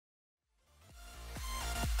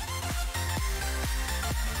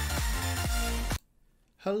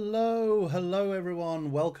Hello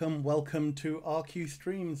everyone. Welcome to RQ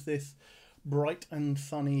Streams this bright and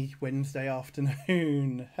sunny Wednesday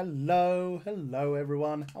afternoon. Hello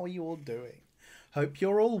everyone. How are you all doing? Hope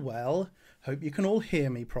you're all well. Hope you can all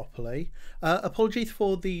hear me properly. Apologies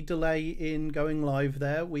for the delay in going live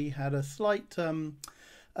there. We had a slight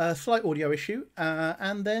audio issue,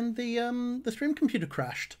 and then the stream computer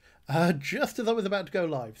crashed just as I was about to go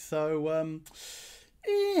live. So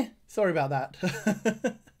sorry about that.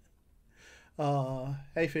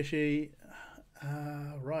 Hey Fishy.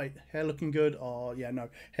 Right, hair looking good. Oh yeah, no,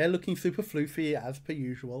 hair looking super floofy as per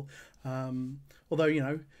usual. Although, you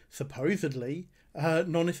know, supposedly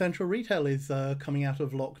non-essential retail is coming out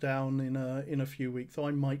of lockdown in a few weeks, so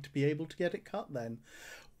I might be able to get it cut then.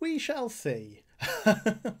 We shall see.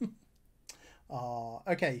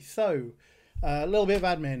 Okay, so a little bit of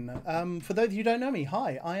admin. For those of you who don't know me,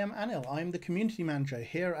 hi, I am Anil. I'm the community manager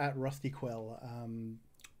here at Rusty Quill.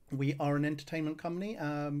 We are an entertainment company,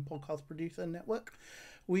 podcast producer network.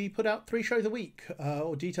 We put out 3 shows a week,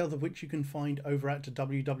 or details of which you can find over at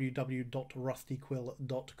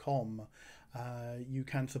www.rustyquill.com. You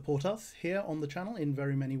can support us here on the channel in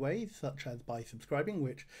very many ways, such as by subscribing,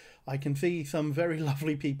 which I can see some very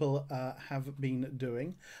lovely people have been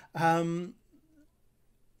doing.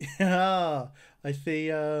 Yeah, I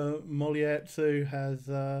see Molietsu has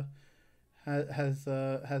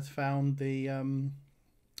found the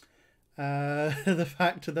the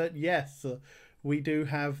fact that yes, we do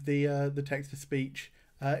have the text to speech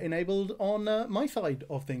enabled on my side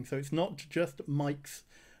of things, so it's not just Mike's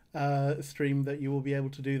stream that you will be able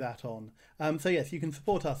to do that on. So yes, you can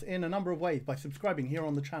support us in a number of ways by subscribing here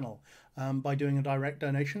on the channel, by doing a direct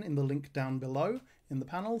donation in the link down below in the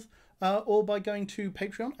panels, or by going to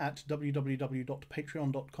Patreon at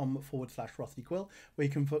www.patreon.com/RustyQuill, where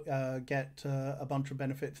you can get a bunch of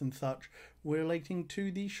benefits and such relating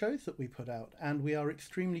to the shows that we put out. And we are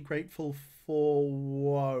extremely grateful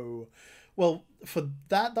for for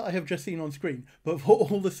that I have just seen on screen, but for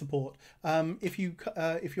all the support. If you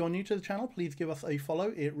are new to the channel, please give us a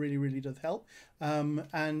follow. It really does help.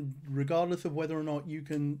 And regardless of whether or not you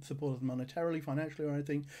can support us monetarily, financially, or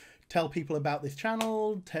anything, tell people about this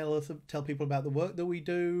channel. Tell people about the work that we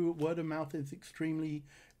do. Word of mouth is extremely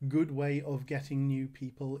good way of getting new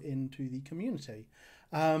people into the community.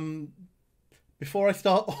 Before I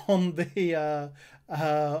start on the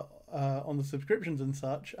subscriptions and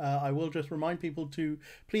such, I will just remind people to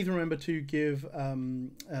please remember to give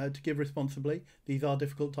responsibly. These are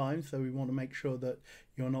difficult times, so we want to make sure that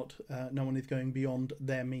you're not no one is going beyond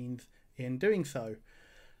their means in doing so.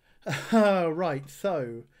 Right,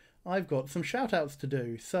 so I've got some shout outs to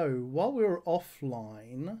do. So while we were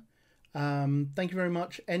offline, thank you very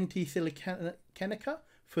much NT Silicanica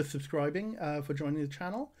for subscribing, for joining the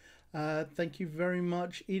channel. Thank you very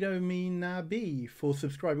much Idomi Nabi for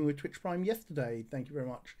subscribing with Twitch Prime yesterday. Thank you very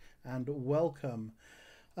much and welcome.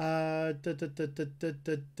 Who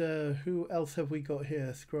else have we got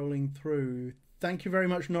here scrolling through? Thank you very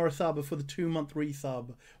much Norisaba for the 2-month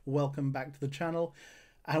resub. Welcome back to the channel.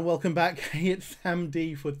 And welcome back, it's Sam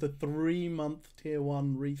D for the 3-month tier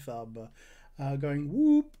 1 resub. Going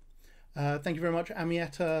whoop. Thank you very much,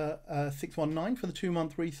 Amietta619 for the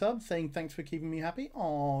 2-month resub, saying thanks for keeping me happy.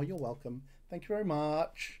 Oh, you're welcome. Thank you very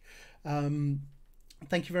much.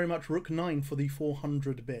 Thank you very much, Rook9 for the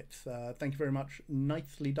 400 bits. Thank you very much,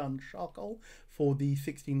 nicely done, Charcoal for the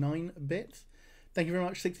 69 bits. Thank you very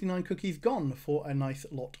much, 69 Cookies Gone for a nice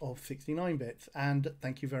lot of 69 bits. And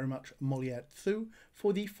thank you very much, Molietsu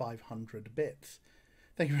for the 500 bits.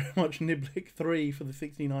 Thank you very much, Niblik3 for the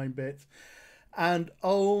 69 bits. And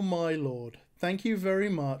oh my lord, thank you very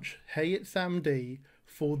much, Hey It's Sam D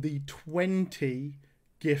for the 20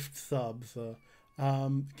 gift subs.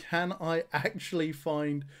 Can I actually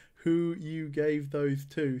find who you gave those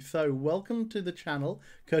to? So welcome to the channel,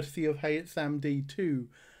 courtesy of Hey It's Sam D 2.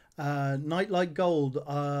 Night Like Gold,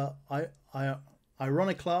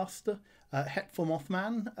 Ironiclast, Het for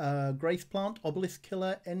Mothman, Grace Plant, Obelisk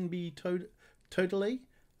Killer, NB Totally,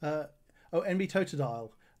 NB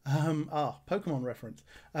Totodile, Pokemon reference,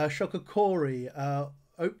 Shokakori,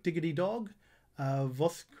 Oak Diggity Dog,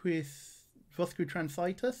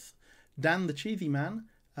 Vosquitransitus, Dan the Cheesy Man,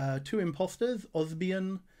 2 Imposters,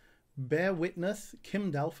 Osbian, Bear Witness,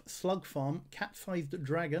 Kimdelf, Slug Farm, Cat-Sized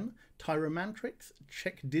Dragon, Tyromantrix,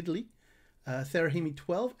 Check Diddley,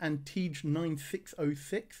 Serahimi12, and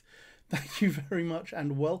Tej9606. Thank you very much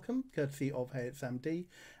and welcome, courtesy of Hey It's Sam D.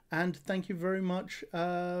 And thank you very much,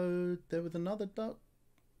 there was another duck.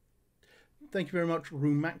 Thank you very much,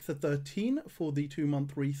 Rumaxa13 for the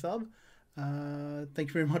 2-month resub. Thank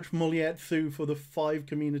you very much, Molietsu, for the 5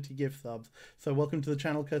 community gift subs. So welcome to the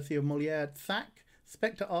channel, courtesy of Moliet, Sack,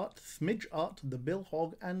 Spectre Art, Smidge Art, The Bill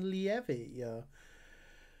Hog, and Lievy.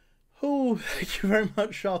 Oh, thank you very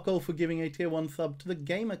much, Charcoal, for giving a tier 1 sub to the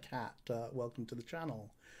Gamer Cat. Welcome to the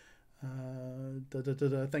channel.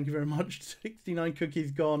 Thank you very much. 69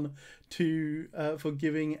 cookies gone to for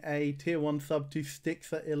giving a tier 1 sub to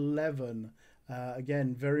Sticks at 11.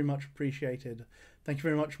 Again, very much appreciated. Thank you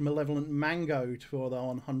very much, Malevolent Mango, for the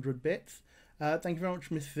 100 bits. Thank you very much,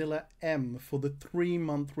 Miss Zilla M, for the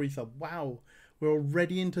 3-month resub. Wow, we're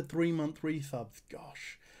already into 3-month resubs.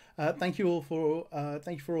 Gosh. Thank you all for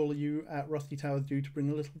all of you at Rusty Towers Do to bring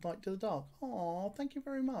a little light to the dark. Oh, thank you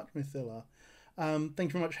very much, Miss Zilla. Thank you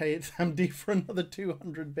very much. Hey, it's Sam D for another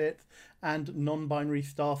 200 bits, and Non-Binary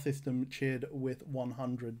Star System cheered with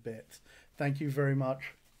 100 bits. Thank you very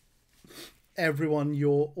much, everyone.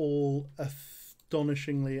 You're all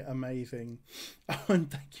astonishingly amazing. Oh,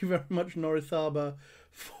 and thank you very much, Norisaba,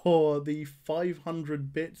 for the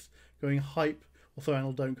 500 bits going hype. Also,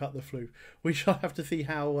 Anil, don't cut the flu. We shall have to see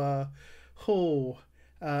how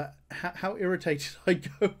how irritated I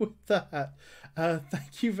go with that.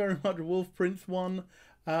 Thank you very much, Wolf Prince 1,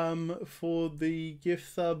 for the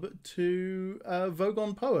gift sub to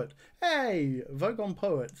Vogon Poet. Hey, Vogon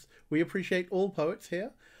Poets. We appreciate all poets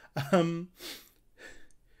here.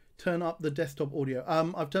 Turn up the desktop audio.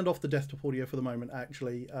 I've turned off the desktop audio for the moment,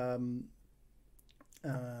 actually.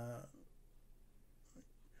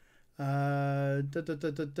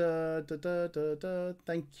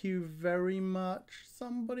 Thank you very much,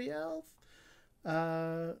 somebody else.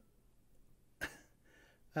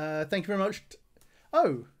 Thank you very much.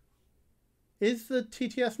 Oh, is the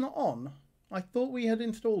TTS not on? I thought we had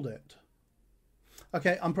installed it.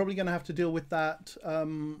 Okay, I'm probably going to have to deal with that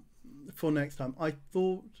for next time. I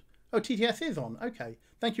thought... Oh, TTS is on. Okay.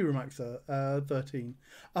 Thank you, Remaxa 13.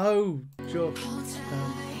 Oh, sure.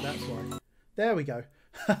 That's why. There we go.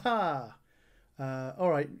 Haha. All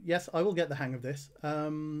right. Yes, I will get the hang of this.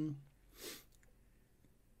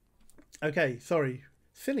 Okay, sorry.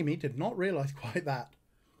 Silly me, did not realise quite that.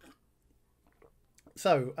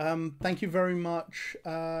 So, thank you very much.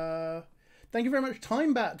 Thank you very much,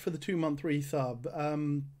 TimeBat, for the 2-month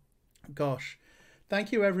resub. Gosh,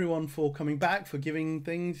 thank you everyone for coming back, for giving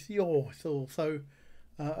things. It's all so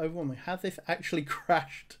overwhelming. Has this actually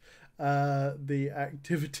crashed the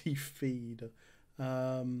activity feed?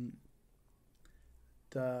 I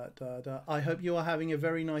hope you are having a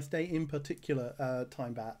very nice day. In particular,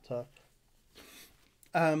 TimeBat.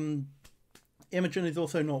 Imogen is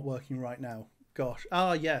also not working right now. Gosh.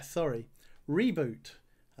 Ah, yes, sorry. Reboot.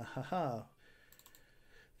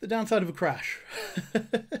 The downside of a crash.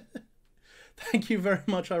 Thank you very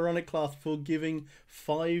much, Ironic Class, for giving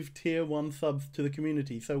 5 tier 1 subs to the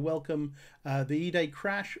community. So welcome the E-Day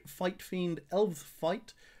Crash, Fight Fiend, Elves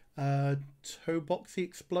Fight, Toeboxy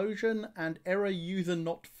Explosion, and Error User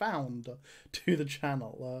Not Found to the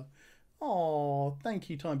channel. Oh, thank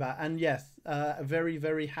you, TimeBat. And yes, a very,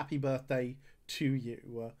 very happy birthday to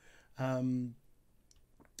you.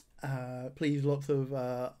 Please, lots of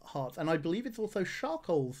hearts. And I believe it's also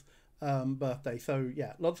Charcoal's birthday. So,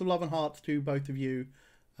 yeah, lots of love and hearts to both of you.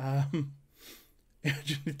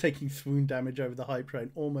 Imogen taking swoon damage over the hype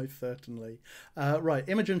train, almost certainly. Right,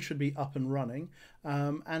 Imogen should be up and running.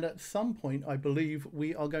 And at some point, I believe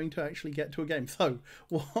we are going to actually get to a game. So,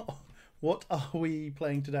 what are we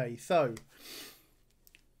playing today? So,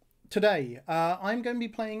 today, I'm going to be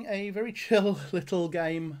playing a very chill little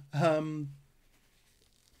game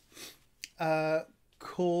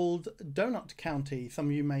called Donut County. Some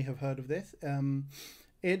of you may have heard of this.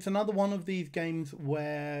 It's another one of these games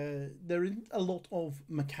where there isn't a lot of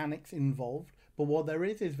mechanics involved, but what there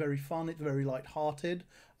is very fun. It's very light-hearted,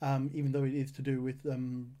 even though it is to do with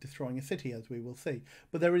destroying a city, as we will see.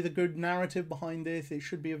 But there is a good narrative behind this. It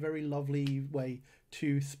should be a very lovely way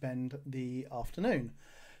to spend the afternoon.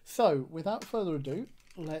 So, without further ado,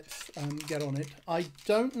 let's get on it. I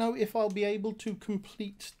don't know if I'll be able to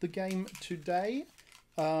complete the game today.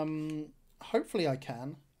 Hopefully I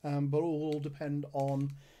can, but it will all depend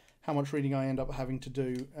on how much reading I end up having to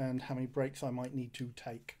do and how many breaks I might need to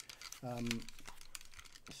take.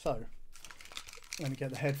 So, let me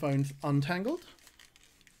get the headphones untangled.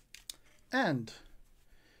 And,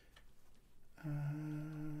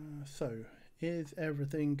 so, is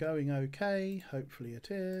everything going okay? Hopefully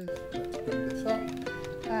it is. Let's bring this up.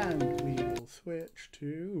 And we will switch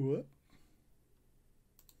to...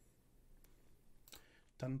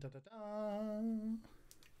 Dun, da, da, da.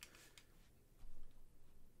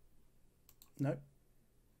 Nope.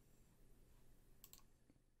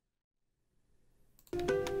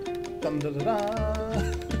 Dun, da, da, da.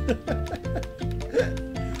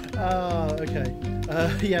 Okay.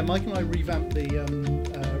 Yeah, Mike and I revamped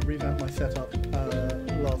my setup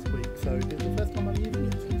last week, so it's the first time I'm using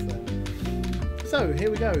it since then. So here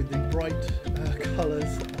we go, the bright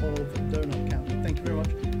colours of Donut Counter. Thank you very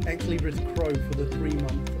much, Ex Libris Crow, for the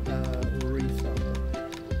 3-month resub.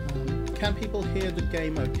 Can people hear the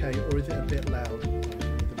game okay, or is it a bit loud?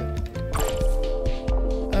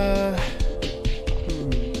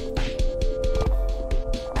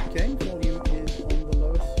 Game volume is on the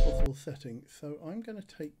lowest possible setting, so I'm going to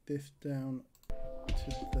take this down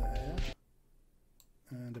to there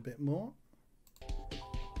and a bit more.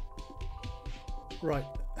 Right,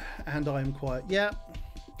 and I am quiet. Yeah,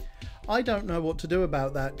 I don't know what to do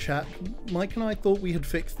about that, chat. Mike and I thought we had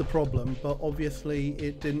fixed the problem, but obviously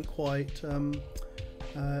it didn't quite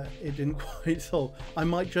solve. I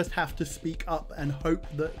might just have to speak up and hope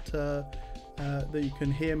that that you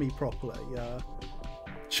can hear me properly.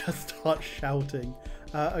 Just start shouting.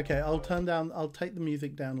 Okay, I'll take the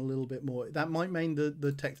music down a little bit more. That might mean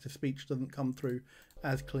the text to speech doesn't come through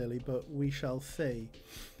as clearly, but we shall see.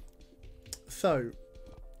 So,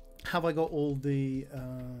 have I got all the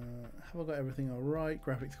have I got everything all right?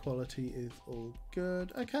 Graphics quality is all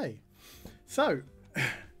good. Okay, so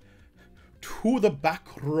to the back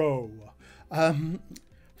row,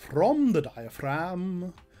 from the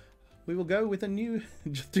diaphragm, we will go with a new,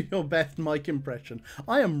 just do your best mic impression.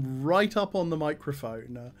 I am right up on the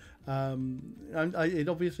microphone. It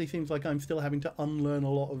obviously seems like I'm still having to unlearn a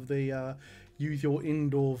lot of the use your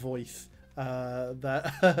indoor voice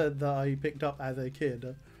that that I picked up as a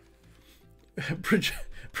kid.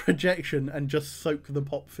 Projection and just soak the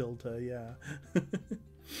pop filter, yeah.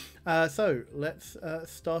 So let's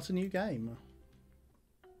start a new game.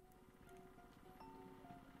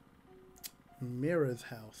 Mira's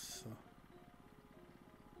house.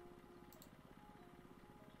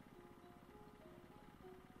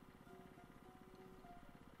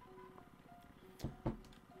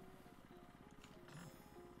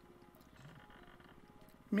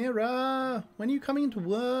 Mira, when are you coming to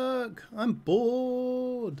work? I'm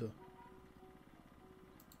bored.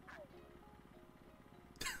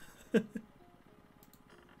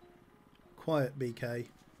 Quiet, BK.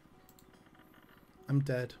 I'm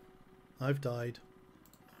dead. I've died.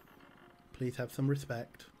 Please have some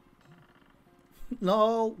respect.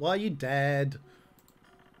 No, why are you dead?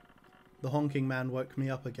 The honking man woke me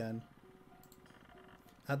up again.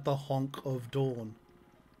 At the honk of dawn.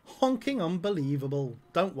 Honking unbelievable.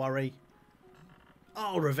 Don't worry.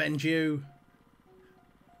 I'll revenge you.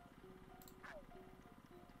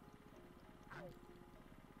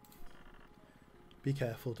 Be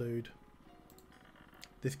careful, dude.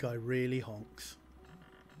 This guy really honks.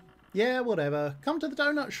 Yeah, whatever. Come to the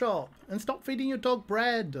donut shop and stop feeding your dog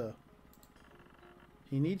bread.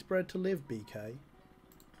 He needs bread to live, BK.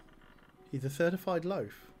 He's a certified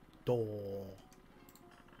loaf. Door.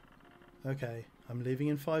 Okay, I'm leaving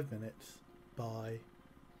in 5 minutes. Bye.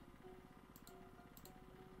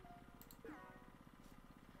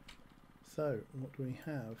 So, what do we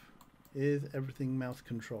have? Is everything mouse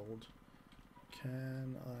controlled?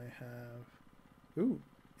 Can I have... Ooh,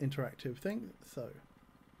 interactive thing. So...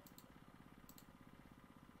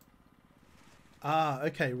 Ah,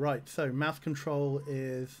 okay, right. So, mouse control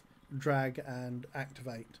is drag and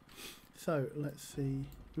activate. So, let's see.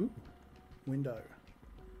 Ooh, window.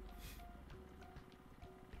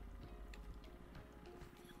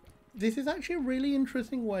 This is actually a really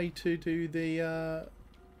interesting way to do the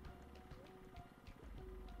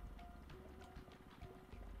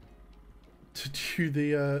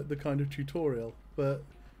the kind of tutorial, but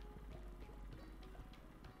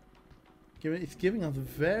it's giving us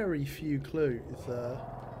very few clues.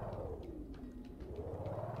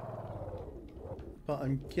 But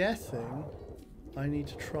I'm guessing I need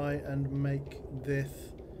to try and make this.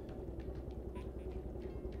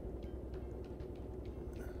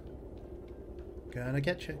 Gonna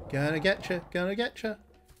get you, gonna get you, gonna get you.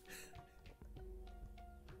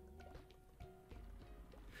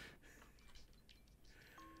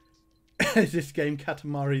 This game,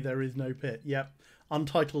 Katamari, there is no pit. Yep,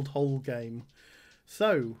 untitled whole game.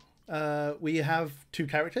 So, we have two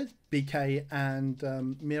characters, BK and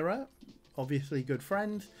Mira, obviously good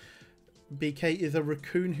friends. BK is a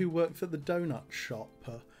raccoon who works at the donut shop.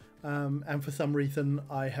 And for some reason,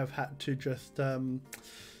 I have had to just...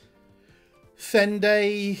 send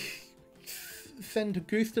a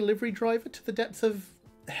goose delivery driver to the depths of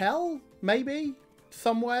hell, maybe,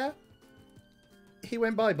 somewhere. He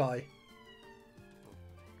went bye-bye.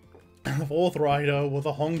 The fourth rider was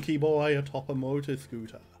a honky boy atop a motor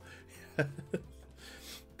scooter.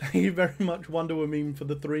 Thank you very much, Wonder Woman, for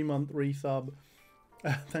the 3-month resub.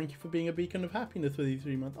 Thank you for being a beacon of happiness for these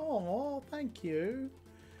 3 months. Oh, thank you.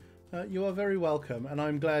 You are very welcome, and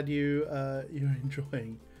I'm glad you're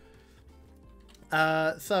enjoying.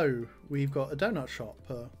 So we've got a donut shop.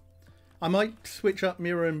 I might switch up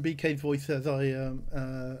Mira and BK's voice as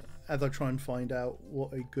I try and find out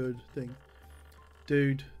what a good thing.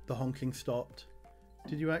 Dude, the honking stopped.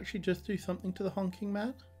 Did you actually just do something to the honking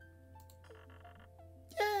man?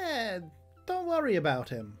 Yeah, don't worry about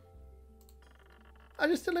him. I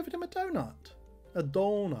just delivered him a donut. A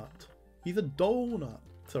donut. He's a donut.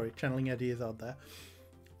 Sorry, channeling Eddie Izzard there.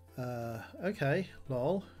 Okay,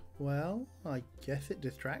 lol. Well, I guess it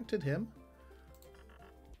distracted him.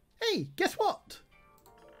 Hey, guess what?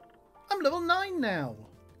 I'm level 9 now.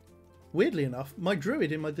 Weirdly enough, my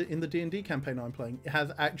druid in the D&D campaign I'm playing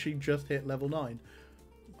has actually just hit level 9.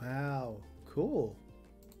 Wow, cool.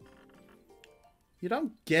 You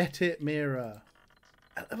don't get it, Mira.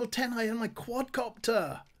 At level 10 I own my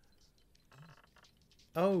quadcopter.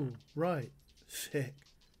 Oh, right. Sick.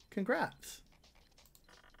 Congrats.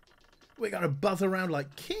 We're gonna buzz around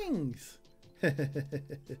like kings.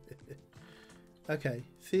 Okay,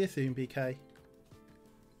 see you soon, BK.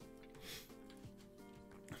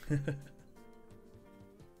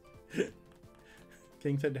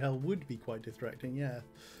 King said hell would be quite distracting, yeah.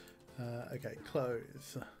 Okay,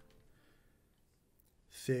 close.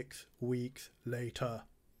 6 weeks later.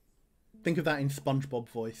 Think of that in SpongeBob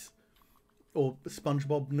voice. Or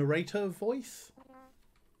SpongeBob narrator voice.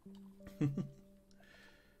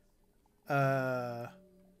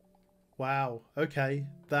 Wow, okay.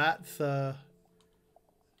 That's do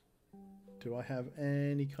I have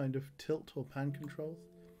any kind of tilt or pan controls?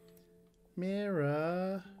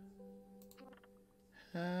 Mira,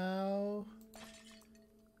 how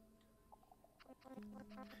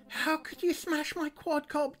could you smash my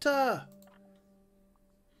quadcopter?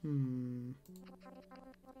 Who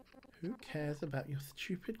cares about your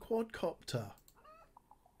stupid quadcopter?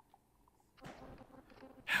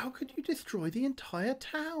 How could you destroy the entire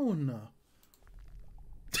town?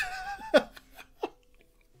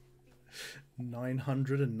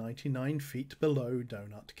 999 feet below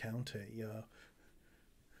Donut County.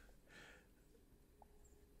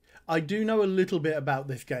 I do know a little bit about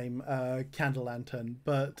this game, Candle Lantern,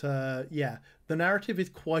 but yeah, the narrative is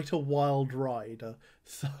quite a wild ride.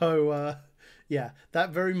 So yeah,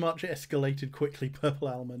 that very much escalated quickly, Purple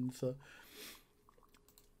Almonds.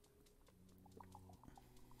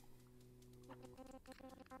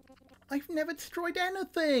 I've never destroyed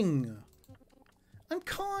anything. I'm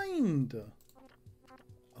kind.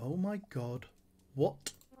 Oh my god.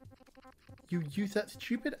 What? You use that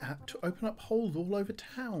stupid app to open up holes all over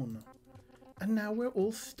town. And now we're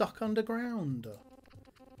all stuck underground.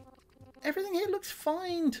 Everything here looks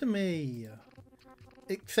fine to me.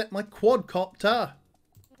 Except my quadcopter.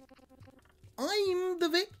 I'm the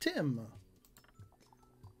victim.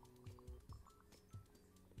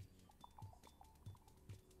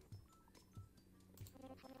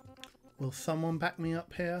 Will someone back me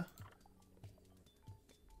up here?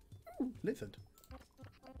 Ooh, lizard.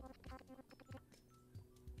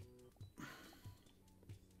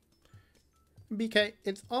 BK,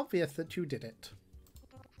 it's obvious that you did it.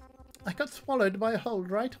 I got swallowed by a hole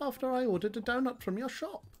right after I ordered a donut from your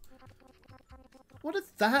shop. What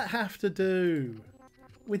does that have to do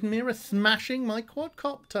with Mira smashing my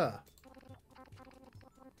quadcopter?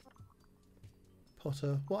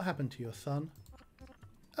 Potter, what happened to your son?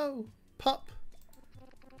 Oh, Pup.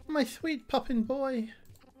 My sweet puppin boy.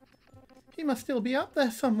 He must still be up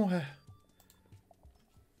there somewhere.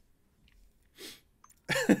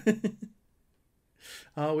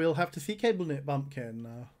 We'll have to see Cable Knit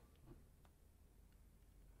Bumpkin.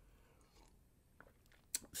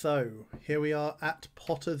 So, here we are at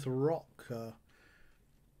Potter's Rock.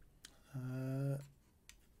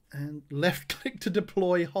 And left click to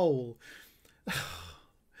deploy hole.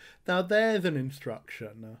 Now there's an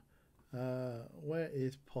instruction. Where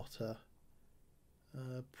is Potter?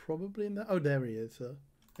 Probably in there. Oh, there he is.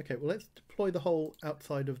 Okay, well, let's deploy the hole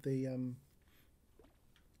outside of the...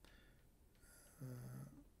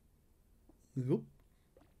 Nope.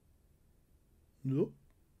 Nope.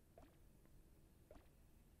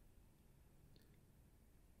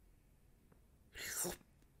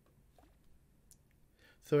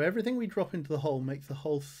 So everything we drop into the hole makes the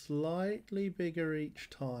hole slightly bigger each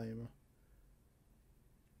time.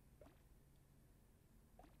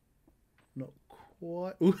 Not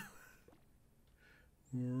quite. Ooh.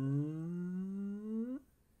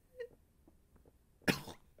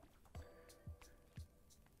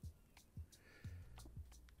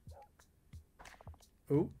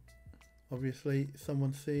 Oh, obviously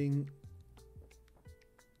someone's seeing.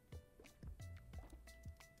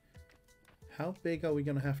 How big are we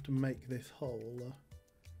going to have to make this hole?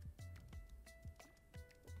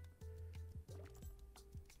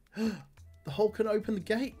 The hole can open the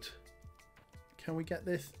gate. Can we get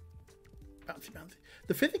this? Bouncy, bouncy.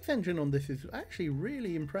 The physics engine on this is actually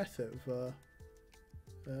really impressive.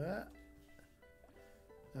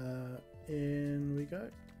 In we go.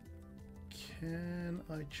 Can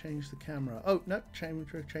I change the camera? Oh, no,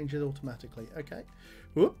 change it automatically. Okay.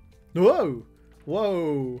 Whoop. Whoa!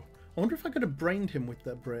 Whoa! I wonder if I could have brained him with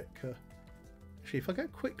that brick. Actually, if I go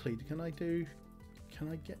quickly, can I get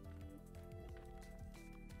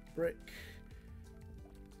brick,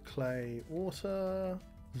 clay, water,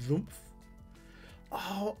 zoomp?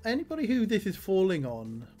 Oh, anybody who this is falling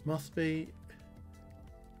on must be...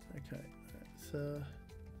 Okay,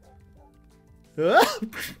 let's...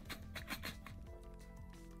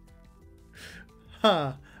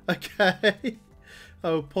 Ha! Okay.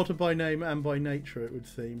 Oh, Potter by name and by nature, it would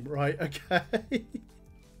seem. Right, okay.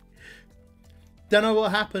 Don't know what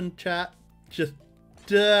happened, chat. Just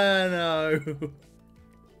don't know.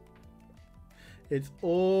 It's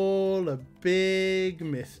all a big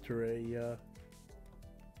mystery.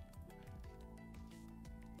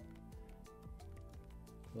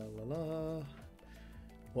 La la la.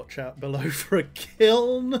 Watch out below for a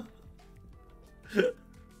kiln.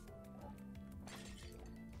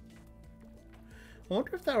 I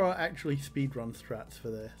wonder if there are actually speedrun strats for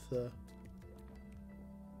this.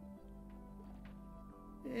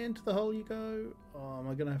 Into the hole you go. Oh, am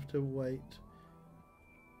I going to have to wait?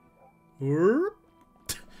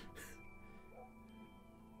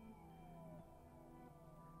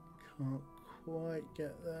 Can't quite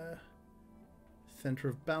get there. Center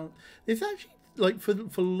of balance. It's actually, like,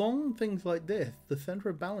 for long things like this, the center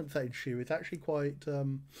of balance issue is actually quite...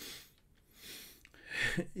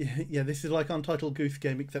 yeah, this is like Untitled Goose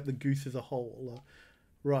Game, except the goose is a hole.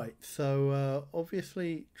 Right, so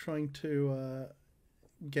obviously trying to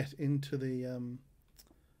get into the...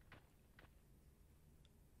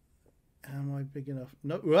 Am I big enough?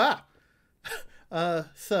 No. Ah!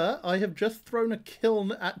 Sir, I have just thrown a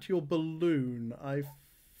kiln at your balloon. I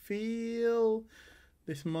feel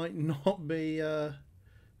this might not be...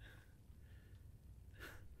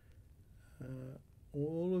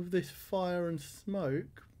 all of this fire and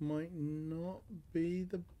smoke might not be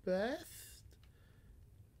the best.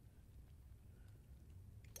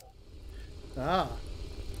 Ah.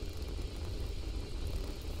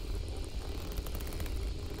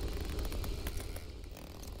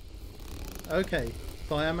 Okay,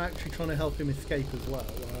 so I am actually trying to help him escape as well.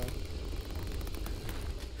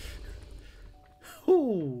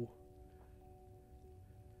 Ooh.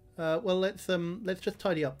 Well, let's just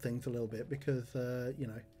tidy up things a little bit because you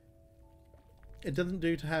know, it doesn't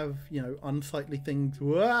do to have, you know, unsightly things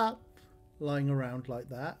lying around like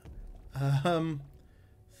that.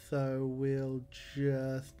 So we'll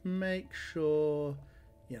just make sure,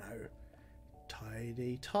 you know,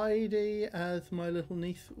 tidy, as my little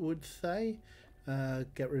niece would say.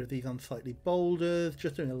 Get rid of these unsightly boulders.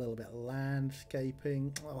 Just doing a little bit of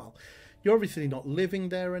landscaping. Well, you're obviously not living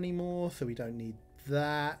there anymore, so we don't need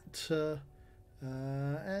that,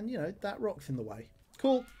 and you know, that rock's in the way.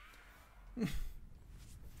 Cool.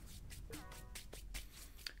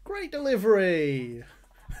 Great delivery.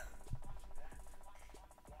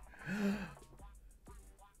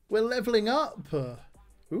 We're leveling up. Ooh,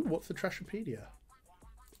 what's the Trashopedia?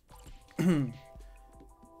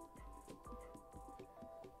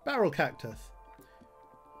 Barrel cactus.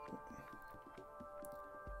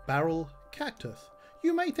 Barrel cactus.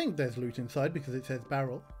 You may think there's loot inside because it says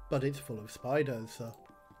barrel, but it's full of spiders.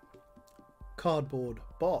 Cardboard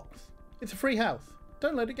box. It's a free house.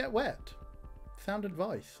 Don't let it get wet. Sound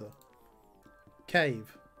advice.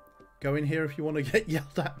 Cave. Go in here if you want to get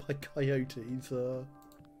yelled at by coyotes.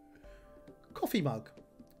 Coffee mug.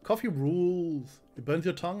 Coffee rules. It burns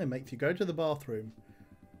your tongue and makes you go to the bathroom.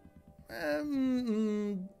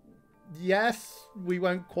 Yes, we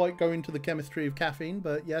won't quite go into the chemistry of caffeine,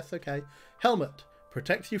 but yes, okay. Helmet.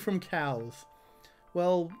 Protects you from cows.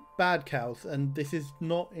 Well, bad cows, and this is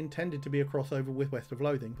not intended to be a crossover with West of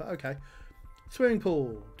Loathing, but okay. Swimming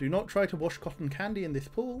pool. Do not try to wash cotton candy in this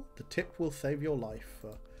pool. The tip will save your life.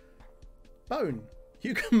 Bone.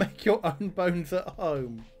 You can make your own bones at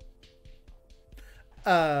home.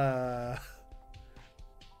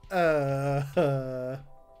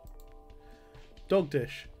 Dog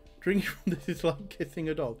dish. Drinking from this is like kissing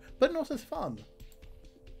a dog, but not as fun.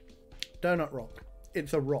 Donut rock.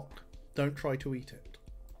 It's a rock. Don't try to eat it.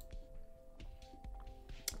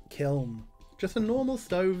 Kiln. Just a normal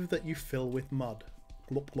stove that you fill with mud.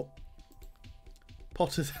 Glop glop.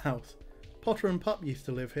 Potter's house. Potter and Pup used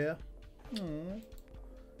to live here. Aww.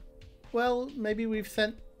 Well, maybe we've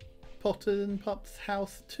sent Potter and Pup's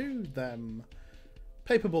house to them.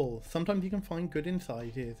 Paper balls. Sometimes you can find good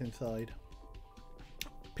ideas inside.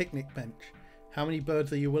 Picnic bench. How many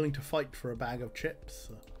birds are you willing to fight for a bag of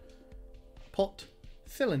chips? Pot.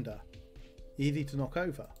 Cylinder. Easy to knock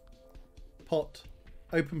over. Pot.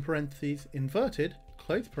 Open parentheses. Inverted.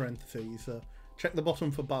 Close parentheses. Check the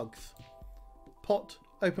bottom for bugs. Pot.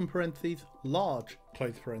 Open parentheses. Large.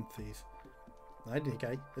 Close parentheses. I dig,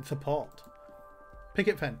 eh? It's a pot.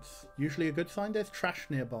 Picket fence. Usually a good sign there's trash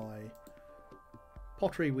nearby.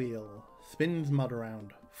 Pottery wheel. Spins mud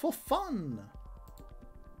around. For fun!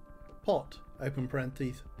 Pot. Open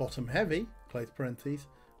parentheses. Bottom heavy. Close parentheses.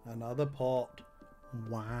 Another pot.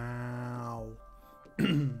 Wow.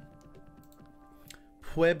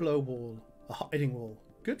 Pueblo wall. A hiding wall.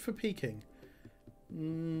 Good for peeking.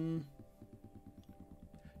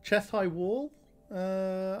 Chest high wall.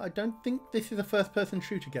 I don't think this is a first person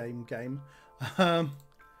shooter game.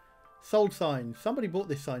 Sold sign. Somebody bought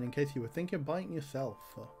this sign in case you were thinking of buying it yourself.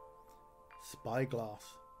 Spyglass.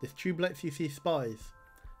 This tube lets you see spies.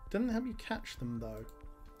 Doesn't help you catch them though.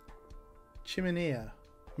 Chimney.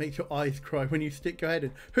 Makes your eyes cry when you stick your head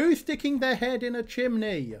in. Who's sticking their head in a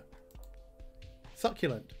chimney?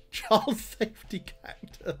 Succulent. Child safety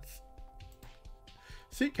cactus.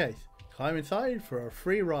 Suitcase. Climb inside for a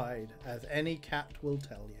free ride, as any cat will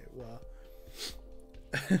tell you.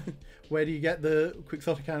 Where do you get the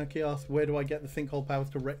Quixotic Anarchy asks, where do I get the sinkhole powers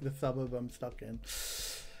to wreck the suburb I'm stuck in?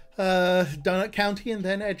 Donut County and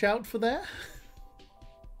then edge out for there?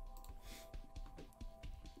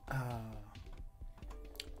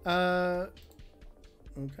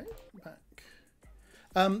 Okay,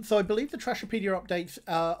 back. So I believe the Trashopedia updates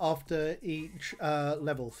after each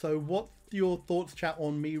level. So what's your thoughts, chat,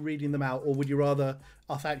 on me reading them out, or would you rather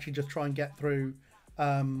us actually just try and get through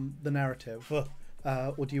the narrative,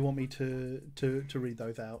 or do you want me to read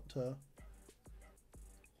those out?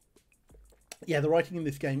 Yeah, the writing in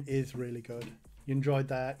this game is really good. You enjoyed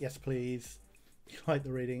that? Yes, please. You like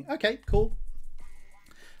the reading? Okay, cool.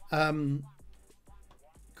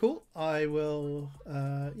 Cool. I will.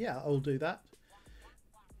 Yeah, I'll do that.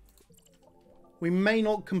 We may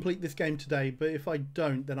not complete this game today, but if I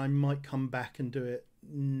don't, then I might come back and do it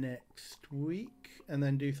next week and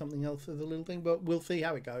then do something else as a little thing, but we'll see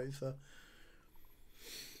how it goes.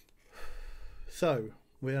 So,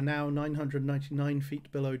 we are now 999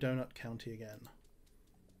 feet below Donut County again.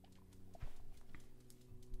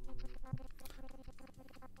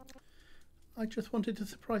 I just wanted to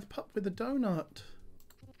surprise Pup with a donut.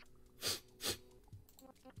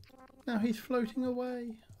 Now he's floating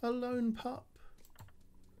away, a lone pup.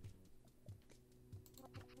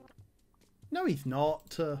 No, he's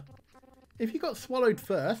not. If you got swallowed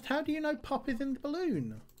first, how do you know Pup is in the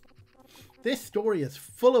balloon? This story is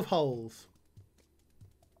full of holes.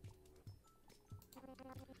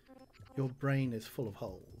 Your brain is full of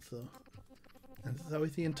holes. And so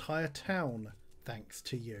is the entire town, thanks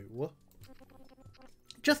to you.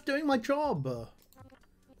 Just doing my job.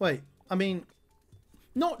 Wait, I mean,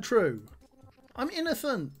 not true. I'm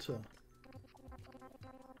innocent.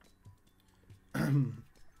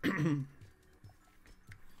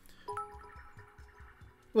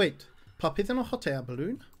 Wait, Pup is in a hot air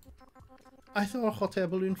balloon? I saw a hot air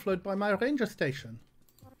balloon float by my ranger station.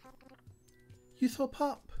 You saw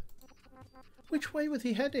Pup? Which way was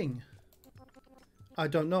he heading? I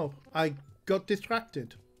don't know. I got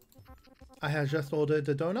distracted. I had just ordered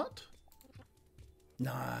a donut.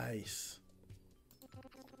 Nice.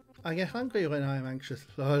 I get hungry when I'm anxious,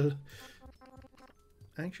 lol.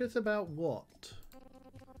 Anxious about what?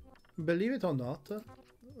 Believe it or not,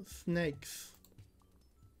 snakes.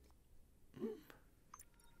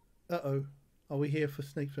 Uh-oh. Are we here for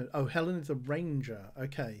snakes? Oh, Helen is a ranger.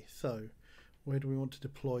 Okay, so where do we want to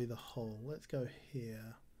deploy the hole? Let's go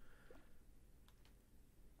here.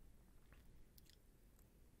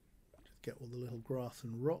 Just get all the little grass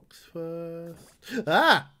and rocks first.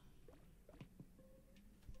 Ah!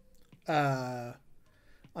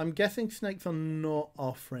 I'm guessing snakes are not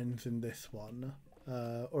our friends in this one.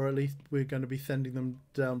 Or at least we're going to be sending them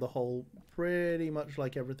down the hole pretty much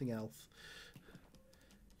like everything else.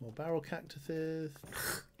 More barrel cactuses.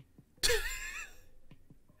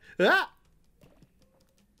 Ah!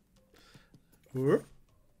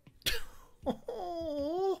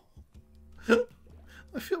 Oh,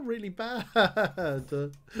 I feel really bad. They're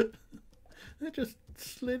just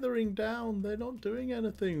slithering down. They're not doing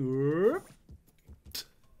anything.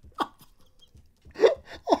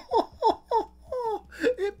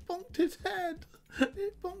 its head.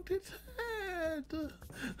 It bonked its head.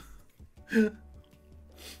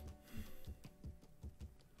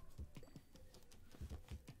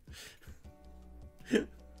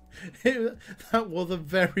 That was a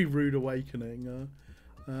very rude awakening.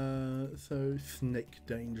 So snake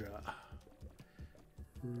danger.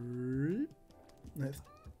 Let's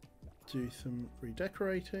do some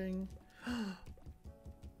redecorating.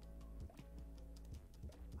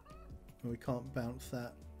 We can't bounce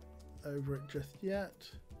that over it just yet.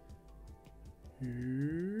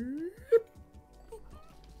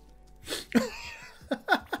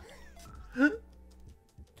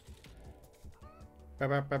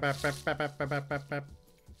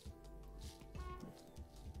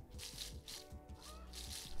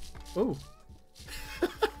 Oh.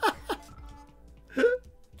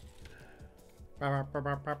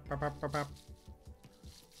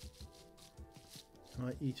 Am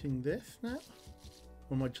I eating this now?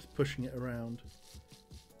 Or am I just pushing it around?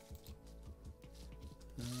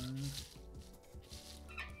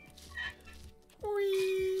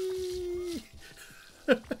 Whee!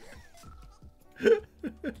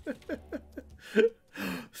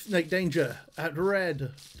 Snake danger at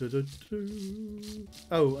red.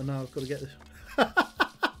 Oh, and now I've got to get this.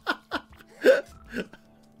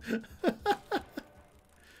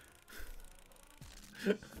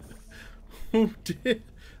 Oh dear.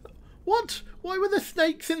 What? Why were the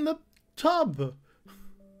snakes in the tub?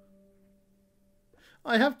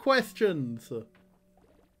 I have questions.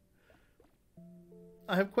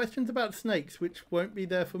 I have questions about snakes, which won't be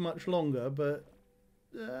there for much longer, but...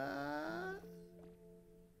 Oh,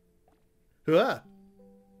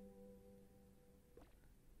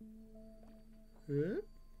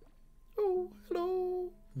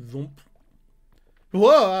 hello. Zump.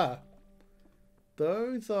 Whoa!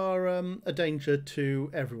 Those are a danger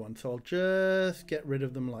to everyone, so I'll just get rid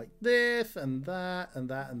of them like this, and that, and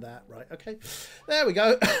that, and that. Right, okay. There we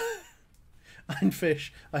go. And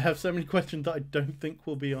fish. I have so many questions that I don't think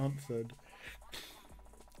will be answered.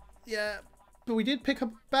 Yeah, but we did pick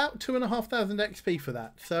up about 2,500 XP for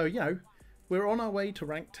that. So, you know, we're on our way to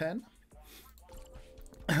rank 10.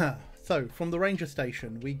 So, from the ranger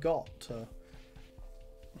station, we got...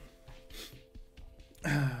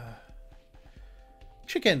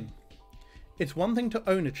 chicken. It's one thing to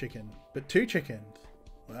own a chicken, but 2 chickens,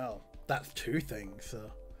 well, that's 2 things.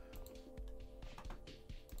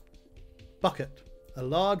 Bucket. A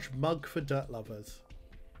large mug for dirt lovers.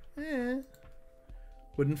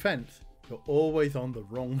 Wooden fence. You're always on the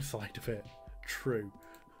wrong side of it. True.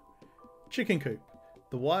 Chicken coop.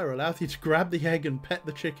 The wire allows you to grab the egg and pet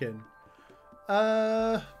the chicken.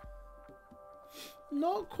 Not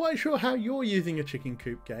quite sure how you're using a chicken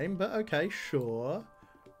coop game, but okay, sure.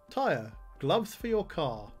 Tyre. Gloves for your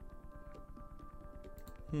car.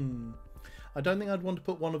 I don't think I'd want to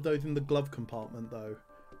put one of those in the glove compartment, though.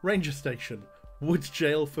 Ranger station. Woods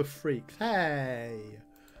jail for freaks. Hey!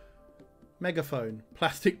 Megaphone.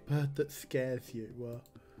 Plastic bird that scares you.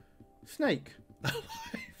 Snake.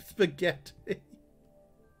 Spaghetti.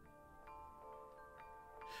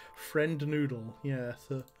 Friend noodle.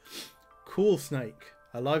 Yes. Cool snake.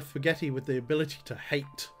 A live spaghetti with the ability to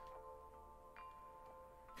hate.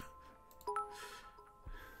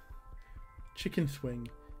 Chicken swing.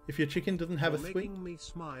 If your chicken doesn't have a swing... making me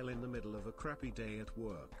smile in the middle of a crappy day at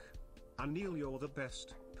work. Anil, you're the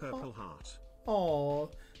best. Purple heart. Aw,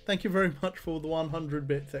 thank you very much for the 100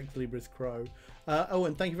 bits, Ex Libris Crow. Oh,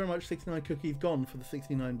 and thank you very much, 69 Cookies Gone, for the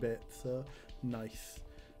 69 bits. Nice.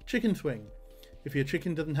 Chicken swing. If your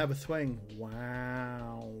chicken doesn't have a swing.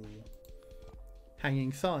 Wow.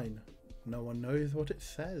 Hanging sign. No one knows what it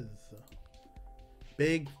says.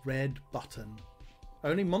 Big red button.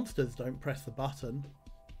 Only monsters don't press the button.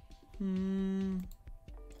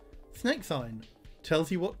 Snake sign. Tells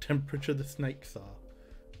you what temperature the snakes are.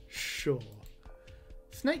 Sure.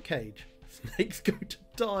 Snake cage. Snakes go to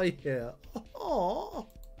die here. Aww.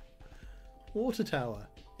 Water tower.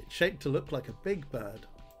 It's shaped to look like a big bird.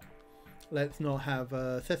 Let's not have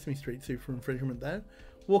Sesame Street super infringement there.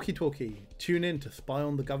 Walkie-talkie. Tune in to spy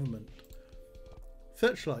on the government.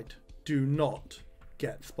 Searchlight. Do not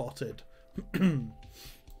get spotted.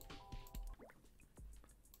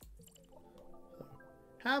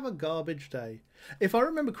 Have a garbage day. If I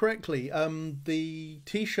remember correctly, the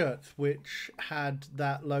t-shirts which had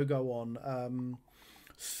that logo on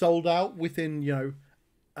sold out within, you know,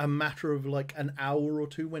 a matter of like an hour or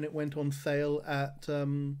two when it went on sale at,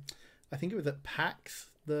 I think it was at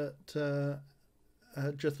PAX that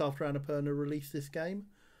just after Annapurna released this game.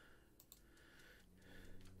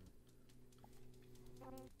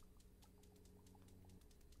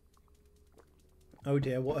 Oh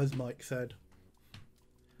dear, what has Mike said?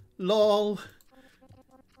 LOL.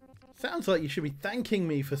 Sounds like you should be thanking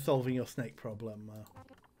me for solving your snake problem.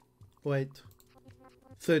 Wait.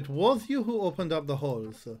 So it was you who opened up the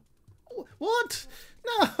holes? What?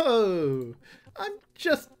 No! I'm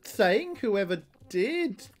just saying whoever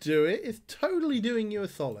did do it is totally doing you a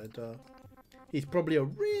solid. He's probably a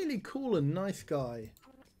really cool and nice guy.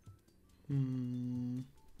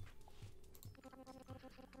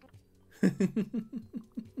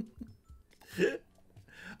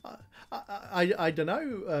 I don't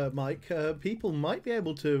know, Mike. People might be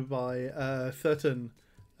able to buy certain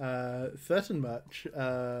merch,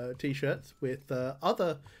 t-shirts with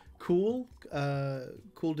other cool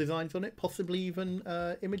designs on it, possibly even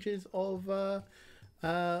images of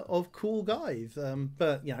cool guys.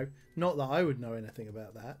 But you know, not that I would know anything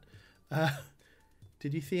about that.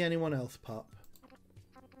 Did you see anyone else, pup?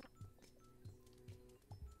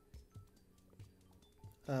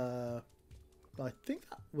 I think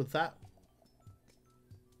that was that.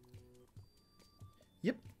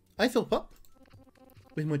 Yep, I saw pup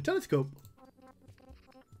with my telescope.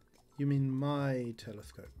 You mean my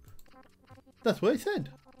telescope? That's what I said.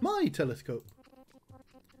 My telescope.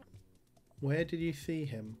 Where did you see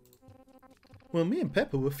him? Well, me and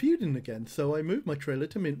Pepper were feuding again, so I moved my trailer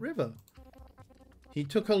to Mint River. He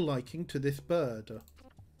took a liking to this bird.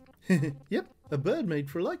 Yep, a bird made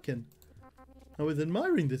for a lichen. I was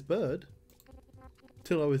admiring this bird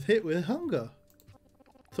till I was hit with hunger.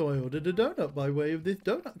 So I ordered a donut by way of this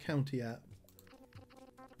Donut County app.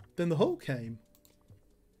 Then the hole came.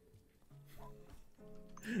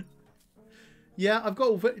 Yeah, I've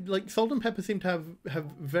got, like, Salt and Pepper seem to have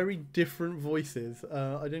very different voices.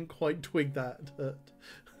 I didn't quite twig that.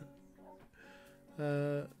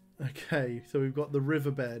 Okay, so we've got the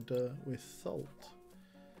riverbed with Salt.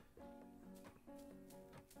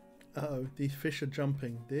 Uh-oh, these fish are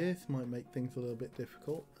jumping. This might make things a little bit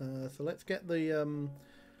difficult. So let's get the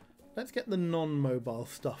non-mobile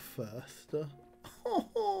stuff first.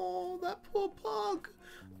 Oh, that poor pug!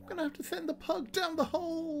 I'm gonna have to send the pug down the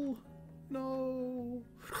hole. No.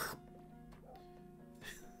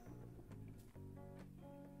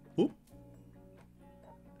 Oop.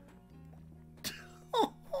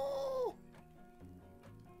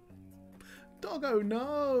 Doggo,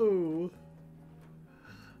 no.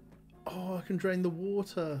 Oh, I can drain the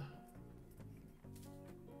water.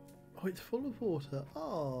 Oh, it's full of water.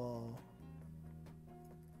 Oh.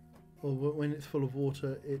 Well, when it's full of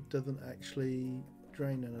water, it doesn't actually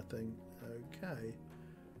drain anything. Okay.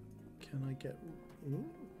 Can I get... Ooh.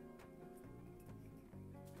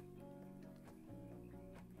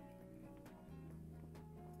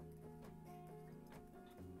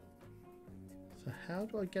 So how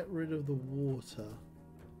do I get rid of the water?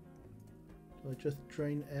 Do I just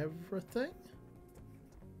drain everything?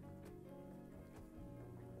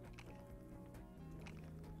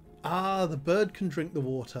 Ah, the bird can drink the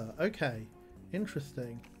water. Okay,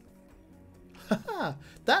 interesting. Haha,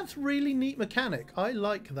 that's really neat mechanic. I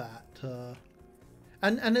like that.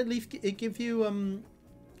 And at least it gives you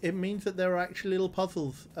it means that there are actually little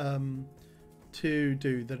puzzles to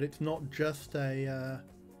do. That it's not just a.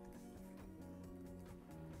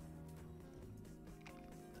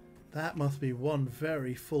 That must be one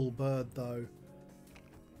very full bird, though.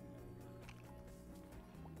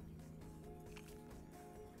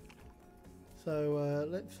 So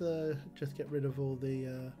let's just get rid of all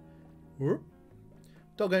the...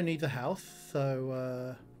 Doggo needs a house,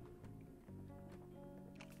 so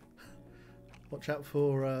watch out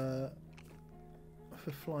for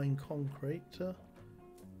flying concrete.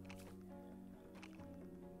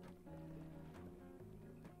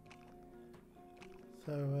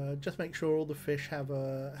 So just make sure all the fish have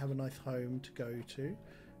a nice home to go to.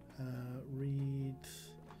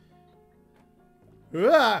 Reeds.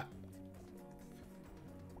 Ah!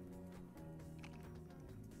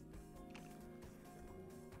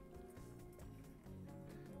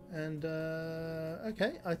 And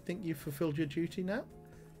okay, I think you've fulfilled your duty now.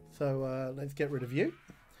 So let's get rid of you.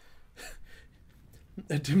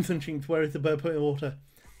 Dimson Chinks, where is the bird put in the water?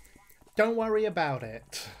 Don't worry about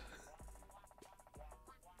it.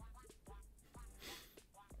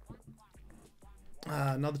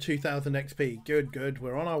 Another 2000 XP. Good, good.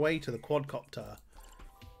 We're on our way to the quadcopter.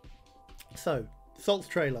 So, Salt's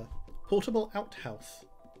trailer. Portable outhouse.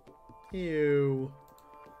 Ew.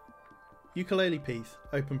 Ukulele piece,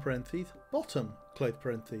 open parentheses, bottom, close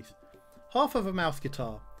parentheses. Half of a mouse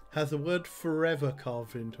guitar, has the word forever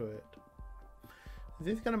carved into it. Is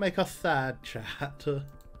this going to make us sad, chat?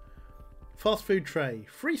 Fast food tray,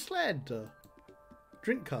 free sled.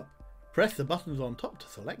 Drink cup, press the buttons on top to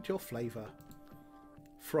select your flavour.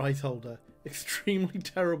 Fries holder. Extremely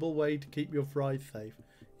terrible way to keep your fries safe.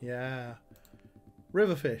 Yeah.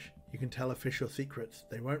 Riverfish. You can tell a fish your secrets.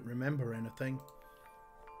 They won't remember anything.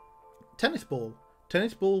 Tennis ball.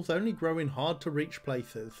 Tennis balls only grow in hard to reach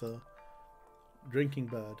places. Drinking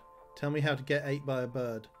bird. Tell me how to get ate by a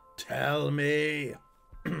bird. Tell me.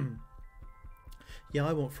 Yeah,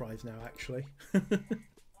 I want fries now, actually.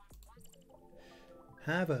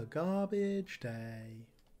 Have a garbage day.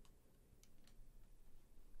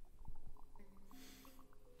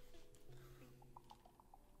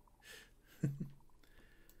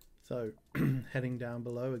 So, heading down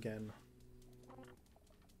below again.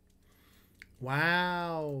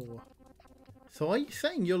 Wow. So are you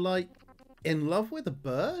saying you're like in love with a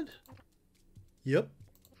bird? Yep.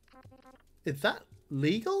 Is that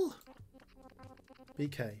legal?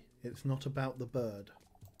 BK, it's not about the bird.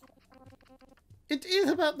 It is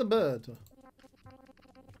about the bird.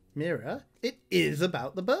 Mira, it is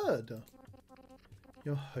about the bird.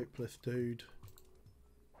 You're hopeless, dude.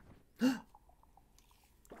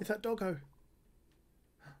 Is that doggo?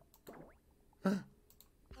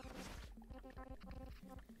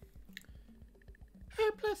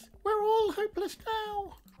 Hopeless. We're all hopeless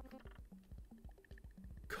now.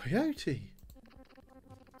 Coyote.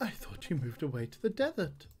 I thought you moved away to the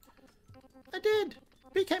desert. I did.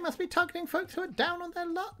 BK must be targeting folks who are down on their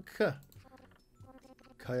luck.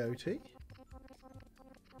 Coyote?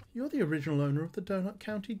 You're the original owner of the Donut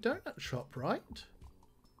County Donut Shop, right?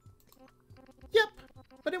 Yep,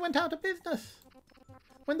 but it went out of business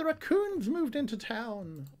when the raccoons moved into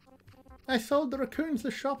town. I sold the raccoons the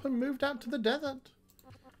shop and moved out to the desert.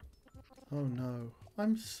 Oh no,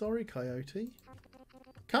 I'm sorry, Coyote.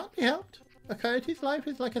 Can't be helped. A coyote's life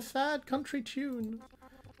is like a sad country tune.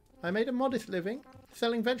 I made a modest living,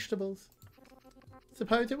 selling vegetables.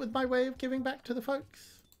 Suppose it was my way of giving back to the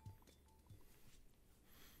folks.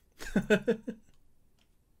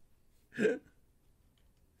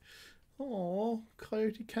 Oh,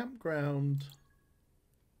 Coyote Campground.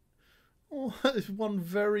 Oh, that is one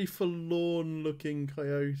very forlorn looking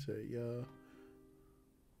coyote, yeah.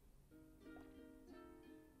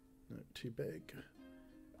 No, too big.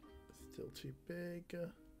 Still too big.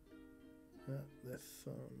 There's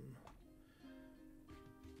some.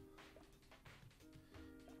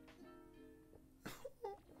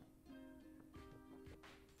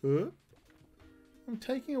 I'm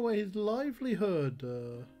taking away his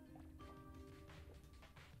livelihood.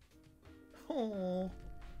 Oh.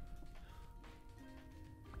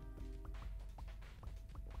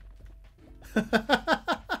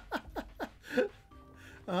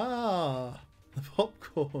 Ah, the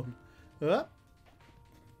popcorn.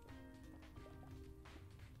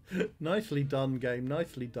 Nicely done, game.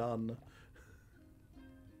 Nicely done.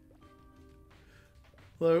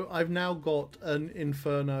 Though I've now got an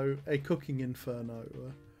inferno, a cooking inferno.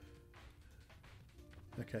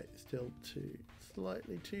 Okay, still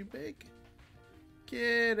slightly too big.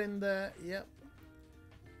 Get in there. Yep.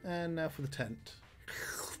 And now for the tent.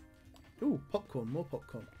 Ooh, popcorn. More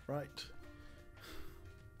popcorn. Right.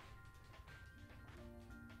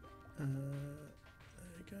 There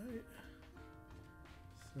we go.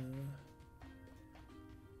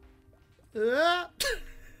 So.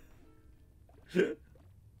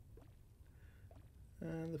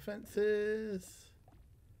 And the fences.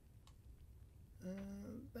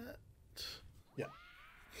 And that. Yeah.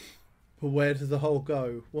 But where does the hole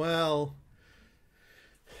go? Well,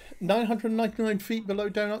 999 feet below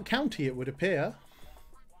Donut County, it would appear.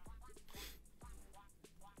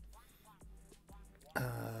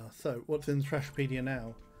 So, what's in the Trashpedia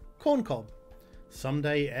now? Corn cob.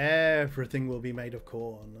 Someday everything will be made of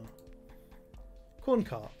corn. Corn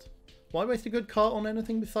cart. Why waste a good cart on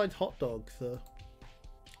anything besides hot dogs?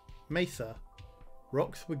 Mesa.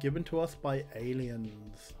 Rocks were given to us by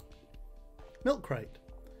aliens. Milk crate.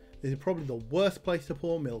 This is probably the worst place to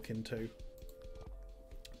pour milk into.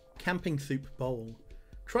 Camping soup bowl.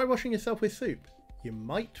 Try washing yourself with soup. You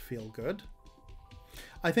might feel good.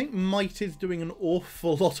 I think might is doing an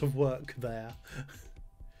awful lot of work there.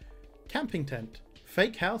 Camping tent.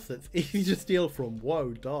 Fake house that's easy to steal from.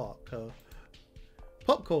 Whoa, dark.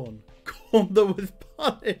 Popcorn. Corn that was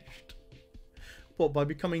punished. What, by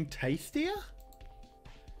becoming tastier?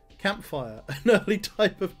 Campfire. An early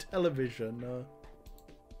type of television.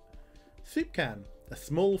 Soup can. A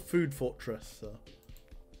small food fortress.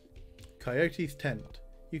 Coyote's tent.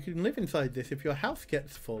 You can live inside this if your house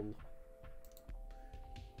gets full.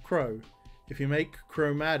 Crow. If you make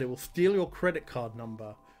Crow mad, it will steal your credit card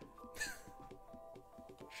number.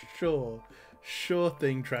 Sure. Sure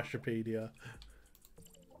thing, Trashopedia.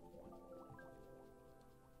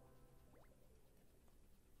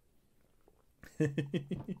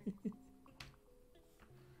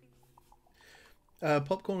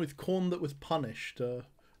 Popcorn with corn that was punished.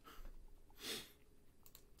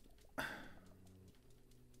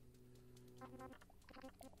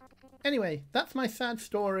 Anyway, that's my sad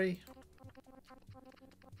story.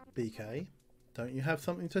 BK, don't you have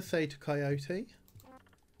something to say to Coyote?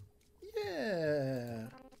 Yeah.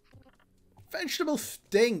 Vegetables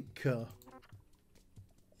stink.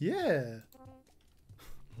 Yeah.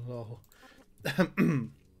 Lol.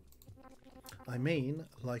 I mean,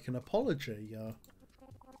 like an apology.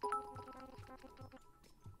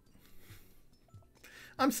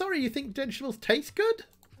 I'm sorry, you think vegetables taste good?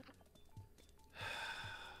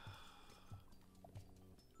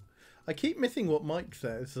 I keep missing what Mike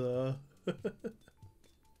says. Oh,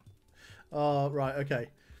 right, okay.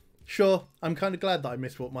 Sure, I'm kind of glad that I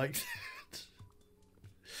missed what Mike said.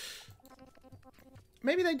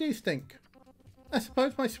 Maybe they do stink. I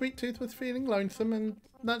suppose my sweet tooth was feeling lonesome and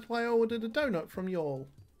that's why I ordered a donut from y'all.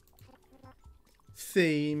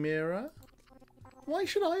 See, Mira? Why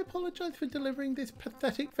should I apologise for delivering this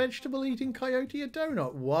pathetic vegetable-eating coyote a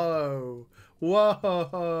donut? Whoa.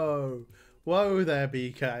 Whoa. Whoa there,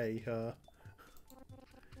 BK.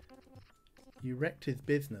 You wrecked his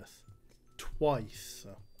business. Twice.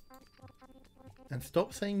 And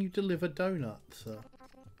stop saying you deliver donuts.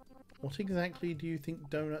 What exactly do you think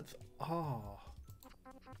donuts are?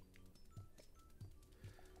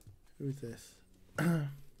 Who's this?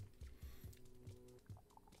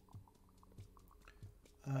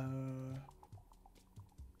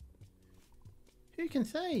 Who can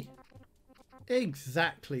say?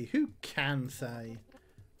 Exactly, who can say?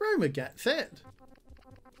 Rumour gets it.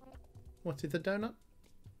 What is a donut?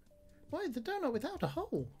 Why is a donut without a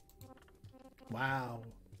hole? Wow,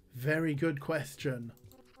 very good question.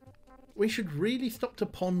 We should really stop to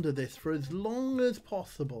ponder this for as long as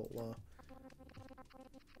possible.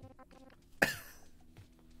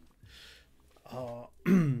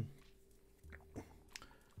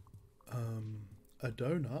 A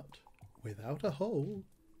donut without a hole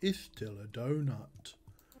is still a donut.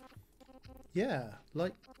 Yeah,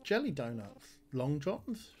 like jelly donuts, long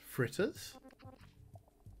johns, fritters,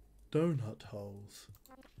 donut holes.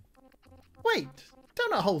 Wait,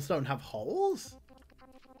 donut holes don't have holes?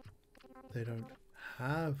 They don't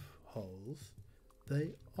have holes.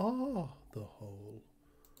 They are the hole.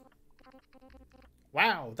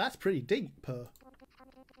 Wow, that's pretty deep.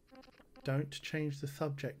 Don't change the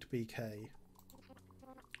subject, BK.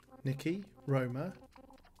 Nikki, Roma,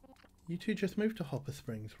 you two just moved to Hopper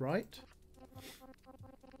Springs, right?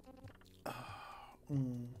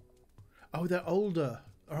 Oh, they're older.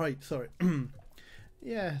 Alright, sorry.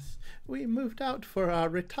 Yes, we moved out for our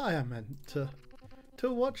retirement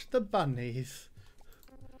to watch the bunnies.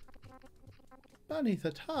 Bunnies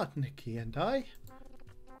at heart, Nikki and I.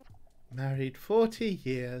 Married 40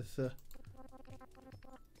 years.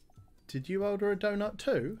 Did you order a donut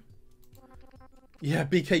too? Yeah,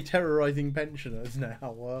 BK terrorising pensioners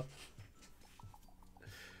now.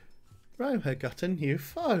 Roma got a new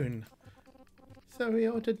phone, so we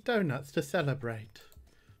ordered donuts to celebrate.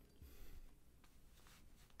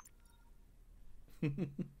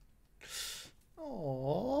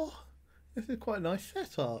 Aww, this is quite a nice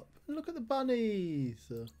setup. Look at the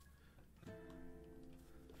bunnies.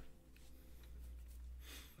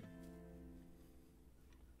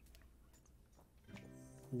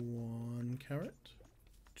 One carrot,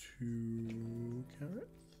 2 carrots.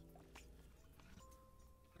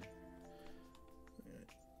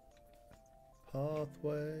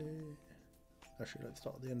 Pathway. Actually, let's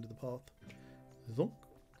start at the end of the path. Zonk,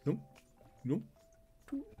 zonk, zonk.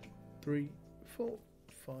 2, 3, 4,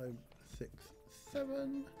 5, 6,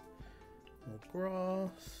 7. More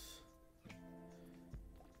grass.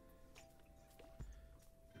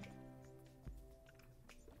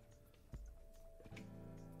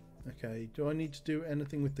 Okay, do I need to do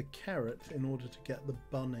anything with the carrots in order to get the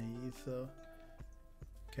bunnies?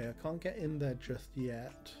 Okay, I can't get in there just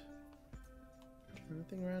yet.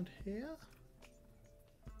 Anything around here?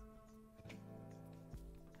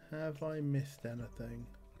 Have I missed anything?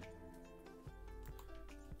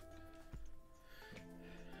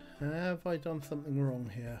 Have I done something wrong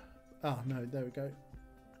here? Ah, no, there we go.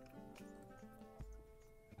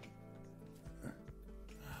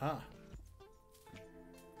 Aha.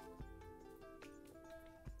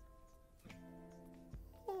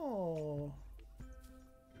 Oh.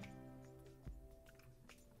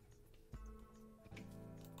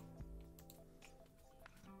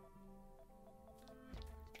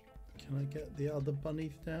 Can I get the other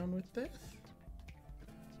bunnies down with this?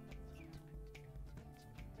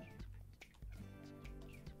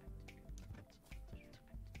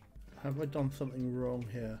 Have I done something wrong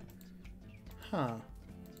here? Huh.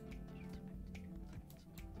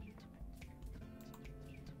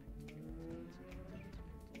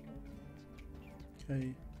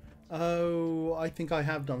 Okay. Oh, I think I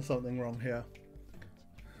have done something wrong here.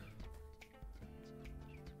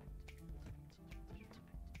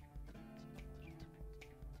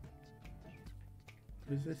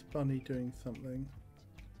 Is this bunny doing something?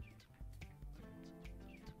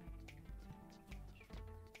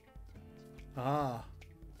 Ah.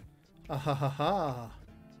 Ah ha ha ha.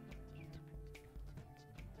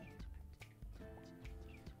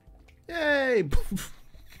 Yay!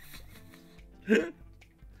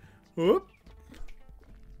 Whoop.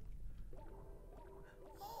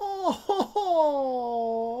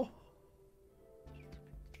 Oh.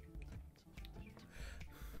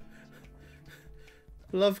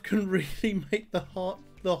 Love can really make the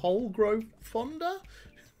whole grow fonder.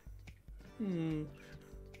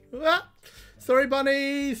 Ah, sorry,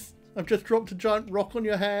 bunnies. I've just dropped a giant rock on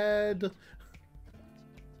your head.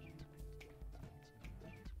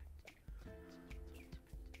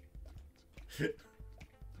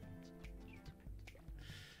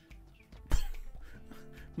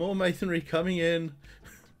 More masonry coming in.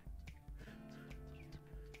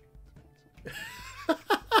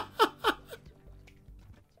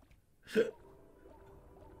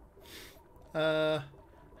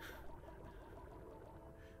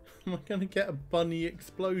 Am I going to get a bunny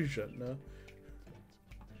explosion?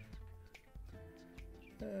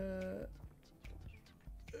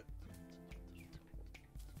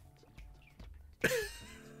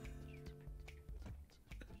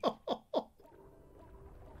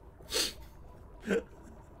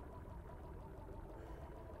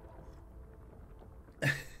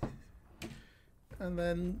 And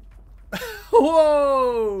then...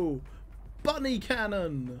 Whoa! Bunny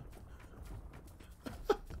cannon!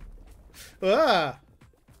 Ah!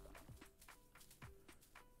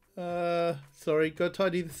 Sorry, go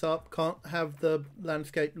tidy this up. Can't have the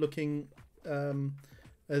landscape looking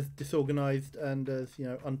as disorganized and as, you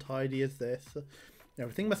know, untidy as this.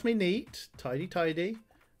 Everything must be neat. Tidy, tidy.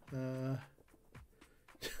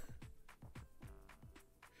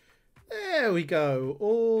 There we go.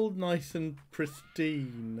 All nice and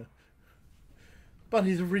pristine.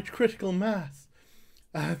 Bunnies have reached critical mass.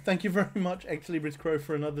 Thank you very much, Exlibris Crow,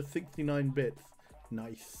 for another 69 bits.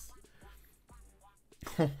 Nice.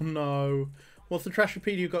 Oh no. What's the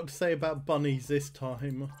Trashopedia got to say about bunnies this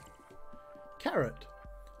time? Carrot.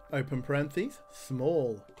 Open parentheses.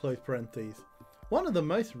 Small. Close parentheses. One of the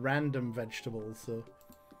most random vegetables.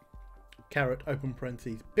 Carrot. Open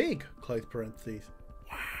parentheses. Big. Close parentheses.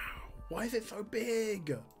 Wow. Why is it so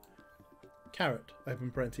big? Carrot.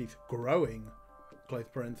 Open parentheses. Growing. Close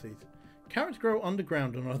parentheses. Carrots grow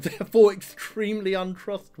underground and are therefore extremely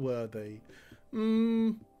untrustworthy.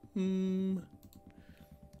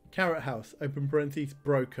 Carrot house, open parentheses,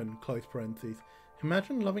 broken, close parentheses.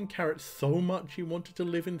 Imagine loving carrots so much you wanted to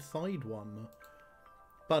live inside one.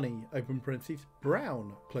 Bunny, open parentheses,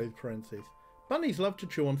 brown, close parentheses. Bunnies love to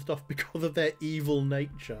chew on stuff because of their evil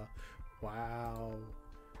nature. Wow.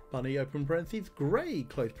 Bunny, open parentheses, grey,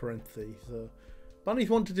 close parentheses. Bunnies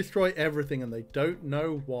want to destroy everything and they don't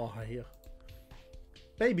know why.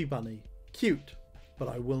 Baby bunny. Cute, but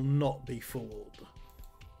I will not be fooled.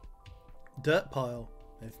 Dirt pile.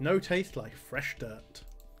 There's no taste like fresh dirt.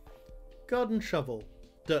 Garden shovel.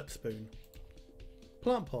 Dirt spoon.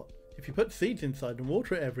 Plant pot. If you put seeds inside and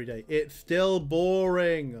water it every day, it's still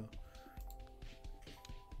boring.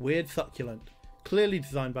 Weird succulent. Clearly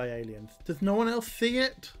designed by aliens. Does no one else see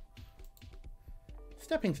it?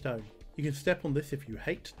 Stepping stone. You can step on this if you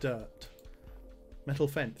hate dirt. Metal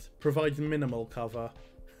fence. Provides minimal cover.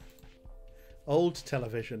 Old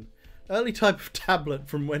television. Early type of tablet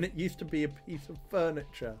from when it used to be a piece of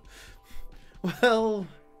furniture. Well,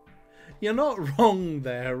 you're not wrong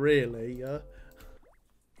there, really.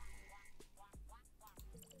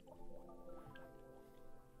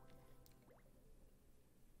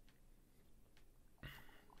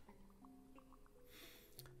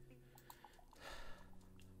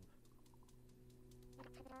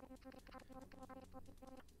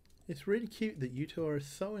 It's really cute that you two are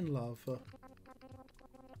so in love.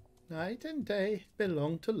 Night and day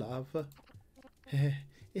belong to love.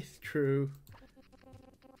 It's true.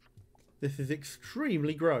 This is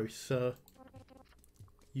extremely gross.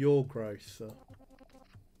 You're gross.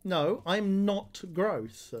 No, I'm not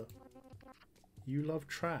gross. You love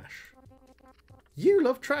trash. You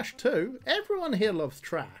love trash too. Everyone here loves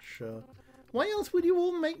trash. Why else would you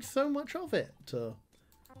all make so much of it?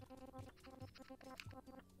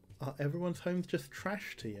 Are everyone's homes just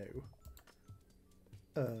trash to you?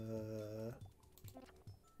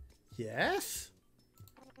 Yes?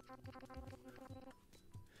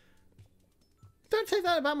 Don't say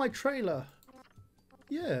that about my trailer.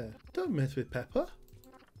 Yeah, don't mess with Pepper.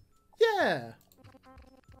 Yeah.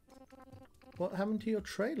 What happened to your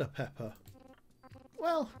trailer, Pepper?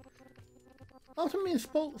 Well, after me and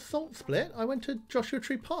Salt split, I went to Joshua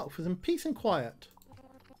Tree Park for some peace and quiet.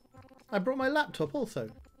 I brought my laptop also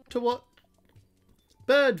to watch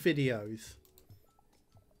bird videos.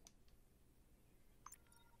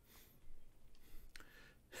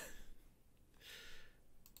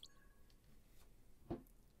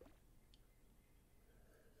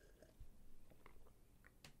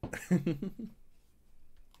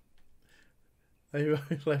 They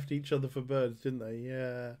left each other for birds, didn't they?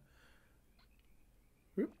 Yeah.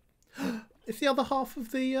 It's the other half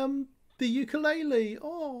of the ukulele.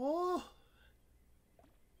 Oh.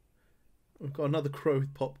 We've got another crow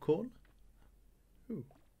with popcorn. Ooh.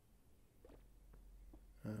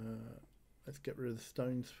 Let's get rid of the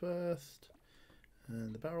stones first.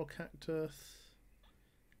 And the barrel cactus.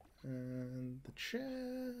 And the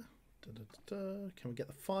chair. Da, da, da, da. Can we get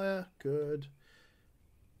the fire? Good.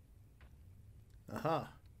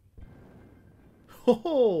 Aha.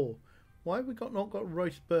 Oh, why have we not got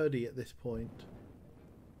roast birdie at this point?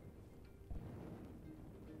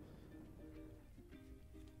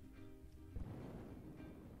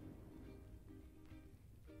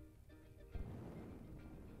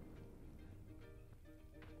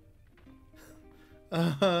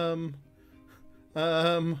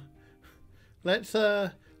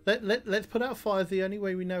 Let's put out fires the only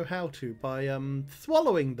way we know how to, by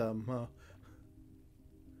swallowing them.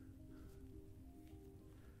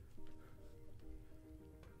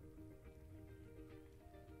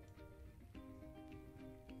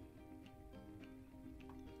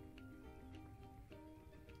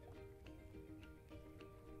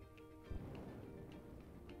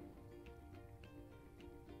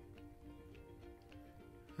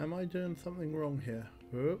 Am I doing something wrong here?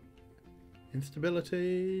 Oh.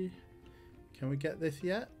 Instability. Can we get this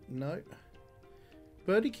yet? No.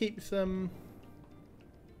 Birdie keeps so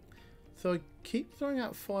I keep throwing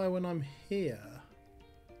out fire when I'm here.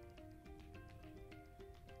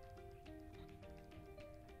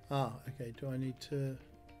 Ah, okay. Do I need to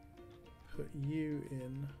put you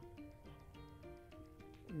in?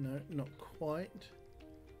 No, not quite.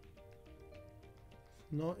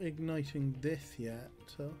 Not igniting this yet.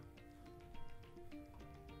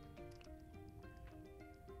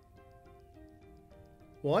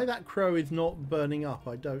 Why that crow is not burning up,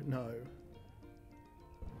 I don't know.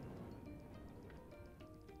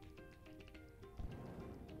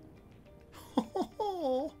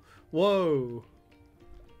 Whoa.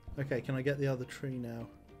 Okay, can I get the other tree now?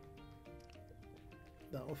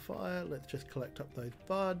 That'll fire. Let's just collect up those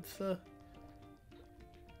buds. No,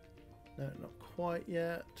 not quite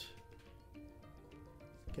yet.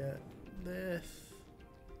 Let's get this.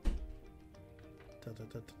 Da da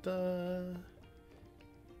da da da.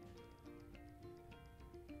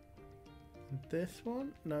 This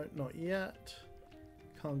one? No, not yet.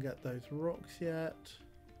 Can't get those rocks yet.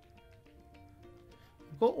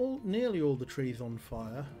 I've got nearly all the trees on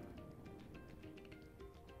fire.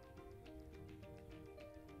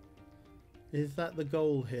 Is that the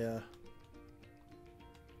goal here?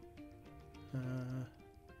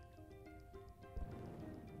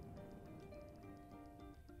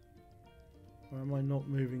 Or am I not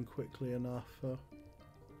moving quickly enough?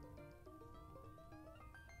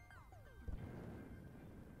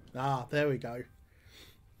 Ah, there we go.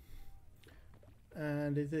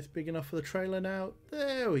 And is this big enough for the trailer now?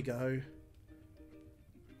 There we go.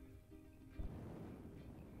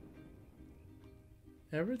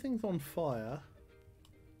 Everything's on fire,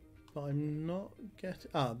 but I'm not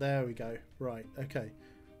getting... Ah, there we go. Right, okay.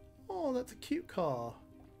 Oh, that's a cute car.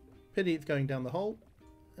 Pity it's going down the hole.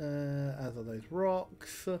 As are those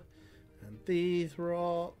rocks. And these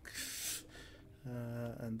rocks.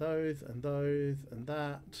 And those, and those, and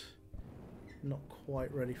that. Not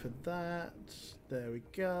quite ready for that. There we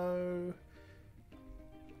go.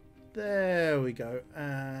 There we go.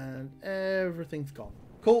 And everything's gone.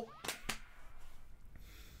 Cool.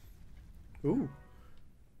 Ooh.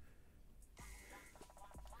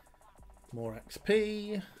 More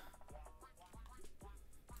XP.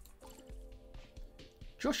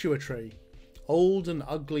 Joshua tree. Old and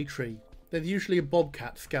ugly tree. There's usually a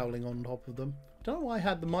bobcat scowling on top of them. Don't know why I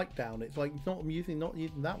had the mic down. It's like not using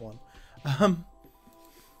that one.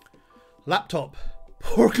 Laptop.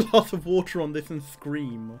 Pour a glass of water on this and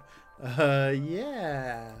scream.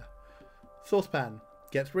 Yeah. Saucepan.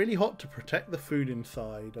 Gets really hot to protect the food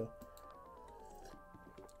inside.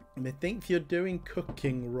 Methinks you're doing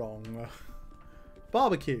cooking wrong.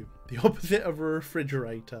 Barbecue, the opposite of a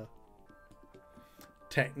refrigerator.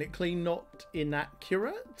 Technically not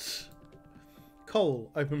inaccurate.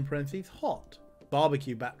 Coal, open parentheses, hot.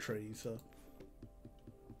 Barbecue batteries.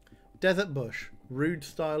 Desert bush, rude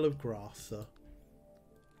style of grass.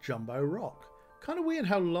 Jumbo rock. Kind of weird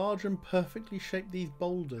how large and perfectly shaped these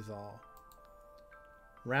boulders are.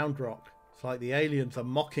 Round rock. It's like the aliens are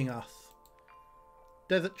mocking us.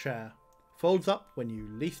 Desert chair. Folds up when you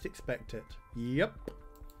least expect it. Yep.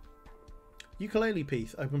 Ukulele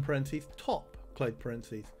piece, open parentheses, top, close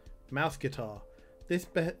parentheses. Mouse guitar. This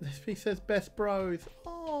piece says best bros.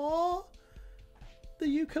 Aww. The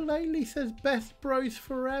ukulele says best bros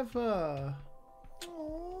forever.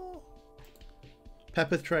 Aww.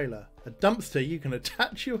 Pepper's trailer. A dumpster you can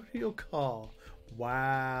attach to your car.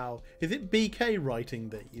 Wow. Is it BK writing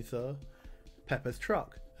these? Pepper's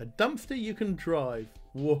truck. A dumpster you can drive.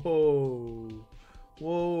 Whoa.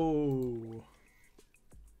 Whoa.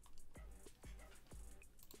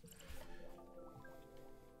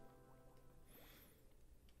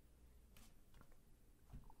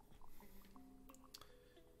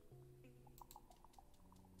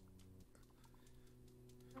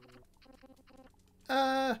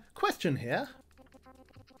 Question here.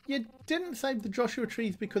 You didn't save the Joshua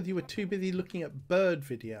trees because you were too busy looking at bird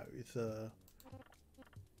videos.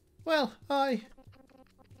 Well,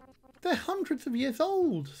 they're hundreds of years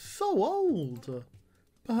old. So old.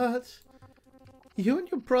 But you and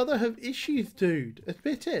your brother have issues, dude.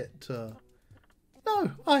 Admit it.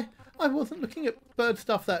 No, I wasn't looking at bird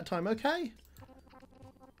stuff that time, okay?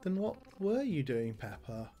 Then what were you doing,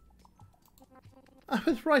 Pepper? I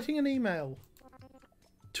was writing an email.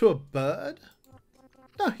 To a bird?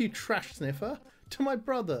 No, you trash sniffer. To my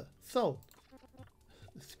brother, Salt.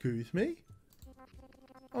 Excuse me?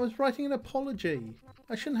 I was writing an apology.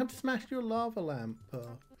 I shouldn't have smashed your lava lamp.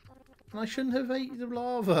 And I shouldn't have ate the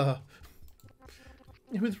lava.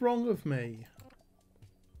 It was wrong of me.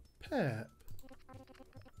 Pep.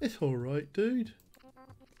 It's alright, dude.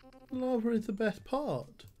 The lava is the best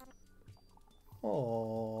part.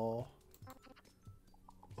 Aww.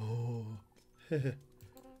 Oh.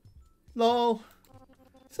 Lol.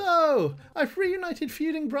 So, I've reunited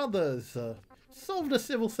feuding brothers, solved a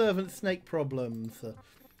civil servant snake problems,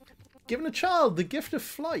 given a child the gift of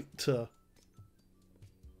flight.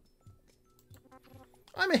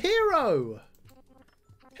 I'm a hero!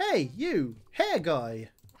 Hey, you, hair guy!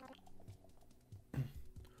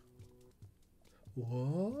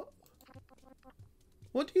 What?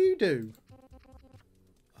 What do you do?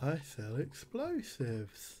 I sell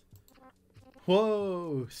explosives.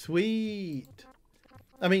 Whoa, sweet.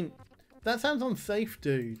 I mean, that sounds unsafe,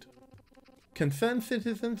 dude. Concerned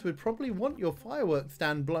citizens would probably want your fireworks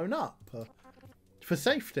stand blown up. For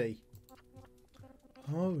safety.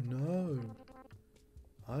 Oh no.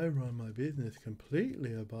 I run my business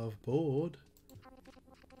completely above board.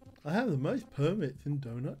 I have the most permits in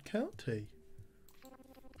Donut County.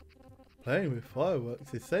 Playing with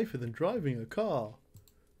fireworks is safer than driving a car.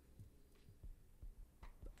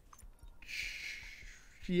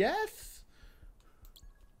 Yes?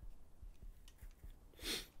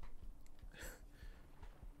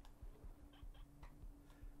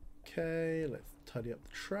 Okay, let's tidy up the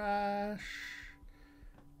trash.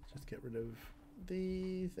 Just get rid of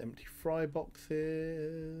these empty fry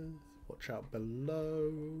boxes. Watch out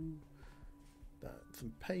below. That's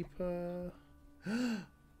some paper.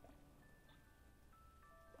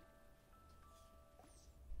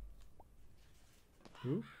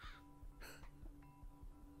 Ooh.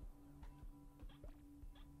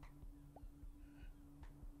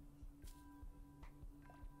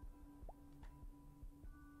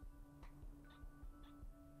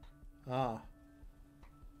 Ah.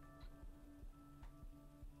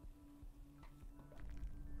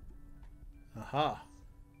 Aha.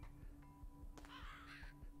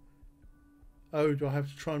 Oh, do I have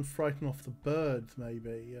to try and frighten off the birds,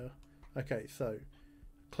 maybe? Okay, so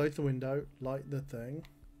close the window, light the thing.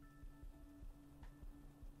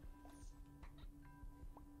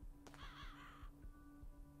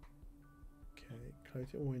 Okay, close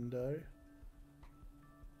your window.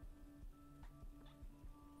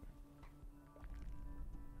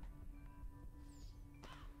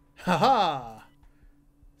 Haha!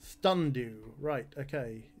 Stunned you. Right,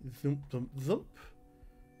 okay. Zoomp, zoomp, zoomp.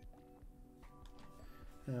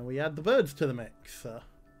 And we add the birds to the mix.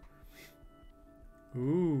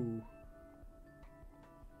 Ooh.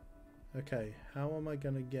 Okay, how am I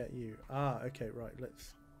going to get you? Ah, okay, right,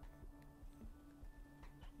 let's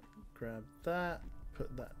grab that,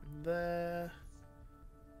 put that there.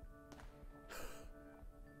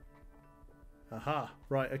 Aha,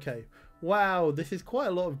 right, okay. Wow, this is quite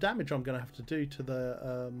a lot of damage I'm going to have to do to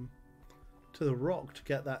the rock to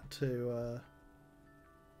get that to...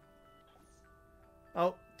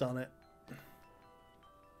 Oh, done it.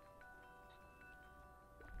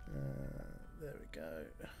 There we go.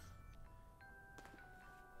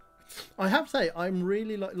 I have to say, I'm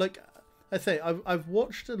really like I say, I've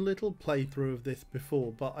watched a little playthrough of this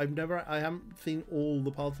before, but I haven't seen all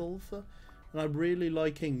the puzzles, and I'm really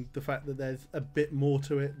liking the fact that there's a bit more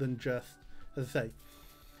to it than just, as I say,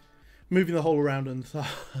 moving the hole around and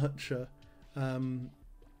such.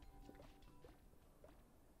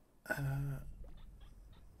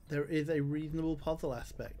 There is a reasonable puzzle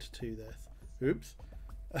aspect to this. Oops.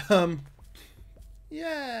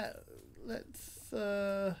 Yeah, let's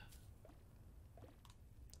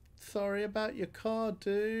sorry about your car,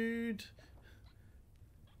 dude.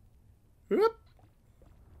 Whoop.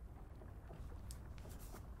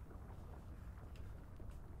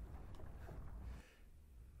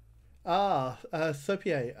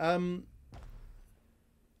 Sopier.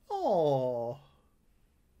 Oh,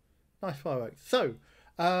 nice fireworks. So,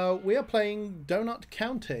 we are playing Donut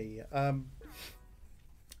County,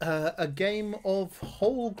 a game of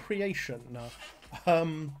whole creation,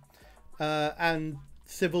 and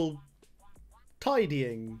civil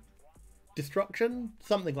tidying, destruction,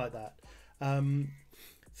 something like that.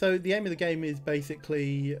 So the aim of the game is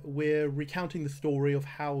basically we're recounting the story of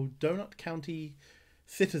how Donut County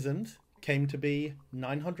citizens came to be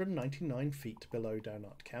 999 feet below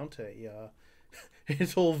Donut County.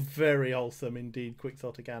 It's all very wholesome indeed,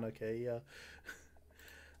 quixotic anarchy.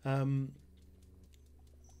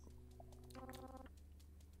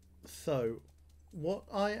 So, what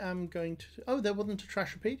I am going to... Oh, there wasn't a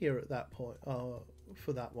Trashopedia at that point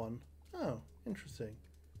for that one. Oh, interesting.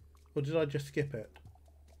 Or did I just skip it?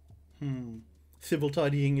 Civil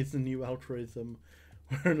tidying is the new altruism.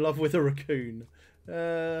 We're in love with a raccoon.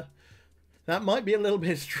 That might be a little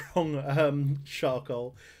bit strong,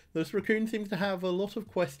 Charcoal. This raccoon seems to have a lot of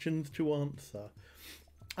questions to answer.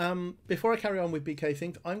 Before I carry on with BK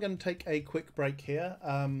things, I'm going to take a quick break here.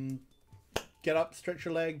 Get up, stretch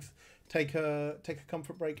your legs, take a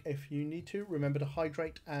comfort break if you need to. Remember to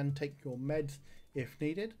hydrate and take your meds if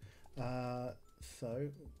needed. So,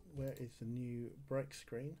 where is the new break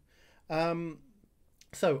screen?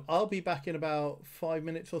 So, I'll be back in about 5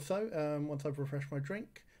 minutes or so once I've refreshed my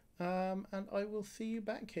drink. And I will see you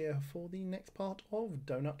back here for the next part of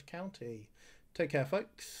Donut County. Take care,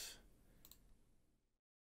 folks.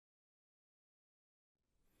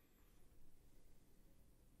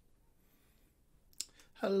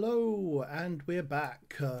 Hello, and we're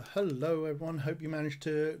back. Hello, everyone. Hope you managed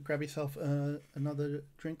to grab yourself another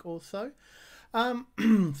drink or so.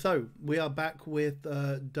 So, we are back with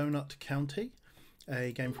Donut County,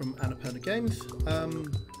 a game from Annapurna Games.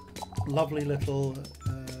 Lovely little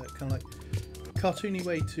kind of like cartoony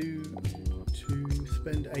way to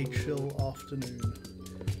spend a chill afternoon.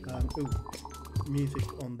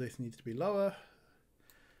 Music on this needs to be lower.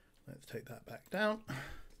 Let's take that back down.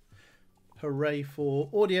 Hooray for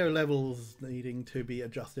audio levels needing to be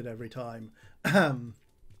adjusted every time.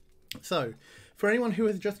 So, for anyone who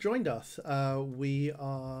has just joined us, we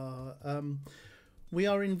are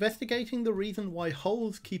investigating the reason why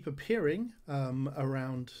holes keep appearing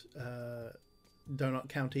around Donut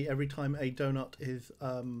County every time a donut is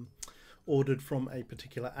ordered from a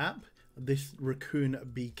particular app. This raccoon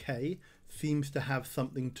BK seems to have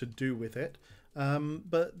something to do with it.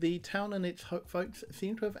 But the town and its folks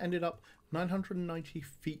seem to have ended up 990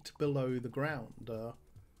 feet below the ground.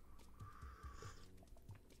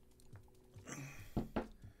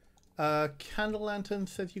 Candle Lantern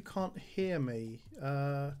says you can't hear me.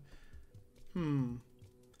 Are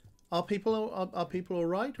people all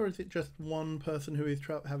right, or is it just one person who is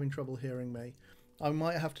having trouble hearing me? I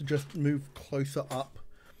might have to just move closer up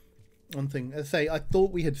on thing. As I say, I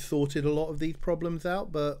thought we had sorted a lot of these problems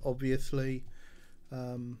out, but obviously,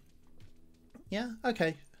 yeah,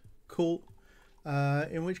 okay, cool.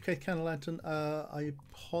 In which case, Candle Lantern, I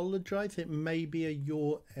apologize. It may be a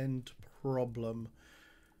your end problem.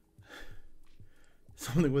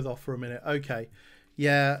 Something was off for a minute. Okay,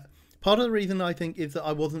 yeah. Part of the reason I think is that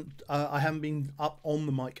I haven't been up on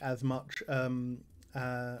the mic as much as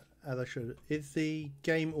I should. Is the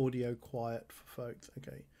game audio quiet for folks?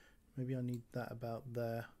 Okay, maybe I need that about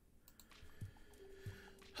there.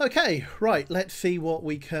 Okay, right. Let's see what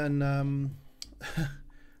we can.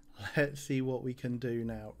 Let's see what we can do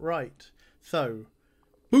now. Right. So,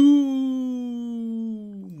 boom.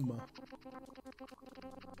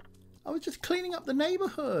 I was just cleaning up the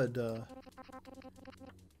neighborhood.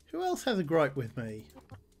 Who else has a gripe with me?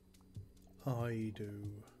 I do.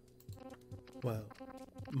 Well,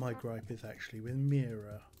 my gripe is actually with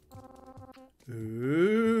Mira.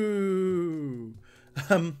 Ooh.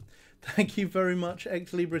 Thank you very much,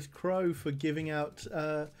 Ex Libris Crow, for giving out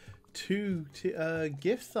two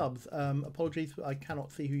gift subs. Apologies, I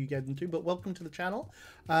cannot see who you gave them to, but welcome to the channel.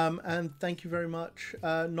 And thank you very much,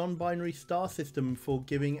 Non-Binary Star System, for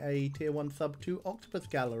giving a tier 1 sub to Octopus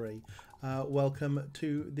Gallery. Welcome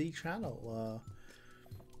to the channel.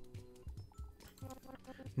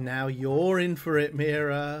 Now you're in for it,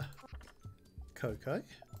 Mira. Coco?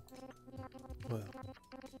 Well,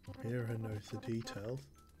 Mira knows the details,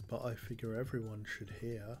 but I figure everyone should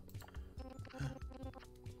hear.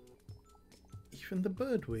 Even the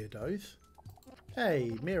bird weirdos.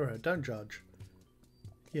 Hey, Mira, don't judge.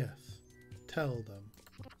 Yes, tell them.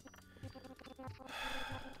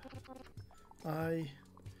 I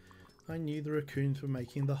knew the raccoons were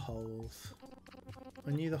making the holes.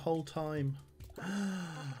 I knew the whole time.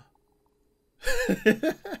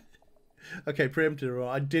 Okay, preemptive.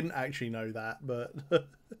 I didn't actually know that, but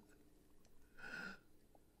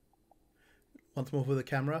once more for the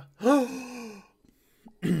camera.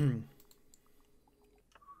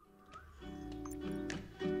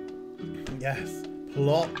 Yes,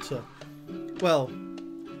 plot. Well,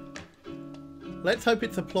 let's hope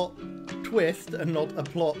it's a plot twist and not a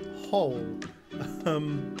plot hole.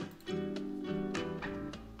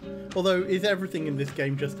 Although, is everything in this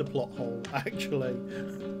game just a plot hole, actually?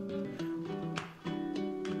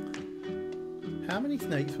 How many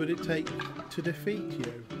snakes would it take to defeat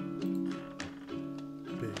you?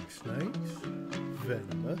 Big snakes,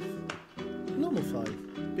 venomous, normal size,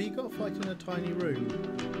 but you gotta fight in a tiny room.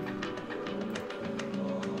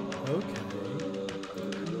 Okay.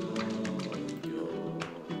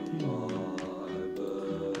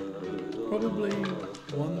 Probably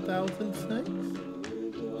 1,000 snakes?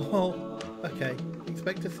 Oh, okay.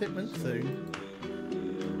 Expect a shipment soon.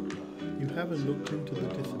 You haven't looked into the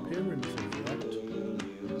disappearances yet,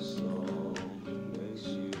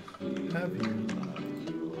 have you?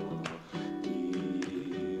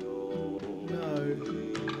 No.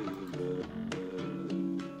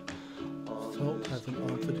 Salt hasn't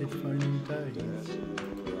answered his phone in days.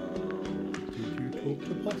 Did you talk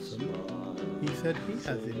to Possum? He said he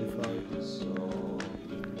has info.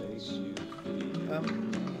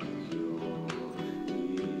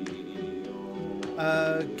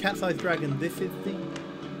 Cat's-Eyed Dragon, this is the...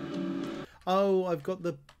 Oh, I've got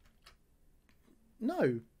the...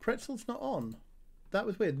 No, Pretzel's not on. That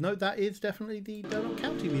was weird. No, that is definitely the Donut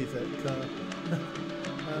County music.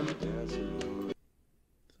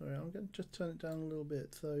 Sorry, I'm going to just turn it down a little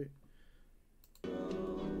bit, so...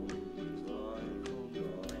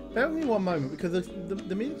 Bear with me one moment, because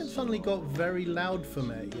the music has suddenly got very loud for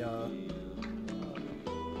me.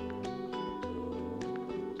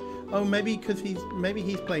 Oh, maybe because he's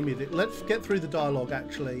playing music. Let's get through the dialogue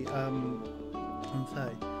actually. And say,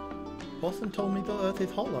 Possum told me the Earth is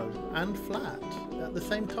hollow and flat at the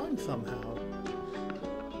same time somehow.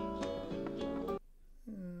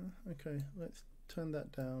 Okay, let's turn that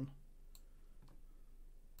down.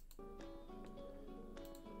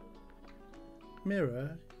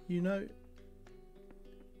 Mira, you know.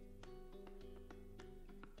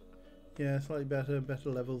 Yeah, slightly better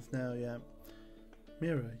levels now. Yeah.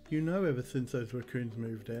 Mira, you know ever since those raccoons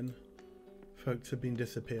moved in, folks have been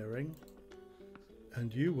disappearing,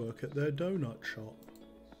 and you work at their donut shop.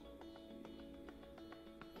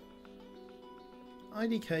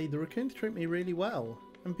 IDK, the raccoons treat me really well,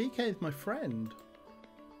 and BK is my friend.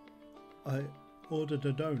 I ordered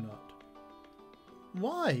a donut.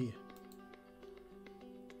 Why?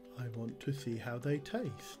 I want to see how they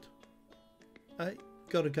taste. I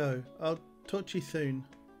gotta go. I'll talk to you soon.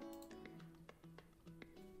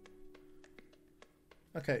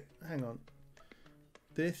 Okay, hang on.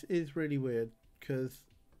 This is really weird because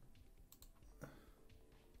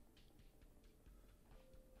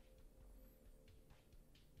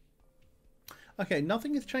okay,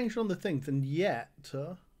 nothing has changed on the things, and yet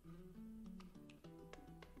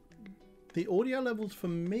the audio levels for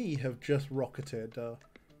me have just rocketed.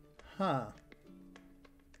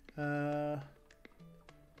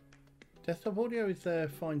 Desktop audio is there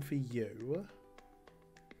fine for you.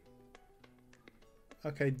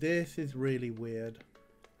 Okay, this is really weird.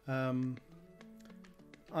 I'm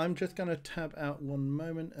just going to tab out one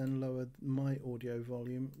moment and lower my audio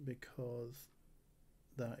volume because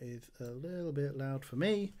that is a little bit loud for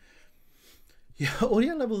me. Yeah,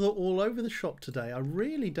 audio levels are all over the shop today. I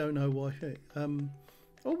really don't know why. Oh,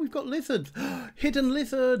 we've got lizards. Hidden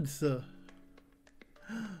lizards.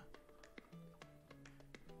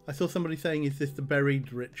 I saw somebody saying, is this the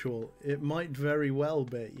buried ritual? It might very well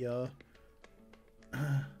be, yeah.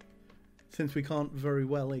 Since we can't very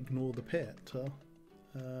well ignore the pit.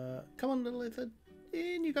 Come on, little lizard.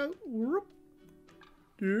 In you go. Whoop.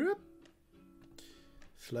 Whoop.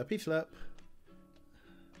 Slurpy slurp.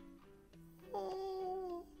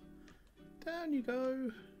 Oh. Down you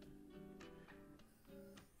go.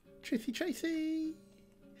 Chasey chasey.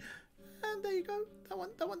 And there you go. That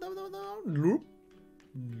one. Loop.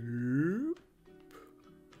 Loop.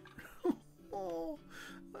 Oh,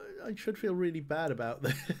 I should feel really bad about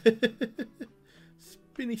this.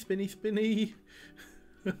 Spinny, spinny, spinny.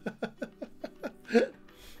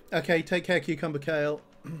 Okay, take care, Cucumber Kale.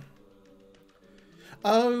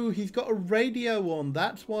 Oh, he's got a radio on.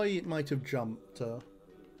 That's why it might have jumped.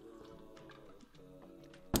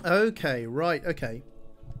 Okay, right, okay.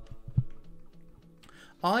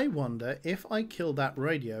 I wonder if I kill that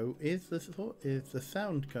radio, is the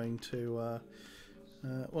sound going to...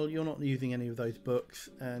 well, you're not using any of those books,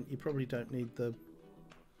 and you probably don't need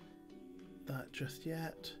that just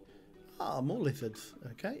yet. Ah, more lizards.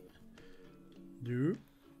 Okay. Do.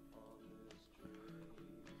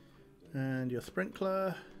 And your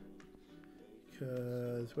sprinkler,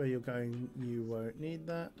 because where you're going, you won't need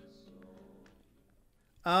that.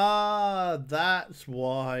 Ah, that's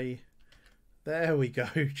why. There we go,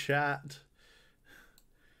 chat.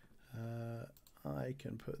 I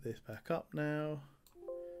can put this back up now.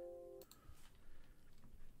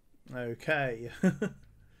 Okay.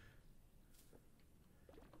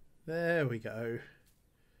 There we go.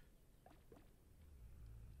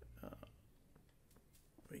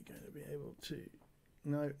 We're going to be able to...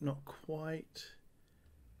 No, not quite.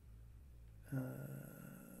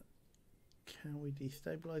 Can we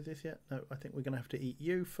destabilize this yet? No, I think we're going to have to eat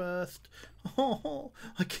you first. Oh,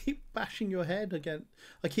 I keep bashing your head against...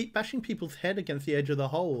 I keep bashing people's head against the edge of the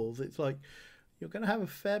holes. It's like, you're going to have a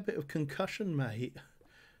fair bit of concussion, mate.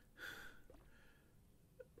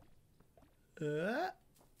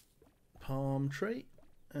 Palm tree.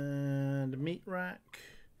 And meat rack.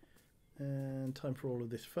 And time for all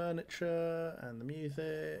of this furniture. And the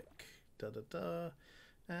music. Da-da-da.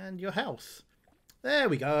 And your house. There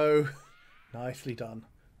we go. Nicely done.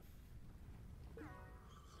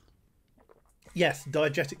 Yes,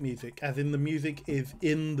 diegetic music, as in the music is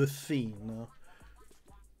in the scene.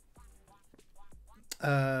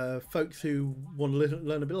 Folks who want to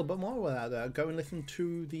learn a little bit more about that, go and listen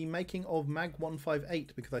to the making of Mag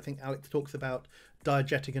 158, because I think Alex talks about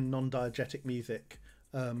diegetic and non-diegetic music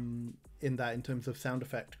in terms of sound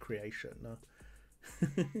effect creation.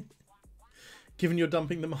 Given you're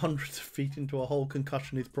dumping them hundreds of feet into a hole,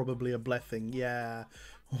 concussion is probably a blessing. Yeah,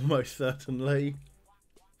 almost certainly.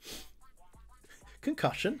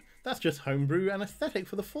 Concussion? That's just homebrew anaesthetic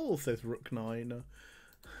for the fall, says Rook9.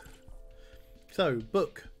 So,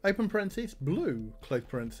 book, open parentheses, blue, close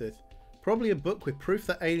parentheses. Probably a book with proof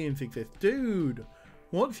that aliens exist. Dude,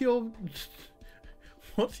 what's your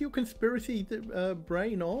conspiracy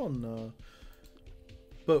brain on?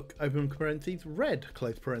 Book, open parentheses, red,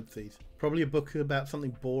 close parentheses. Probably a book about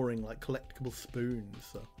something boring like collectible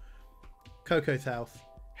spoons. Coco's house.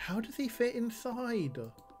 How does he fit inside?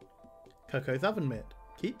 Coco's oven mitt.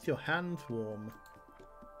 Keeps your hands warm.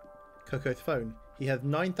 Coco's phone. He has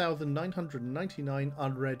 9,999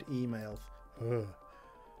 unread emails. Ugh.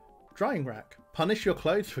 Drying rack. Punish your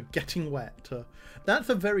clothes for getting wet. That's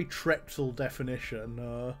a very Trexel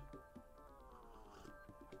definition.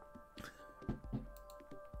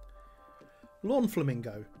 Lawn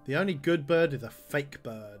flamingo. The only good bird is a fake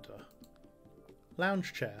bird.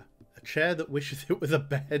 Lounge chair. A chair that wishes it was a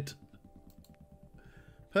bed.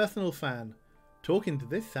 Personal fan. Talking to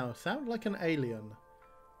this sound like an alien.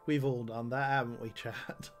 We've all done that, haven't we,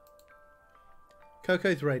 chat?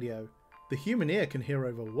 Coco's radio. The human ear can hear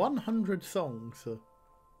over 100 songs.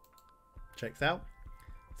 Checks out.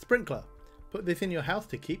 Sprinkler. Put this in your house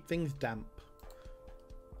to keep things damp.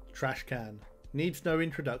 Trash can. Needs no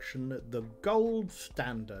introduction. The gold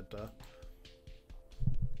standard.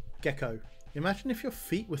 Gecko. Imagine if your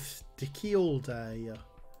feet were sticky all day.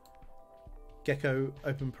 Gecko,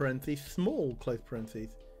 open parentheses, small, close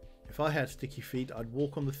parentheses. If I had sticky feet, I'd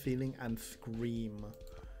walk on the ceiling and scream.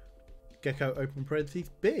 Gecko, open parentheses,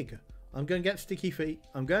 big. I'm going to get sticky feet.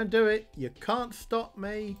 I'm going to do it. You can't stop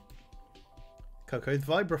me. Coco's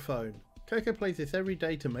vibraphone. Coco plays this every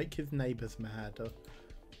day to make his neighbours mad.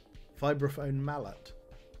 Vibraphone mallet.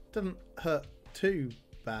 Doesn't hurt too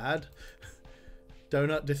bad.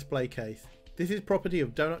 Donut display case. This is property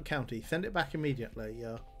of Donut County. Send it back immediately.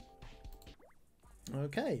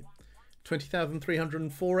 Okay.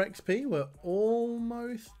 20,304 XP. We're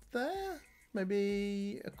almost there.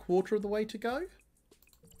 Maybe a quarter of the way to go.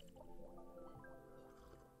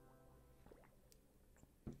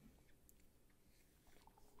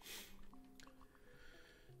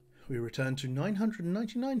 We return to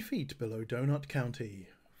 999 feet below Donut County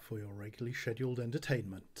for your regularly scheduled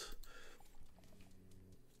entertainment.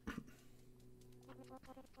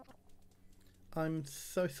 I'm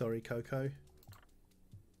so sorry, Coco.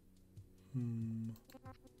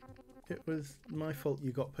 It was my fault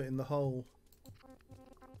you got put in the hole.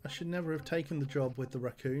 I should never have taken the job with the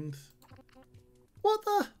raccoons. What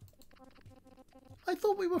the? I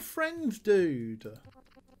thought we were friends, dude.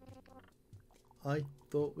 I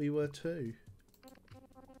thought we were too.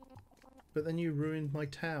 But then you ruined my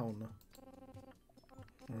town.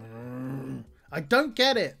 I don't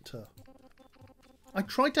get it. I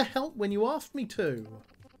tried to help when you asked me to.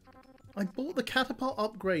 I bought the catapult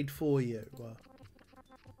upgrade for you.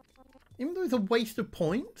 Even though it's a waste of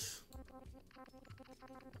points.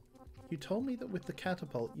 You told me that with the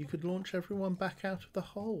catapult you could launch everyone back out of the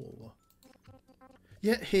hole.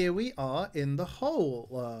 Yet here we are in the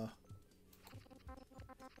hole.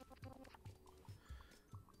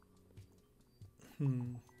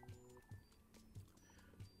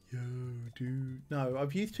 Yo, dude. No,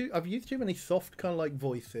 I've used too many soft kind of like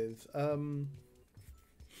voices.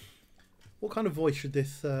 What kind of voice should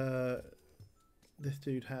this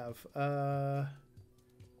dude have?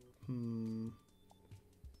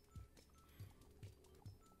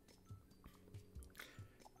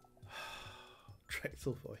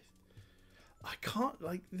 Drexel voice. I can't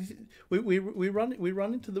like this. We run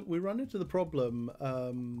into the problem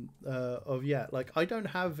of like I don't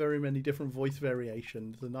have very many different voice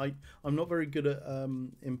variations, and I'm not very good at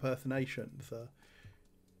impersonations.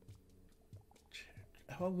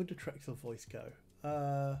 How would the Drexel voice go?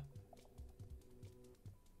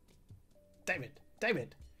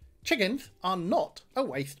 David, chickens are not a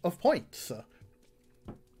waste of points.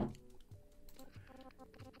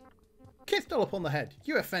 Kiss Dollop on the head.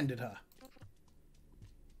 You offended her.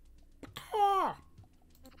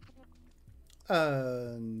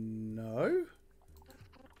 No.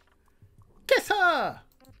 Kiss her!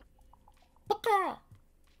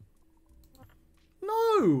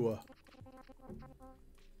 No!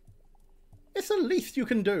 It's the least you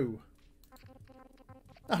can do.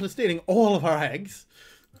 After stealing all of our eggs.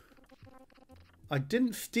 I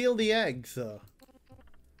didn't steal the eggs.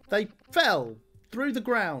 They fell through the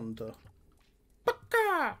ground.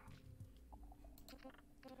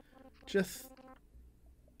 Just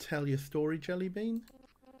tell your story, Jellybean.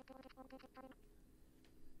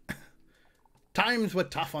 Times were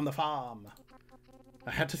tough on the farm.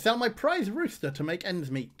 I had to sell my prize rooster to make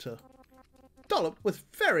ends meet. Dollop was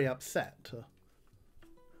very upset.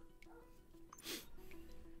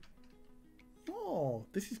 Oh,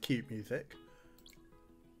 this is cute music.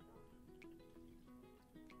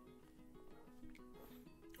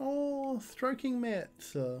 Oh, stroking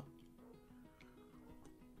mitts.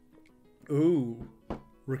 Ooh,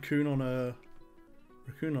 raccoon on a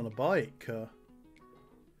bike.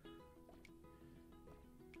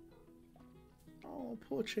 Oh,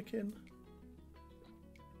 poor chicken.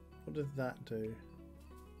 What does that do?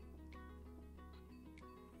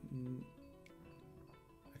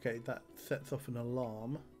 Okay, that sets off an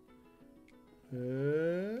alarm.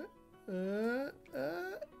 We're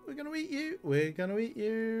gonna eat you. We're gonna eat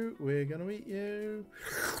you. We're gonna eat you.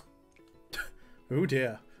 Oh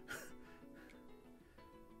dear.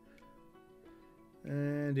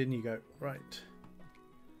 And in you go. Right.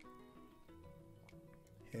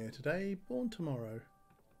 Here today, born tomorrow.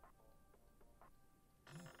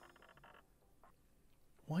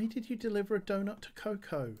 Why did you deliver a donut to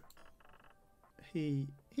Coco? He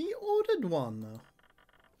ordered one.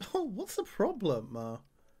 Oh, what's the problem?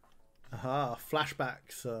 Aha,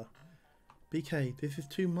 flashbacks. BK, this is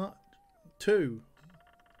too much. You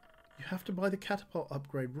have to buy the catapult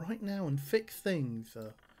upgrade right now and fix things.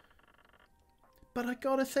 But I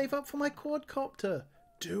gotta save up for my quadcopter.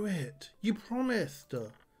 Do it. You promised.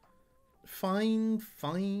 Fine.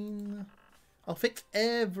 I'll fix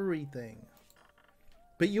everything.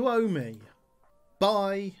 But you owe me.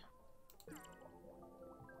 Bye.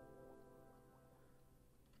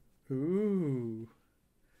 Ooh.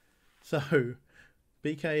 So,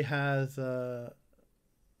 BK has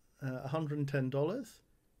 $110.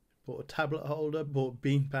 Bought a tablet holder. Bought a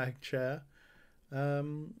beanbag chair.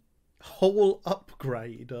 Whole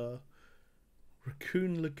upgrade.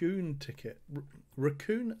 Raccoon Lagoon ticket.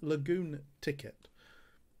 Raccoon Lagoon ticket.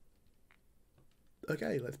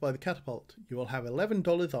 Okay, let's buy the catapult. You will have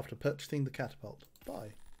 $11 after purchasing the catapult.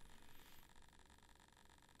 Bye.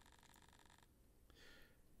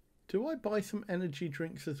 Do I buy some energy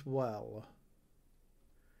drinks as well?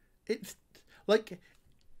 It's like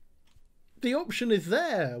the option is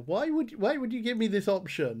there. Why would you give me this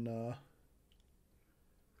option?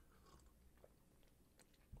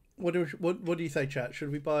 What do you say, chat? Should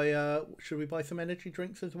we buy some energy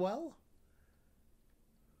drinks as well?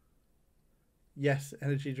 Yes,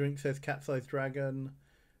 energy drink, says Cat-Sized Dragon.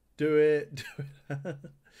 Do it.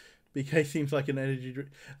 BK seems like an energy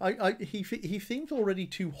drink. He seems already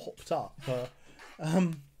too hopped up.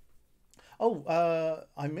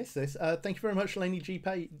 I missed this. Thank you very much, Laney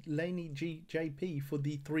GJP, for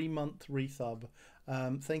the 3-month resub.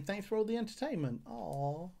 Saying thanks for all the entertainment.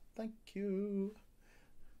 Aw, thank you.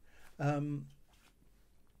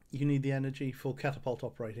 You need the energy for catapult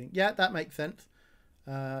operating. Yeah, that makes sense.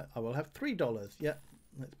 I will have $3. Yeah,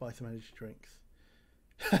 let's buy some energy drinks.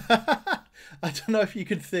 I don't know if you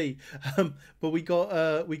can see, but we got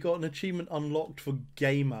an achievement unlocked for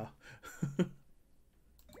gamer.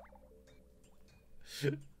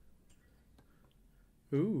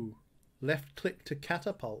 Ooh, left click to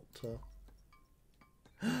catapult.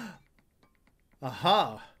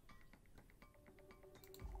 Aha!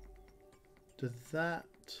 Does that?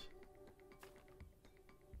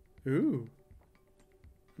 Ooh,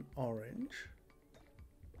 an orange.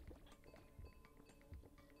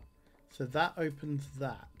 So that opens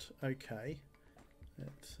that. Okay.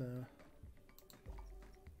 Let's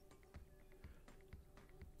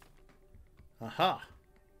aha.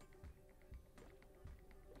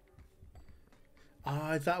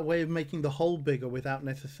 Ah, is that a way of making the hole bigger without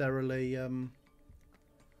necessarily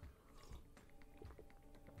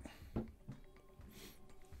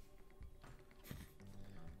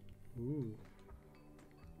Ooh.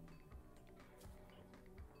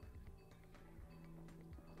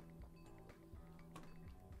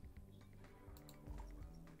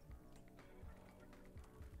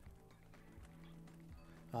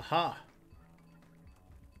 Aha.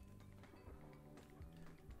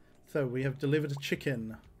 So we have delivered a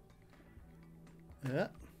chicken. Yeah.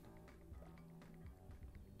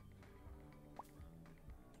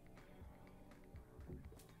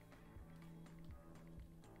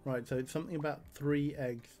 Right, so it's something about 3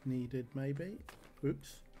 eggs needed, maybe.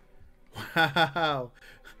 Oops. Wow.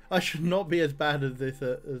 I should not be as bad as this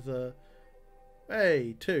as a...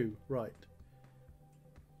 Hey, 2. Right.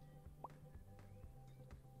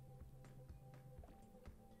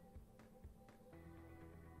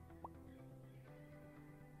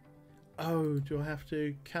 Oh, do I have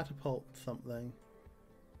to catapult something?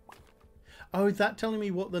 Oh, is that telling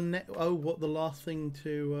me what the what the last thing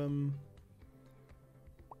to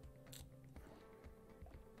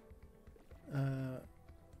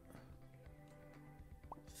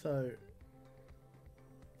so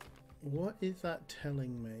what is that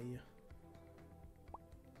telling me?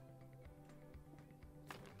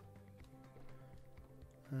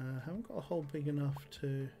 I haven't got a hole big enough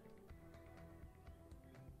to...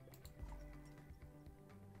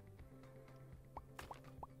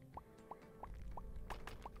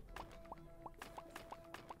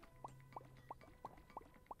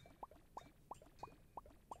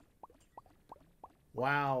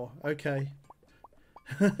 Wow, okay.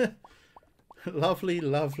 Lovely,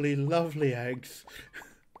 lovely, lovely eggs.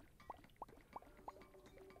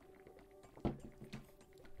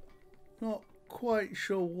 Not quite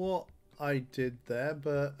sure what I did there,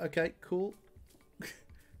 but okay, cool.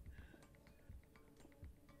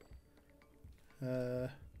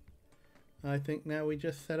 I think now we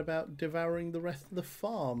just set about devouring the rest of the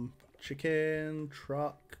farm. Chicken,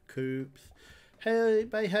 truck, coops, hay,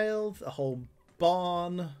 bay hails, a whole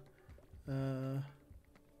barn.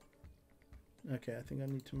 Okay, I think I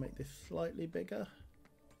need to make this slightly bigger.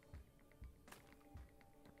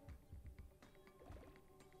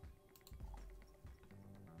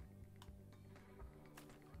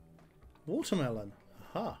 Watermelon.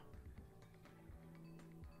 Aha.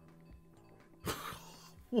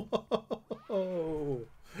 Whoa.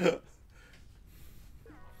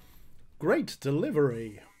 Great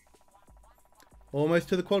delivery. Almost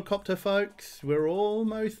to the quadcopter, folks. We're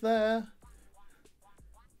almost there.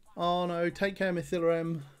 Oh no, take care, Miss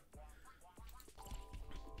Ilram.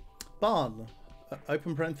 Barn.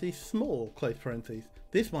 Open parentheses, small, close parentheses.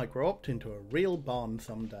 This might grow up into a real barn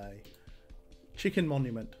someday. Chicken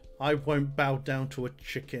monument. I won't bow down to a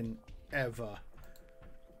chicken, ever.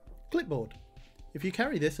 Clipboard. If you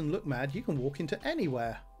carry this and look mad, you can walk into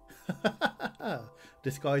anywhere.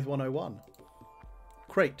 Disguise 101.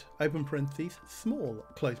 Crate, open parentheses, small,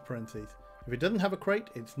 close parentheses. If it doesn't have a crate,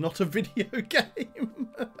 it's not a video game.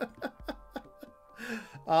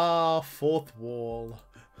 Ah, fourth wall.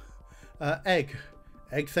 Egg.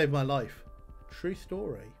 Egg saved my life. True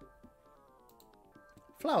story.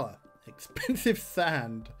 Flour. Expensive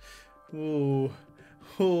sand. Ooh.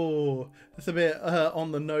 Oh, that's a bit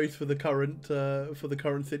on the nose for the current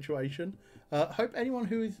situation. Hope anyone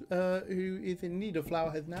who is in need of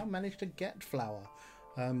flour has now managed to get flour.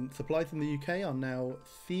 Supplies in the UK are now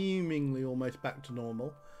seemingly almost back to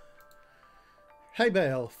normal. Hay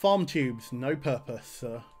bale, farm tubes, no purpose.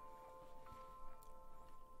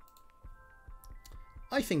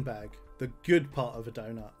 Icing bag, the good part of a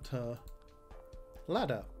donut.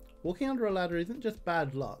 Ladder. Walking under a ladder isn't just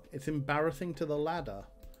bad luck, it's embarrassing to the ladder.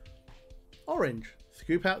 Orange.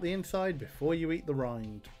 Scoop out the inside before you eat the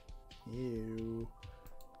rind. Ew.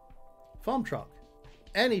 Farm truck.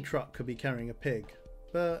 Any truck could be carrying a pig,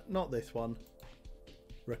 but not this one.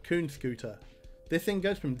 Raccoon scooter. This thing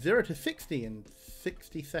goes from 0 to 60 in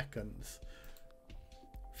 60 seconds.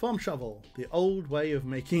 Farm shovel. The old way of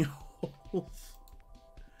making holes.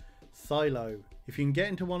 Silo. If you can get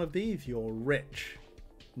into one of these, you're rich.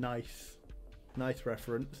 Nice. Nice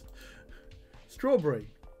reference. Strawberry.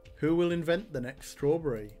 Who will invent the next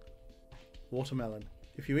strawberry? Watermelon.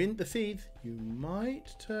 If you eat the seeds, you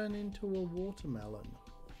might turn into a watermelon.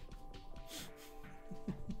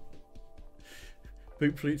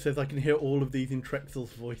 Boot Flute says, I can hear all of these in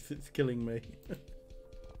Trexel's voice. It's killing me.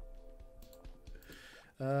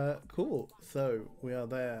 Cool. So, we are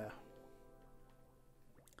there.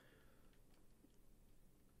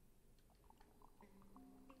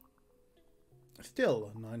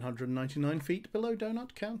 Still 999 feet below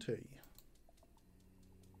Donut County.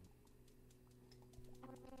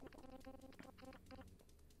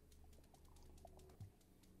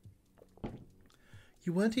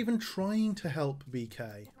 You weren't even trying to help,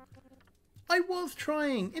 BK. I was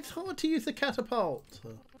trying. It's hard to use the catapult.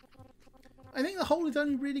 I think the hole is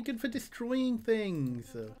only really good for destroying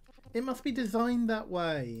things. It must be designed that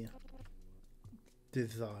way.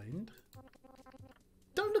 Designed?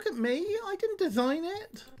 Don't look at me. I didn't design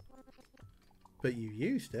it. But you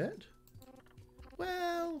used it.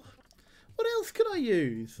 Well, what else could I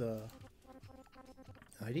use?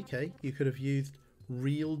 IDK, you could have used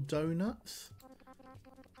real donuts.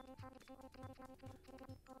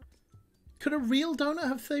 Could a real donut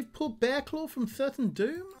have saved poor Bearclaw from certain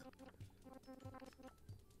doom?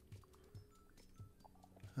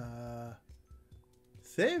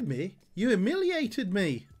 Save me? You humiliated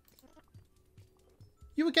me.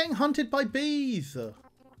 You were getting hunted by bees.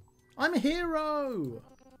 I'm a hero.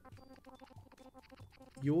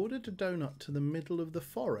 You ordered a donut to the middle of the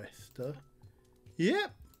forest.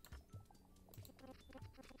 Yep.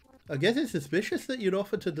 I guess it's suspicious that you'd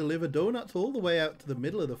offer to deliver donuts all the way out to the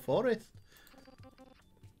middle of the forest.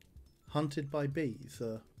 Hunted by bees.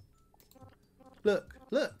 Look,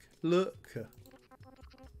 look, look.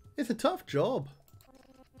 It's a tough job.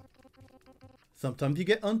 Sometimes you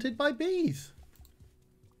get hunted by bees.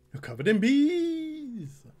 You're covered in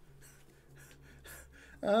bees.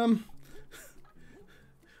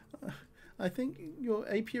 I think your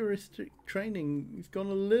apiaristic training has gone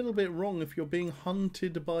a little bit wrong if you're being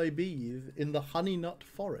hunted by bees in the honey nut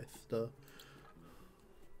forest.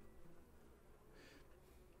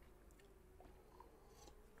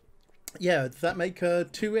 Yeah, does that make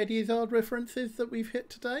 2 Eddie Izzard references that we've hit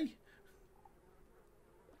today?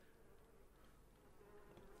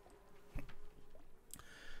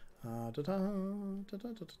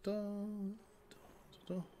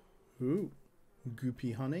 Ooh,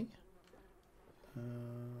 goopy honey.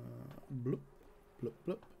 Bloop, bloop,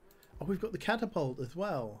 bloop. Oh, we've got the catapult as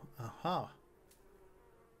well. Aha.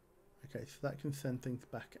 Okay, so that can send things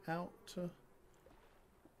back out.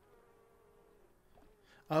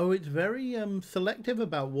 Oh, it's very selective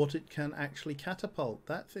about what it can actually catapult.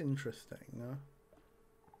 That's interesting.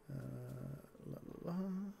 Let's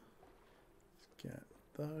get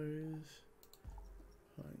those.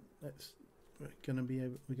 Right, we're gonna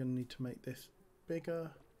need to make this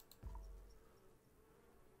bigger.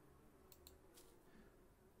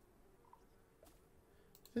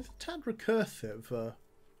 It's a tad recursive.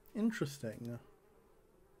 Interesting.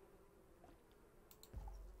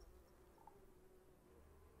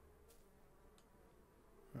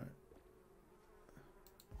 Right.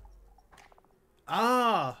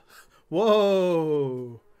 Ah!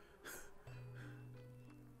 Whoa!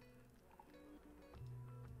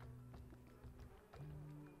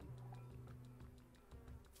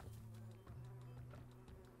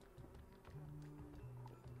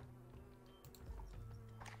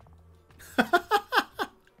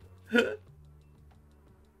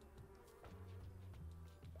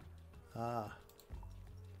 Ah.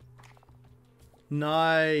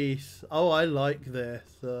 Nice. Oh, I like this.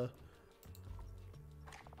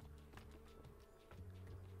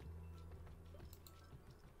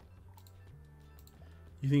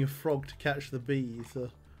 Using a frog to catch the bees.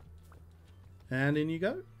 And in you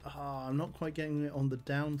go. Ah, I'm not quite getting it on the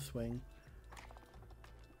downswing.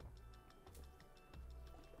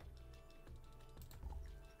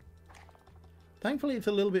 Thankfully, it's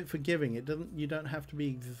a little bit forgiving. It doesn't. You don't have to be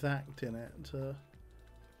exact in it.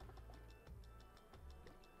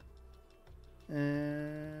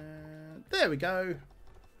 And there we go.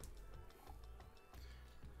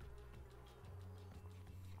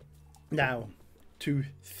 Now, to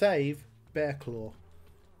save Bear Claw,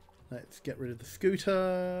 let's get rid of the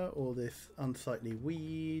scooter, all this unsightly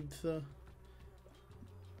weeds. Let's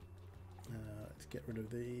get rid of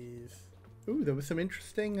these. Ooh, there was some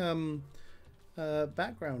interesting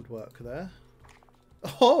background work there.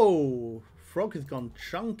 Oh, frog has gone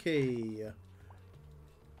chunky.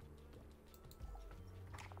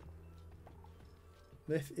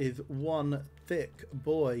 This is one thick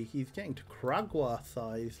boy. He's getting to Kragwa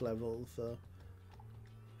size levels.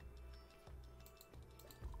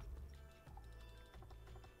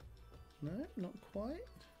 No, not quite.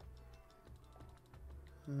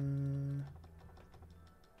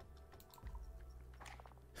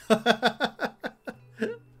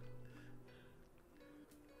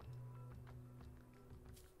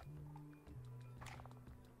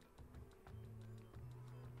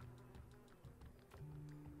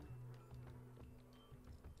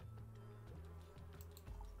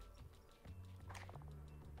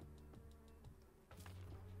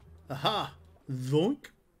 Aha! Zoink!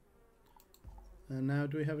 And now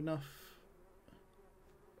do we have enough?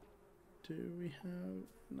 Do we have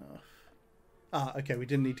enough? Ah, okay, we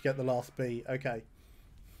didn't need to get the last bee. Okay.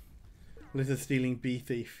 Lizard stealing bee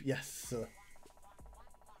thief. Yes.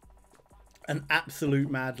 An absolute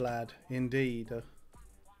mad lad, indeed.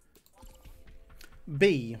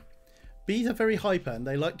 Bee. Bees are very hyper and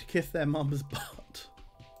they like to kiss their mum's butt.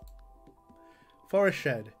 Forest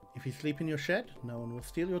shed. If you sleep in your shed, no one will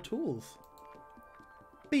steal your tools.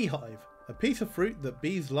 Beehive. A piece of fruit that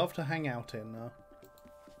bees love to hang out in.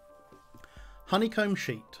 Honeycomb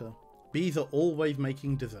sheet. Bees are always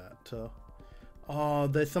making dessert. Oh,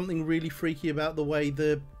 there's something really freaky about the way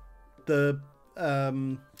the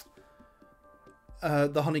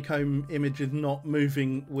honeycomb image is not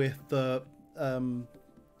moving with the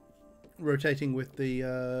rotating with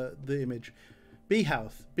the image. Bee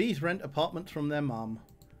house. Bees rent apartments from their mom.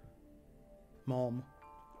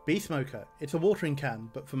 Bee smoker. It's a watering can,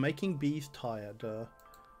 but for making bees tired.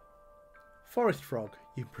 Forest frog.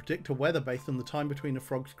 You predict a weather based on the time between a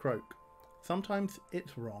frog's croak. Sometimes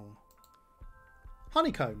it's wrong.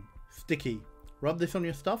 Honeycomb. Sticky. Rub this on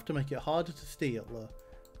your stuff to make it harder to steal.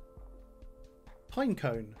 Pine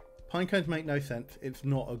cone. Pine cones make no sense. It's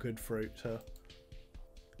not a good fruit.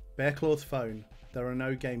 Bear Claw's phone. There are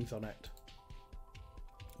no games on it.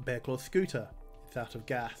 Bear Claw's scooter. It's out of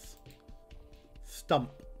gas.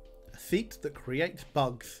 Stump. A seat that creates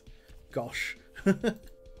bugs. Gosh.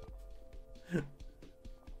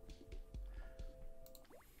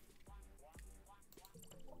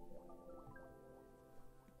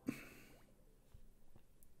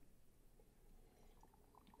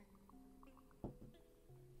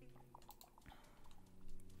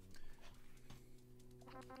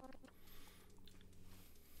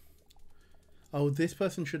 Oh, this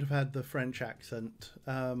person should have had the French accent.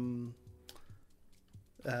 I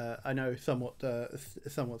know somewhat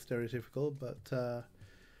stereotypical, but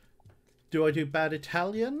do I do bad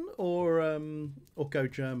Italian or go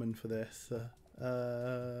German for this?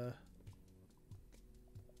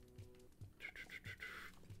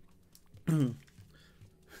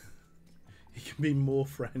 He can be more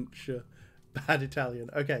French. Bad Italian.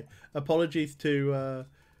 Okay. Apologies to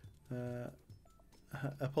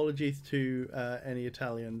any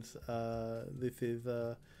Italians. This is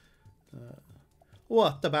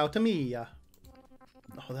what about me? Oh,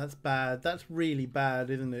 that's bad. That's really bad,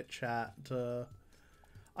 isn't it, chat?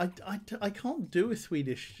 I can't do a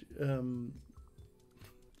Swedish.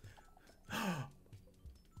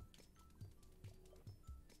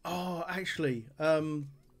 Oh, actually.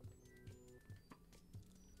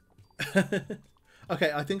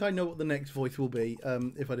 Okay, I think I know what the next voice will be.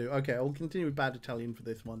 If I do. Okay, I'll continue with bad Italian for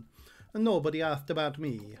this one. Nobody asked about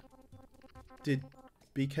me. Did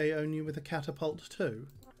BK own you with a catapult too?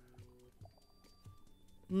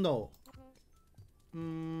 No.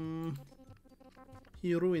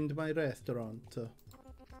 He ruined my restaurant.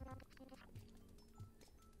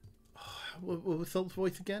 What was Salt's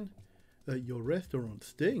voice again? Your restaurant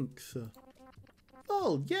stinks.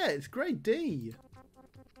 Oh, yeah, it's great D.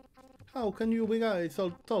 How can you be guys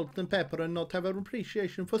salt and pepper and not have an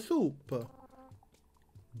appreciation for soup?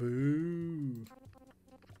 Boo.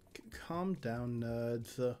 calm down,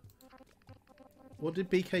 nerds. What did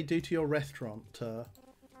BK do to your restaurant?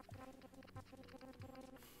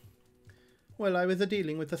 Well, I was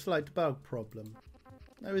dealing with a slight bug problem.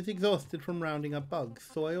 I was exhausted from rounding up bugs,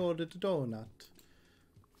 so I ordered a donut.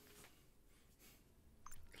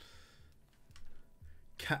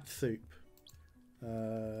 Cat soup.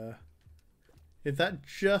 Is that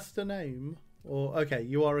just a name? Or, okay,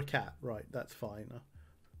 you are a cat. Right, that's fine.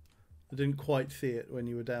 I didn't quite see it when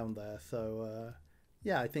you were down there, so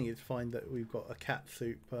yeah, I think it's fine that we've got a cat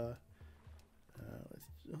soup.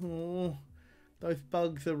 Oh, those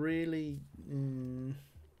bugs are really...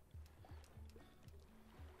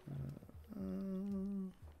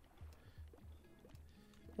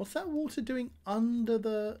 what's that water doing under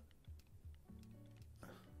the...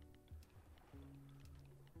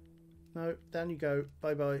 No, down you go.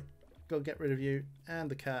 Bye-bye. Gotta get rid of you.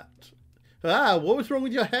 And the cat. Ah, what was wrong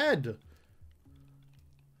with your head?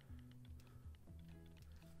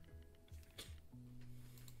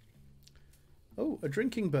 Oh, a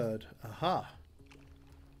drinking bird. Aha.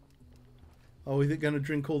 Oh, is it going to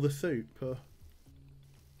drink all the soup?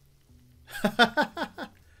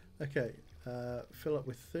 Okay. Fill up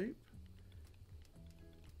with soup.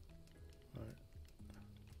 Right.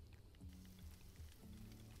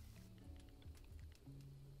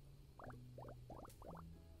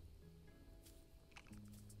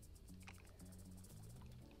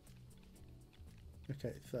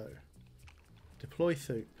 Okay, so deploy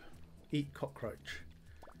soup, eat cockroach,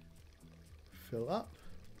 fill up,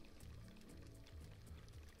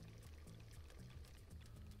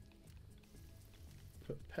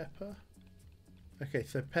 put pepper. Okay,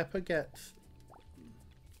 so pepper gets...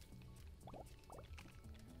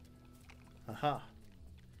 Aha.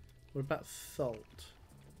 What about salt?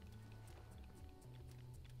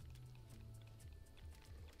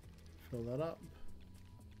 Fill that up.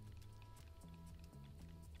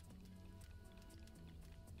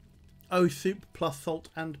 Oh, soup plus salt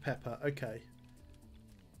and pepper. Okay.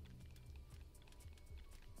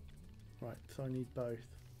 Right, so I need both.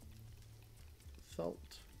 Salt.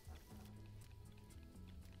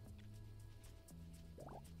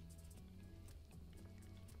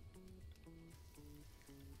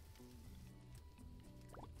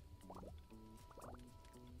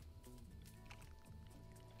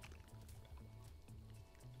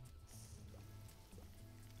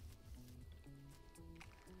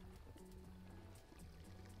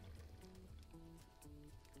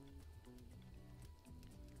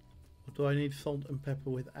 Do I need salt and pepper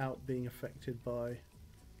without being affected by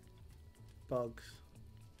bugs?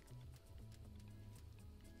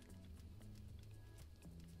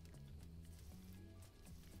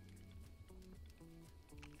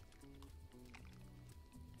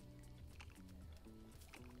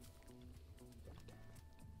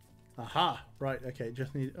 Aha! Right, okay,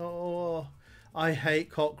 just need... Oh, I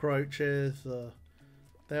hate cockroaches.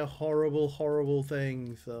 They're horrible, horrible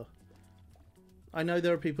things. I know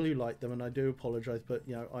there are people who like them, and I do apologise, but,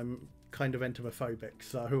 you know, I'm kind of entomophobic,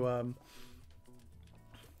 so,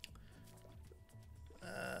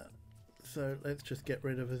 so let's just get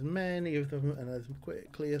rid of as many of them and as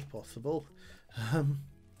quickly as possible.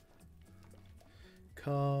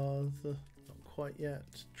 Cars, not quite yet.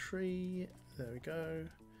 Tree, there we go.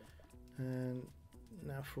 And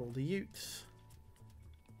now for all the utes.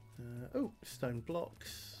 Oh, stone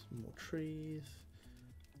blocks, more trees.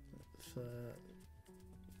 Let's,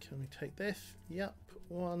 can we take this? Yep.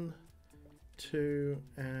 1, 2,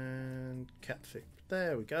 and cat soup.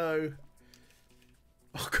 There we go.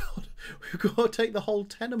 Oh god, we've got to take the whole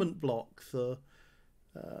tenement blocks. Didn't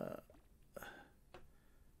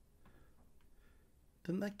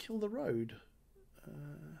that kill the road?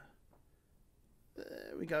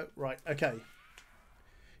 There we go. Right. Okay.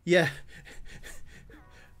 Yeah.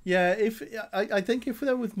 Yeah, if I think if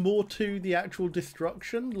there was more to the actual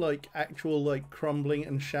destruction, like actual like crumbling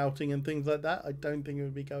and shouting and things like that, I don't think it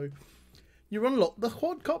would be go. You unlocked the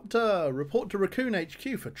quadcopter. Report to Raccoon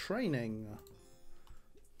HQ for training.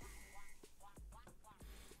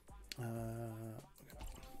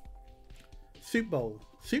 Soup bowl.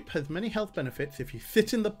 Soup has many health benefits if you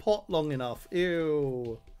sit in the pot long enough.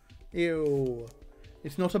 Ew. Ew.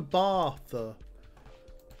 It's not a bath.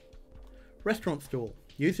 Restaurant stall.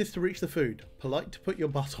 Use this to reach the food. Polite to put your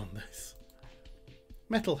butt on this.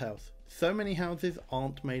 Metal house. So many houses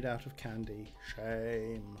aren't made out of candy.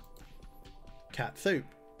 Shame. Cat soup.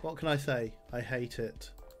 What can I say? I hate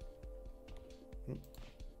it.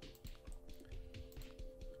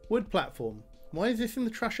 Wood platform. Why is this in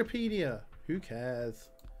the Trashopedia? Who cares?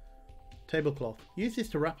 Tablecloth. Use this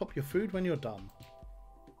to wrap up your food when you're done.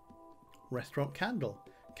 Restaurant candle.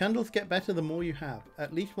 Candles get better the more you have.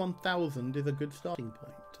 At least 1,000 is a good starting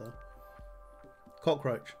point.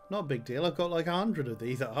 Cockroach. Not a big deal. I've got like 100 of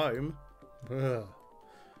these at home. Ugh.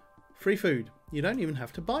 Free food. You don't even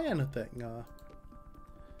have to buy anything.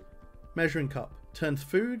 Measuring cup. Turns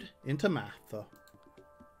food into math.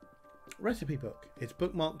 Recipe book. It's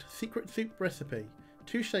bookmarked secret soup recipe.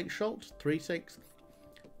 2 shakes salt, 3 shakes...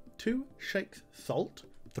 2 shakes salt,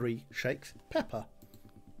 3 shakes pepper.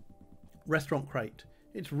 Restaurant crate.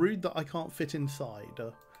 It's rude that I can't fit inside.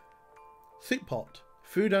 Soup pot.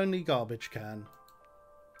 Food only garbage can.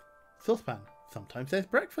 Saucepan. Sometimes there's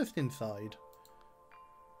breakfast inside.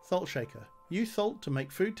 Salt shaker. Use salt to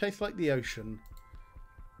make food taste like the ocean.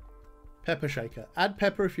 Pepper shaker. Add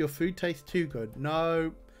pepper if your food tastes too good.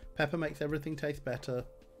 No. Pepper makes everything taste better.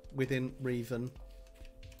 Within reason.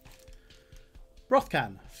 Broth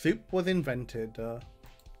can. Soup was invented.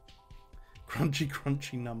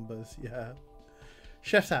 Crunchy numbers. Yeah.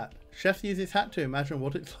 Chef's hat. Chef uses his hat to imagine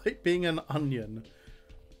what it's like being an onion.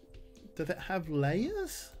 Does it have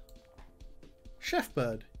layers? Chef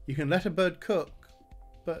bird. You can let a bird cook,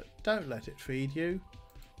 but don't let it feed you.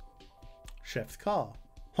 Chef's car.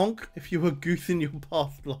 Honk if you were goose in your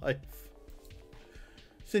past life.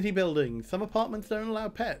 City building. Some apartments don't allow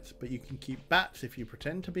pets, but you can keep bats if you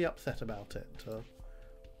pretend to be upset about it.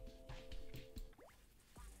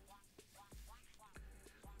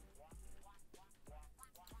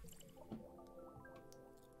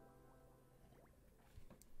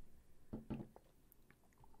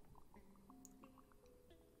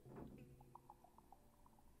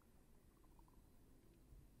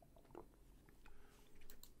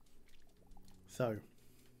 So,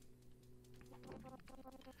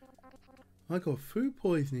 I got food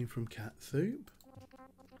poisoning from cat soup.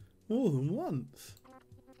 More than once.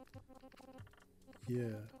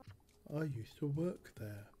 Yeah, I used to work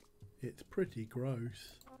there. It's pretty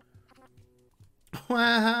gross.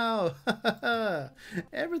 Wow!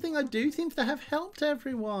 Everything I do seems to have helped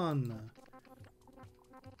everyone.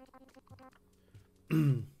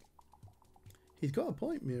 He's got a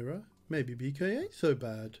point, Mira. Maybe BK ain't so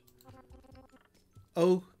bad.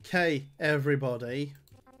 Okay, everybody.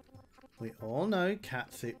 We all know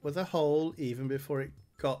cat soup was a hole even before it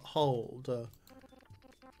got holed.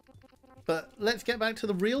 But let's get back to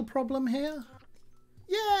the real problem here.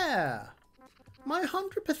 Yeah! My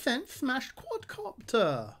 100% smashed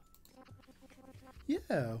quadcopter.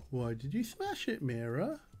 Yeah, why did you smash it,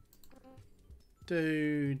 Mira?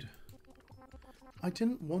 Dude, I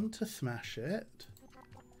didn't want to smash it.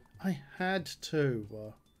 I had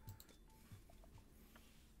to.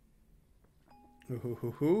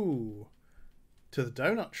 Ooh, to the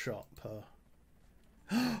donut shop.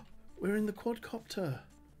 We're in the quadcopter.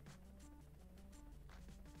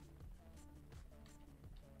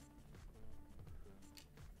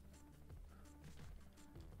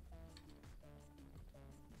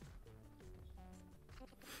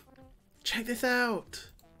 Check this out.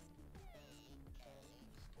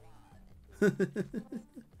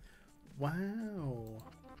 Wow.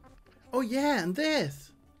 Oh yeah, and this.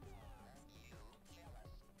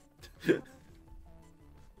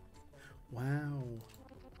 Wow.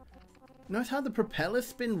 Notice how the propellers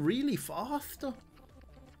spin really fast?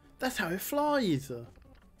 That's how it flies.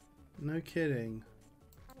 No kidding.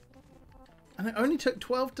 And it only took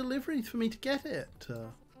 12 deliveries for me to get it.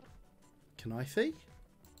 Can I see?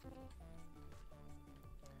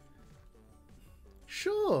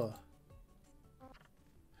 Sure.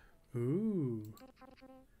 Ooh.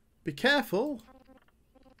 Be careful.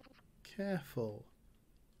 Careful.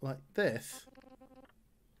 Like this.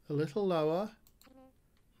 A little lower.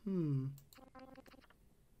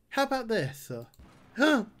 How about this?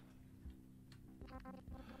 Huh?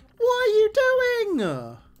 What are you doing?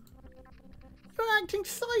 You're acting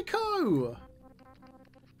psycho.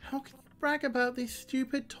 How can you brag about this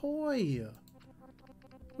stupid toy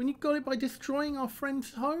when you got it by destroying our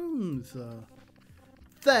friends' homes?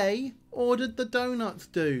 They ordered the donuts,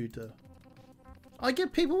 dude. I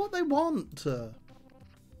give people what they want.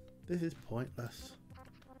 This is pointless.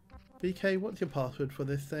 BK, what's your password for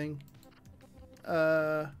this thing?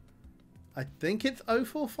 I think it's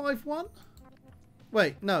 0451?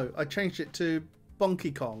 Wait, no, I changed it to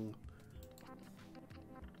Bonky Kong.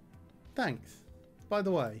 Thanks. By the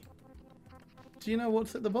way, do you know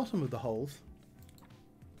what's at the bottom of the holes?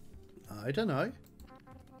 I don't know.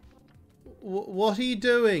 What are you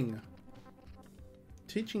doing?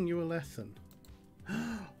 Teaching you a lesson.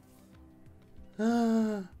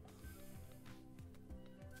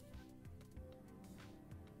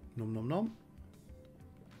 Nom nom nom.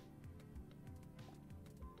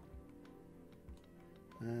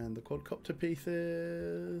 And the quadcopter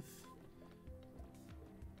pieces.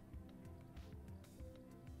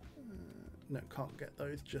 No, can't get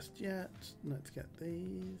those just yet. Let's get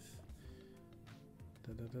these.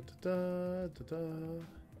 Da da da da da da.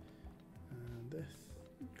 And this.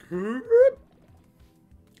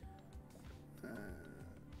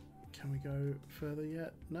 Can we go further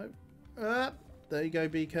yet? No. There you go,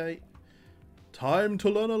 BK. Time to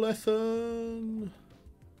learn a lesson.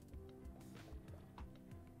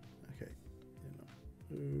 Okay.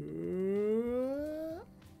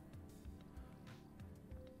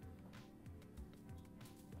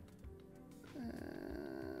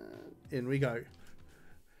 In we go.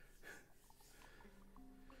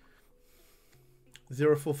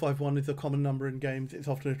 0451 is a common number in games. It's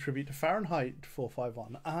often a tribute to Fahrenheit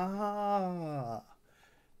 451. Ah.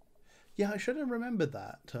 Yeah, I should have remembered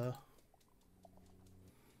that.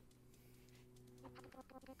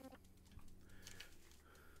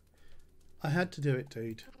 I had to do it,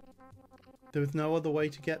 dude. There was no other way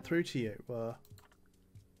to get through to you.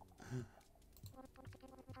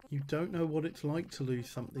 You don't know what it's like to lose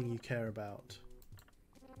something you care about.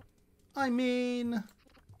 I mean...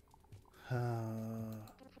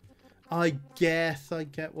 I guess I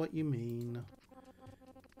get what you mean.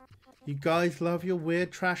 You guys love your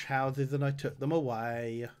weird trash houses and I took them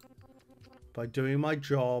away. By doing my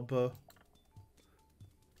job.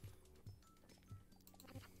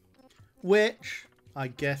 Which, I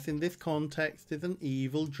guess in this context, is an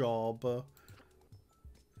evil job.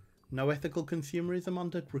 No ethical consumerism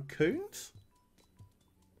under raccoons?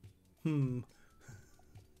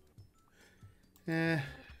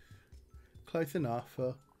 Close enough.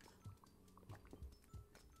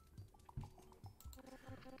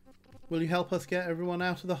 Will you help us get everyone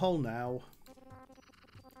out of the hole now?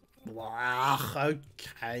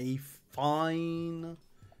 Okay, fine.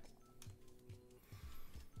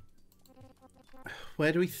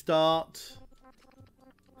 Where do we start?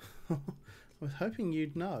 I was hoping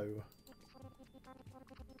you'd know.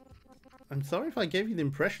 I'm sorry if I gave you the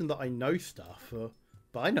impression that I know stuff,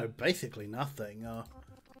 but I know basically nothing.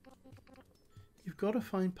 You've got to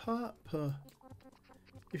find Pup.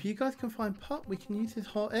 If you guys can find Pup, we can use this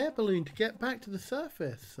hot air balloon to get back to the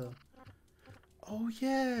surface. Oh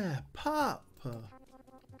yeah, Pup.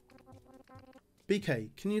 BK,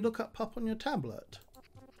 can you look up Pup on your tablet?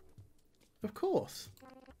 Of course.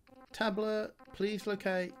 Tablet, please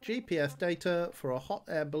locate GPS data for a hot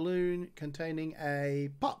air balloon containing a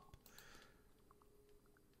pup.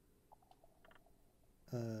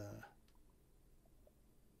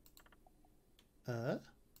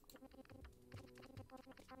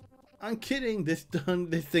 I'm kidding. This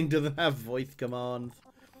thing doesn't have voice commands.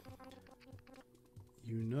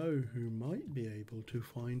 You know who might be able to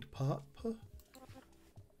find Pup?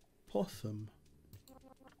 Possum.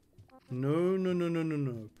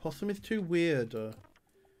 No. Possum is too weird.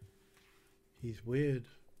 He's weird,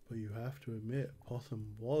 but you have to admit,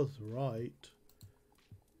 Possum was right.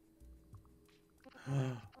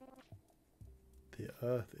 The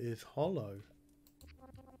earth is hollow.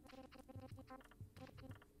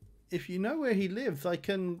 If you know where he lives, I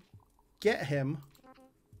can get him.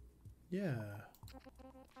 Yeah.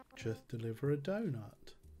 Just deliver a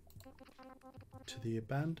donut to the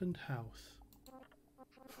abandoned house.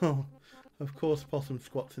 Oh, of course Possum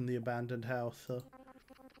squats in the abandoned house.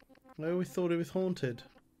 I always thought it was haunted.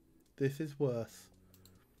 This is worse.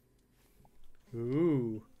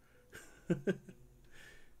 Ooh.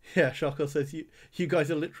 Yeah, Shoko says you guys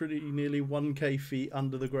are literally nearly 1k feet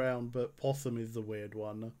under the ground, but Possum is the weird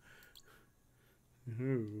one.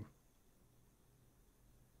 Ooh.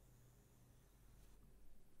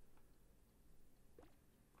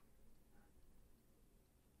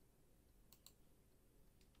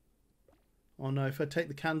 Oh no, if I take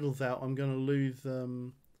the candles out, I'm gonna lose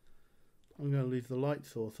the light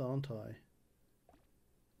source, aren't I?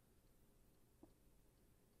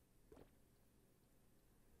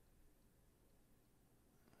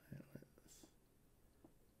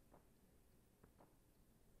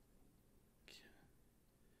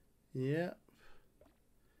 Yep.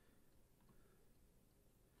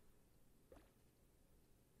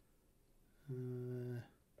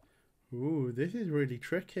 Ooh, this is really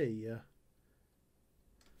tricky.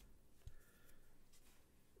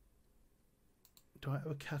 Do I have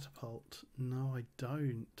a catapult? No, I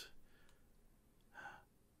don't.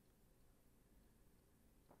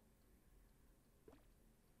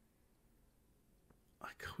 I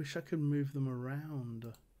wish I could move them around.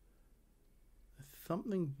 There's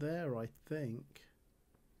something there, I think.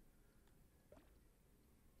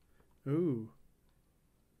 Ooh.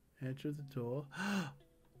 Edge of the door.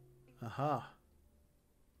 Aha.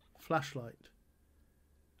 Flashlight.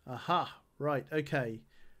 Aha. Right. Okay.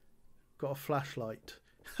 Got a flashlight.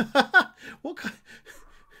 What kind?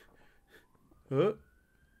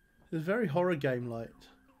 It's a very horror game light.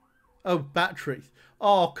 Oh, batteries.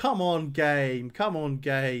 Oh, come on, game. Come on,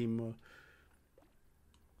 game.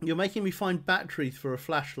 You're making me find batteries for a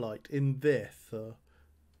flashlight in this.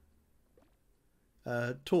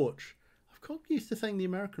 Torch. I've got used to saying the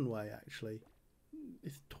American way, actually.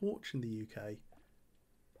 It's torch in the UK.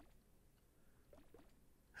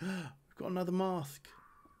 We've got another mask.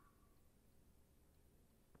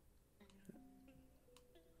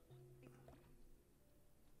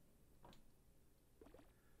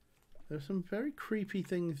 There's some very creepy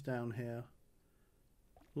things down here.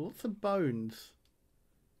 Lots of bones.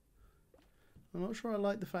 I'm not sure I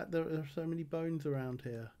like the fact that there are so many bones around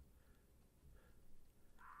here.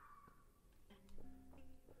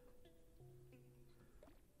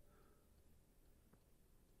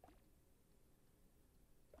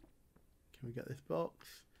 Can we get this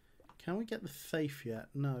box? Can we get the safe yet?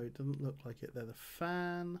 No, it doesn't look like it. There's a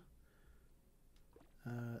fan.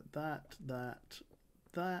 That.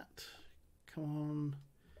 Come on.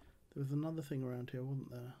 There was another thing around here, wasn't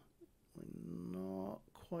there? We're not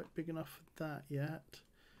quite big enough for that yet.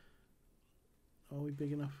 Are we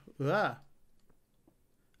big enough? Ah!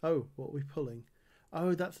 Oh, what are we pulling?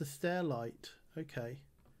 Oh, that's a stair light. Okay.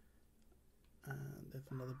 And there's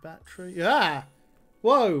another battery. Ah!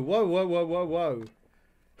 Whoa, whoa, whoa, whoa, whoa, whoa.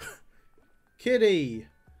 Kitty!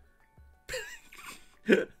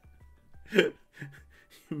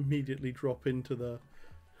 Immediately drop into the...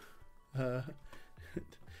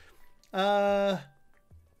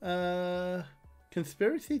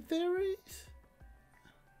 conspiracy theories?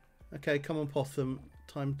 Okay, come on, Possum.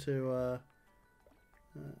 Time to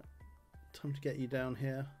get you down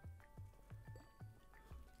here.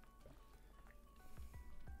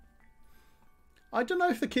 I don't know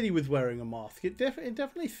if the kitty was wearing a mask. It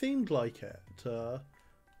definitely seemed like it.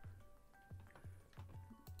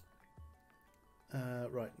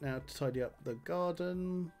 Right, now to tidy up the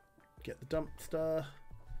garden, get the dumpster.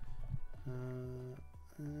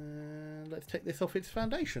 And let's take this off its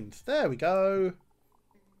foundations. There we go.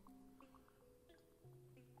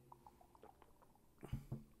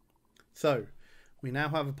 So, we now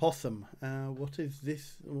have a possum. What is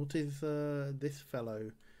this? What is this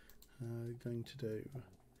fellow going to do?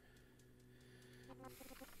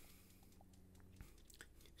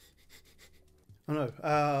 Oh no!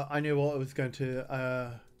 I knew what I was going to.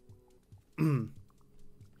 I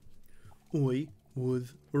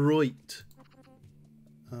was right.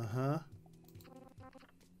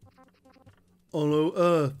 Hollow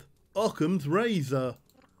Earth, Occam's razor.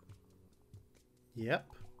 Yep.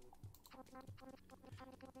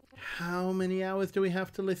 How many hours do we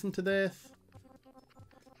have to listen to this?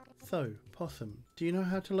 So, Possum, do you know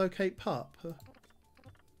how to locate Pup?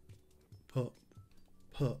 Pup.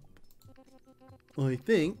 I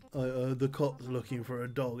think I heard the cops looking for a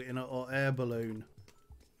dog in a hot air balloon.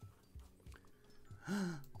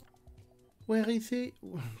 Where is he?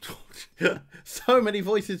 So many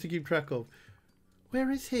voices to keep track of. Where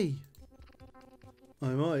is he? I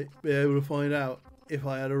might be able to find out if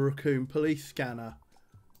I had a raccoon police scanner.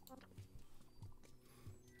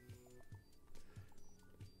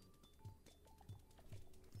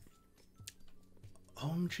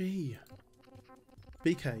 OMG.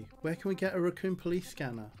 BK, where can we get a raccoon police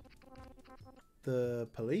scanner? The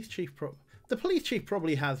police chief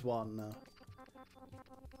probably has one.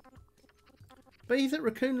 But he's at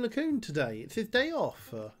Raccoon Lagoon today. It's his day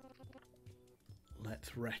off.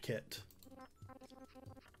 Let's wreck it.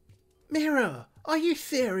 Mirror, are you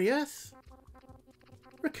serious?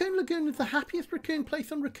 Raccoon Lagoon is the happiest raccoon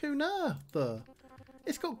place on Raccoon Earth.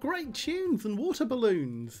 It's got great tunes and water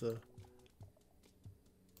balloons.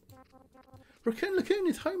 Raccoon Lagoon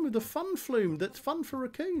is home of the fun flume that's fun for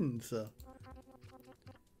raccoons.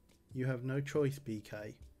 You have no choice,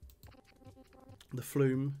 BK. The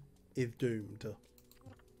flume is doomed.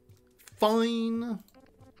 Fine.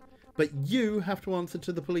 But you have to answer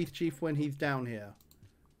to the police chief when he's down here.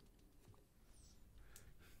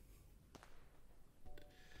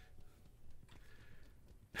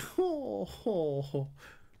 Oh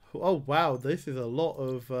wow, this is a lot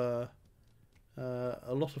of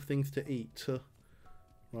things to eat.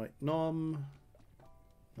 Right, nom,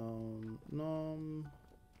 nom, nom,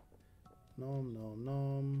 nom, nom,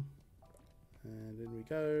 nom, and in we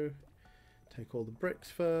go. Take all the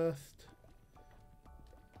bricks first.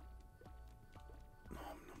 Nom, nom,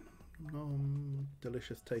 nom, nom, nom.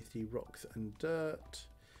 Delicious, tasty rocks and dirt.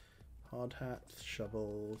 Hard hats,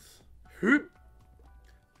 shovels. Hoop.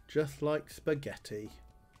 Just like spaghetti.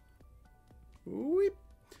 Weep.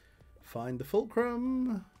 Find the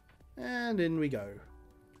fulcrum. And in we go.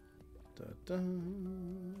 Da, da.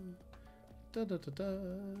 Da, da, da, da.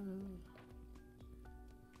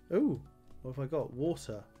 Oh, what have I got?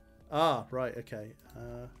 Water. Ah, right, okay.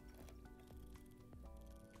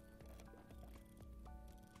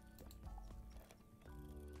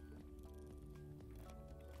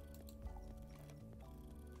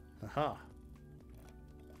 Aha.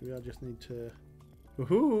 Maybe I just need to...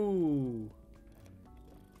 Woohoo!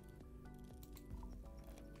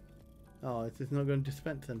 Oh, it's not going to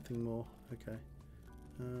dispense anything more. Okay.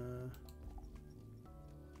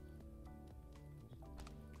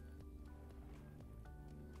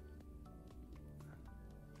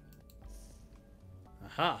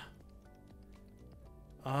 Aha!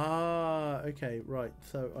 Ah, okay, right.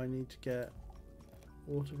 So I need to get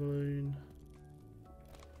water balloon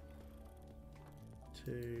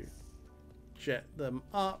to jet them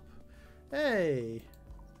up. Hey!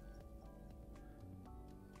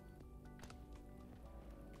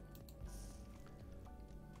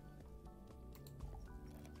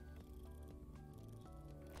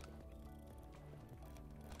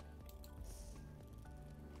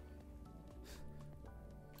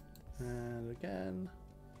 And again.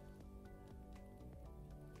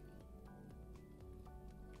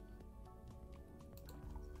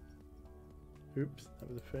 Oops, that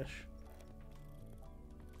was a fish.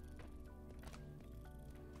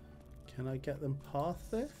 Can I get them past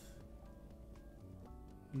this?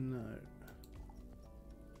 No.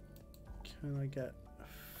 Can I get a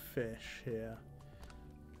fish here?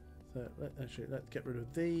 So let's get rid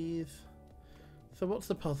of these. So what's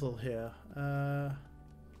the puzzle here?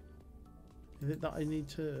 Is it that I need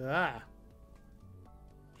to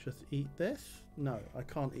just eat this? No, I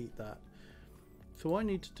can't eat that. So I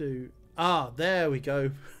need to do... Ah, there we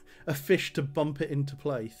go. A fish to bump it into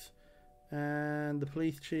place. And the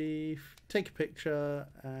police chief, take a picture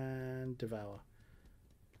and devour.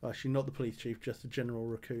 Well, actually, not the police chief, just the general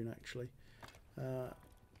raccoon, actually. Let's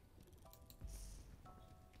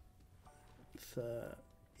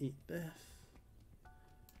eat this.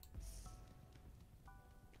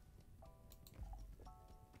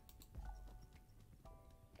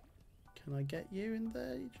 Can I get you in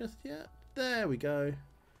there just yet? There we go.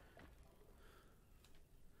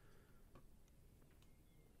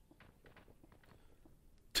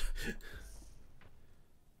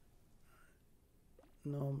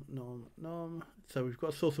 Nom, nom, nom. So we've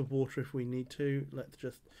got a source of water if we need to. Let's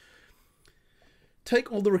just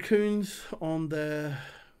take all the raccoons on their...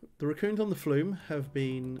 The raccoons on the flume have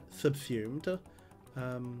been subsumed.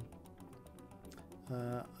 And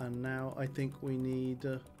now I think we need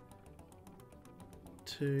to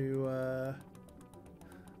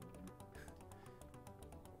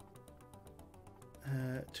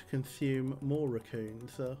consume more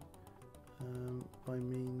raccoons by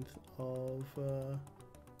means of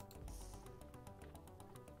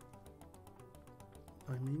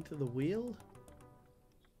the wheel.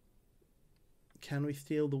 Can we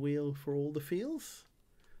steal the wheel for all the fields?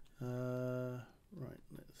 Right,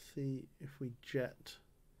 let's see if we jet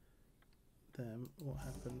them, what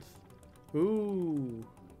happens. Ooh!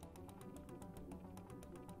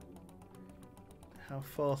 How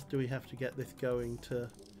fast do we have to get this going to...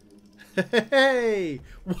 Hey!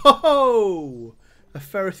 Whoa! A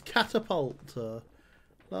Ferris catapult!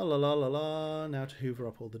 La la la la la. Now to hoover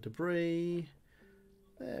up all the debris.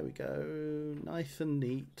 There we go. Nice and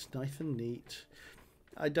neat. Nice and neat.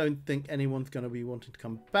 I don't think anyone's going to be wanting to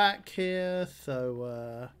come back here,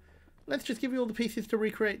 so let's just give you all the pieces to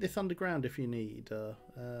recreate this underground if you need.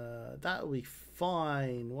 That'll be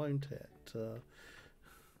fine, won't it?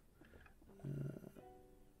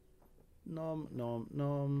 Nom, nom,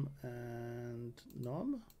 nom, and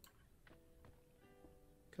nom.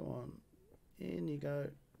 Come on. In you go.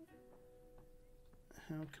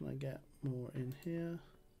 How can I get more in here?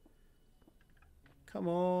 Come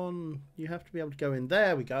on. You have to be able to go in.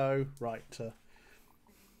 There we go. Right.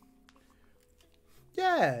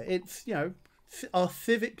 Yeah, it's, you know, our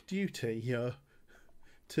civic duty here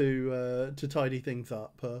to tidy things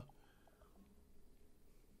up.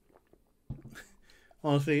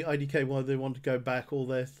 Honestly, IDK, why they want to go back, all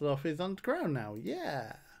their stuff is underground now.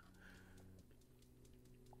 Yeah.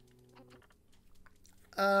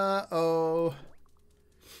 Oh.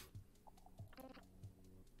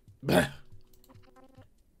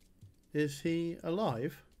 Is he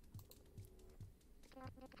alive?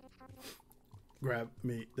 Grab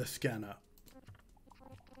me the scanner.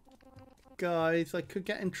 Guys, I could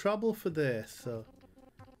get in trouble for this.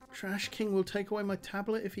 Trash King will take away my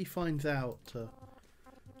tablet if he finds out.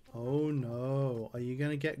 Oh no, are you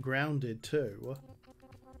going to get grounded too?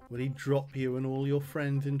 Will he drop you and all your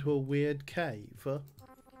friends into a weird cave?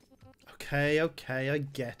 Okay, okay, I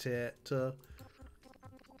get it.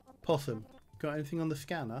 Possum, got anything on the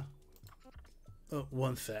scanner? Oh,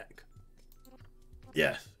 one sec.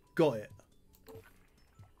 Yes, got it.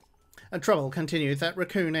 And trouble continues at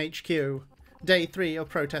Raccoon HQ. Day 3 of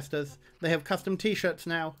protesters. They have custom t-shirts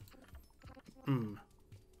now.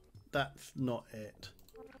 That's not it.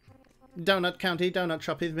 Donut County donut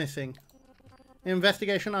shop is missing.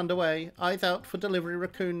 Investigation underway. Eyes out for delivery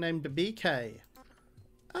raccoon named BK.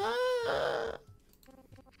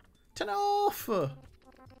 Turn it off!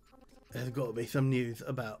 There's got to be some news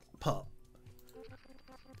about Pup.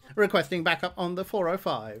 Requesting backup on the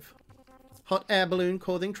 405. Hot air balloon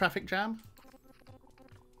causing traffic jam.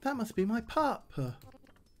 That must be my pup.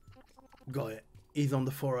 Got it. He's on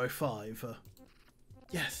the 405.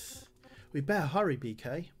 Yes. We better hurry,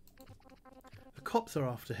 BK. The cops are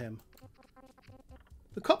after him.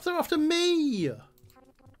 The cops are after me!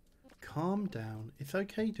 Calm down. It's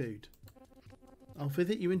okay, dude. I'll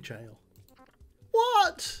visit you in jail.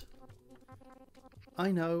 What?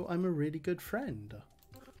 I know, I'm a really good friend.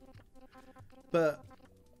 But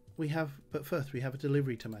first we have a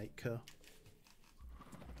delivery to make.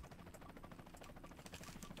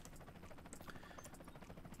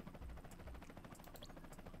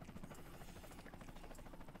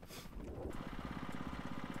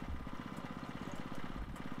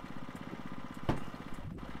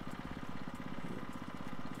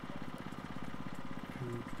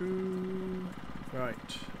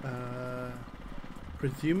 Right.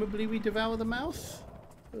 Presumably we devour the mouse?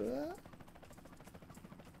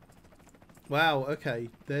 Wow, okay.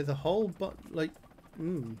 There's a whole like...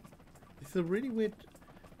 It's a really weird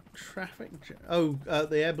traffic jam. Oh,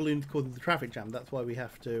 the air balloon's causing the traffic jam. That's why we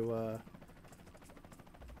have to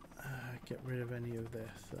get rid of any of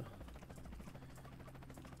this.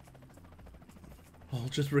 Oh,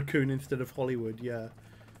 just Raccoon instead of Hollywood, yeah.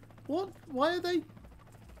 What? Why are they...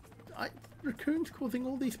 Raccoon's causing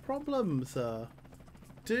all these problems,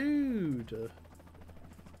 dude.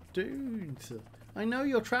 Dudes. I know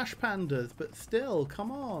you're trash pandas, but still, come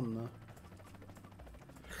on.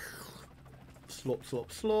 Slop,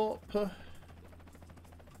 slop, slop.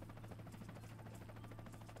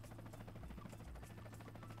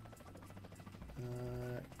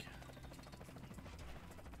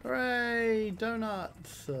 Hooray!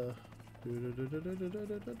 Donuts!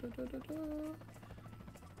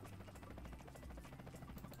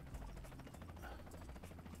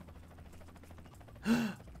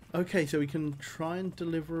 Okay, so we can try and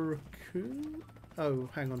deliver a raccoon? Oh,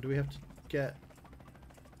 hang on, do we have to get...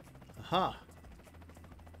 Aha!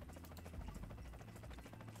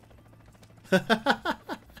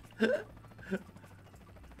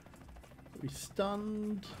 We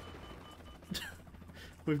stunned.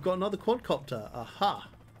 We've got another quadcopter. Aha!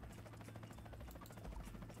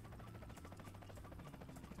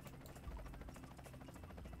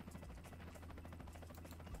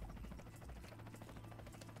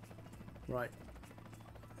 Right.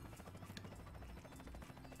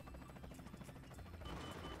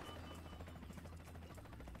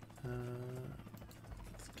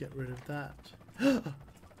 Let's get rid of that.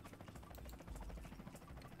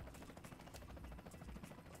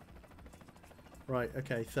 Right,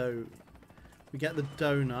 okay, so we get the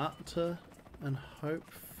donut and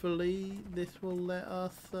hopefully this will let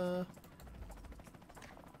us...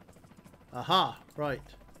 Aha! Right.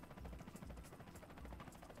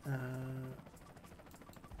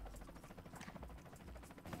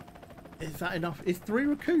 Is that enough? Is 3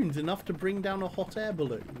 raccoons enough to bring down a hot air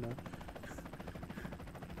balloon?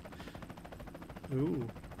 Ooh.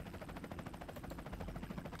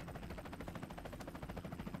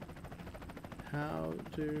 How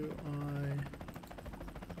do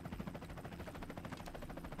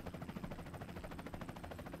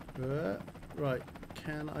I... right,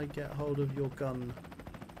 can I get hold of your gun?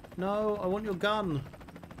 No, I want your gun!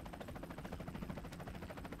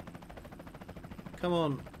 Come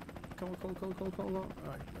on. Come on, come on, come on, come on, come on.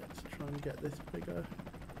 Right, let's try and get this bigger.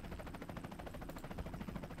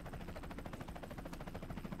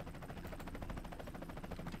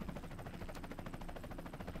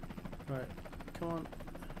 Right, come on.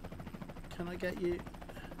 Can I get you?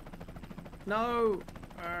 No!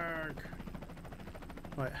 Arrgh.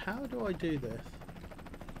 Right, how do I do this?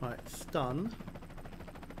 Right, stun.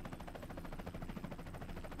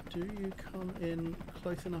 Do you come in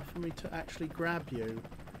close enough for me to actually grab you?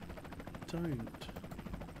 Don't.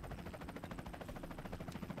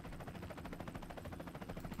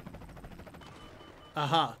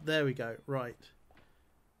 Aha, there we go. Right.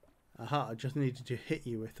 Aha, I just needed to hit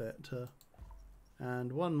you with it.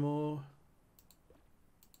 And one more.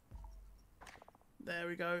 There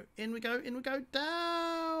we go. In we go. In we go.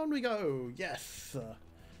 Down we go. Yes.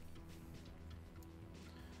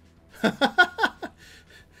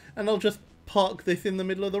 And I'll just park this in the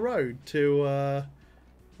middle of the road to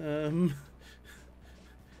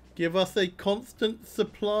give us a constant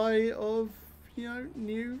supply of, you know,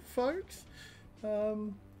 new folks.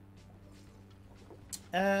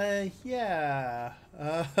 Yeah.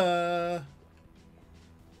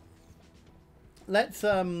 Let's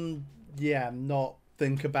yeah, not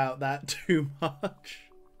think about that too much.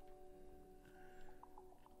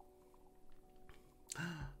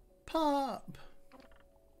 Pup!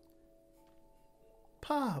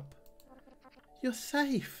 Pup! You're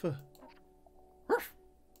safe!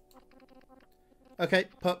 Okay,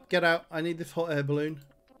 Pup, get out. I need this hot air balloon.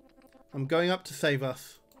 I'm going up to save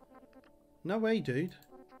us. No way, dude.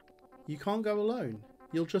 You can't go alone.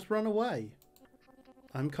 You'll just run away.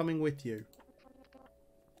 I'm coming with you.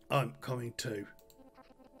 I'm coming too.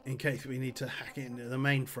 In case we need to hack into the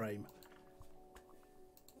mainframe.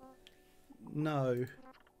 No.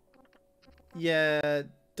 Yeah,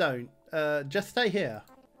 don't. Just stay here.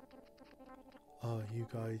 Are you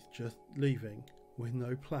guys just leaving with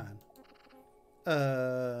no plan?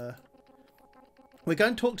 We're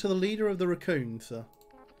going to talk to the leader of the raccoons.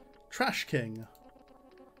 Trash King.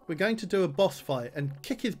 We're going to do a boss fight and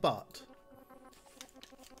kick his butt.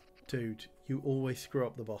 Dude, you always screw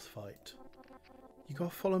up the boss fight. You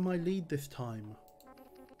gotta follow my lead this time.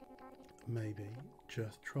 Maybe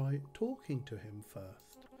just try talking to him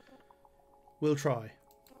first. We'll try.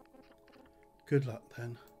 Good luck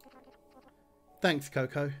then. Thanks,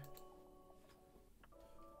 Coco.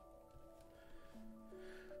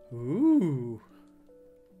 Ooh.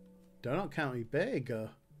 Donut County big.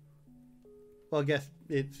 Well, I guess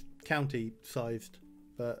it's county sized,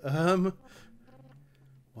 but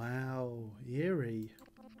wow, eerie.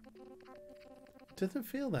 Doesn't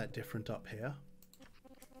feel that different up here.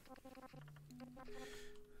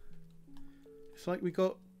 It's like we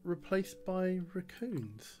got replaced by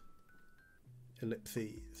raccoons.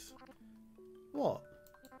 Ellipses. What?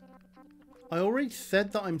 I already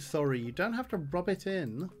said that I'm sorry. You don't have to rub it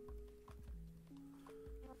in.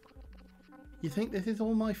 You think this is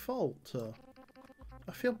all my fault?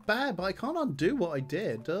 I feel bad, but I can't undo what I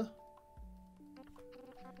did.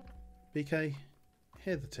 BK,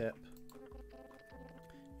 here's the tip.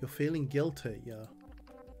 You're feeling guilty.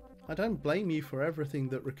 I don't blame you for everything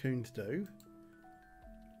that raccoons do.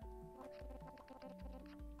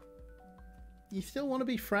 You still want to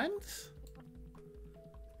be friends?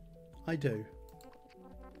 I do.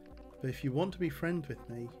 But if you want to be friends with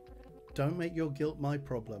me, don't make your guilt my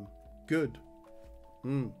problem. Good.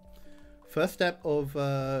 First step of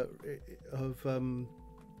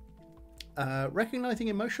recognizing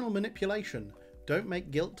emotional manipulation. Don't make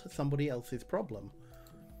guilt somebody else's problem.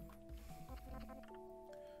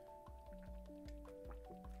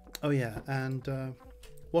 Oh yeah, and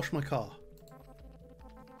wash my car.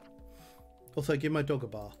 Also, give my dog a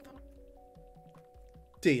bath.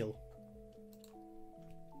 Deal.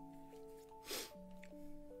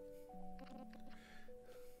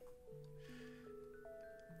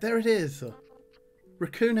 There it is.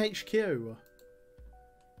 Raccoon HQ.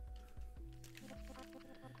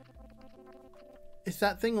 It's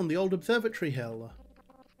that thing on the old observatory hill.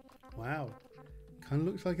 Wow. Kind of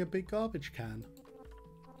looks like a big garbage can.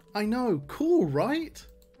 I know. Cool, right?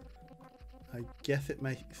 I guess it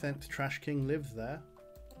makes sense Trash King lives there.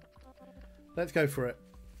 Let's go for it.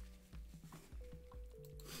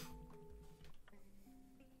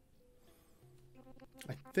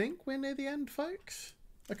 I think we're near the end, folks.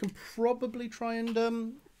 I can probably try and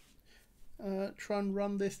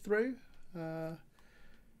run this through. Wow,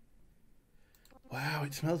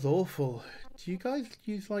 it smells awful. Do you guys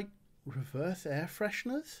use like reverse air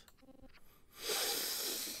fresheners?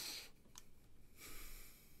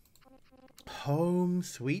 Home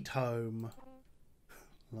sweet home.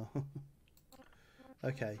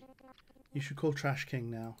 Okay, you should call Trash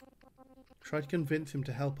King now. Try to convince him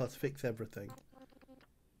to help us fix everything.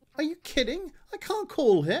 Are you kidding? I can't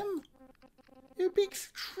call him. It would be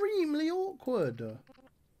extremely awkward.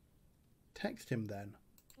 Text him then.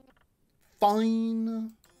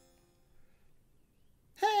 Fine.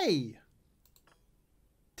 Hey!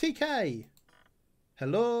 TK!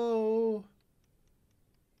 Hello?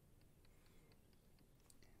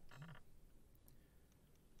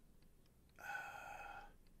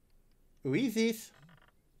 Who is this?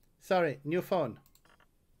 Sorry, new phone.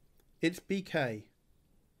 It's BK.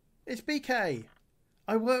 It's BK.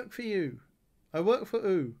 I work for you. I work for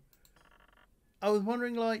who? I was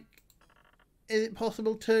wondering, like, is it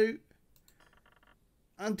possible to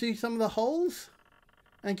undo some of the holes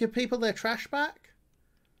and give people their trash back?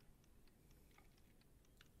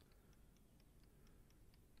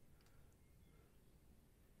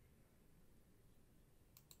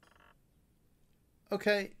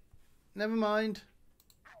 Okay, never mind.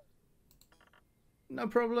 No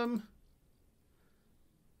problem.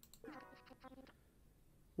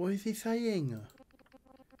 What is he saying?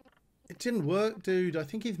 It didn't work, dude. I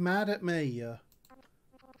think he's mad at me.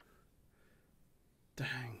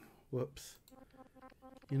 Dang. Whoops.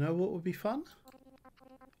 You know what would be fun?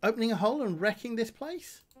 Opening a hole and wrecking this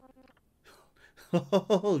place?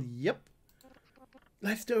 Oh, yep.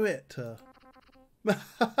 Let's do it.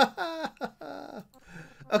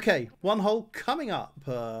 Okay, one hole coming up.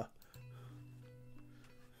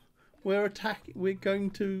 We're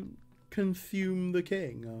going to consume the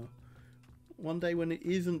king. One day when it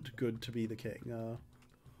isn't good to be the king.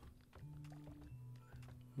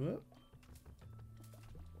 Whoop.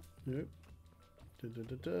 Nope.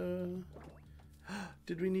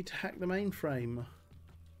 Did we need to hack the mainframe?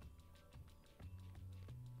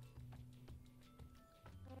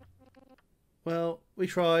 Well, we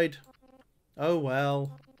tried. Oh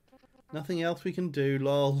well. Nothing else we can do,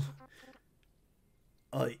 lol.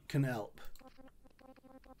 I can help.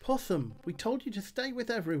 Possum, we told you to stay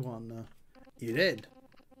with everyone. You did.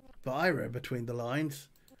 But I read between the lines.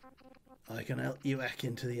 I can help you hack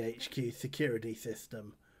into the HQ security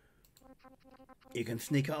system. You can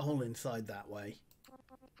sneak a hole inside that way.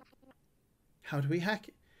 How do we hack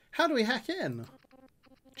it? How do we hack in?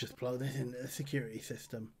 Just plug this into the security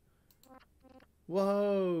system.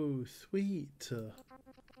 Whoa, sweet.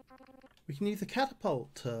 We can use a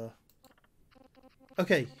catapult.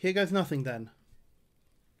 Okay, here goes nothing then.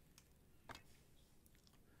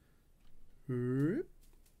 Right.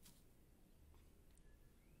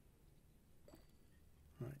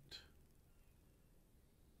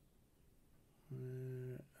 Where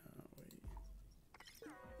are we?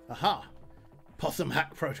 Aha! Possum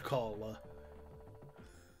hack protocol.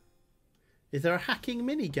 Is there a hacking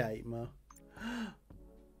mini game?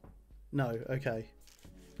 No. Okay.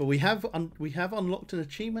 But we have unlocked an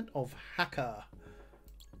achievement of hacker.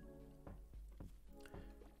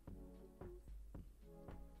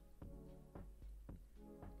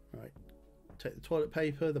 Right. Take the toilet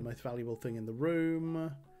paper, the most valuable thing in the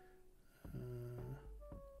room.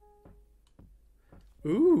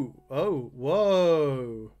 Ooh. Oh.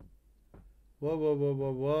 Whoa. Whoa, whoa, whoa,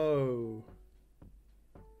 whoa, whoa.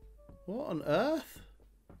 What on earth?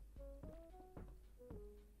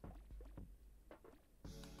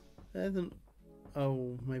 There's an...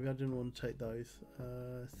 Oh, maybe I didn't want to take those.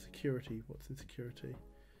 Security. What's in security?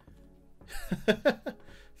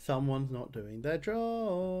 Someone's not doing their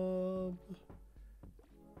job.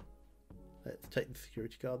 Let's take the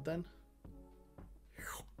security guard then.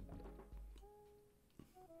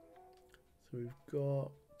 So we've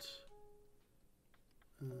got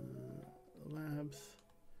labs.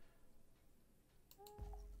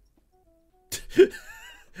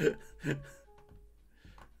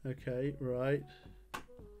 Okay, right.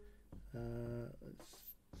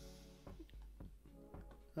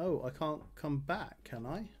 Oh, I can't come back, can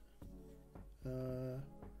I?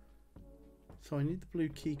 So I need the blue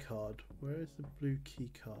key card. Where is the blue key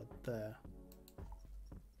card? There.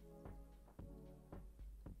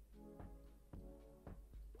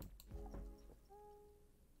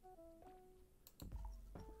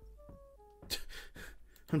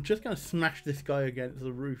 I'm just going to smash this guy against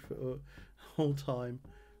the roof the whole time.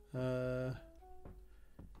 Can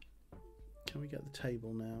we get the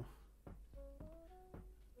table now?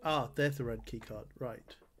 Ah, there's the red key card.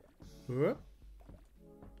 Right. Whoop.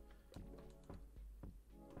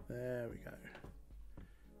 There we go.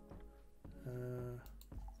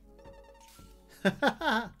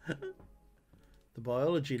 The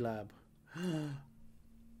biology lab.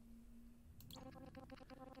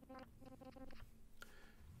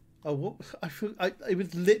 Oh, what? It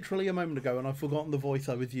was literally a moment ago, and I've forgotten the voice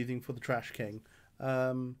I was using for the Trash King.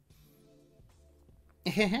 Welcome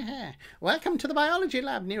to the biology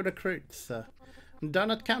lab, new recruits.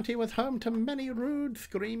 Donut County was home to many rude,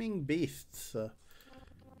 screaming beasts.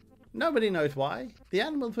 Nobody knows why. The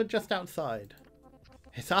animals were just outside.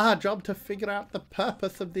 It's our job to figure out the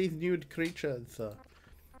purpose of these nude creatures.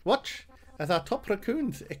 Watch as our top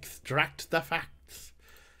raccoons extract the facts.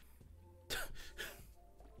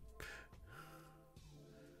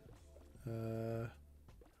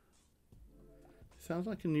 Sounds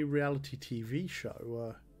like a new reality TV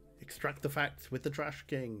show. Extract the facts with the Trash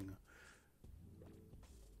King.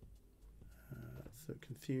 So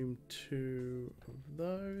consume 2 of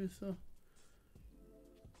those.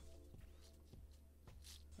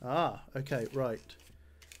 Ah, okay, right.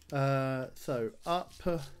 So up.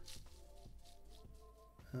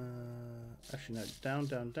 Actually, no, down,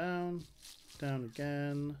 down, down. Down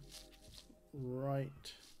again.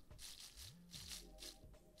 Right.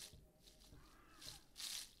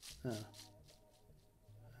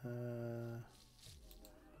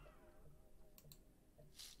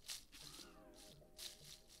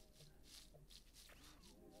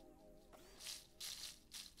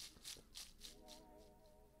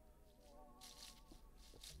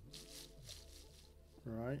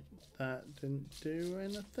 Right, that didn't do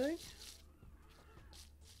anything.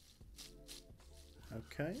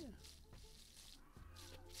 Okay.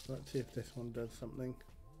 Let's see if this one does something.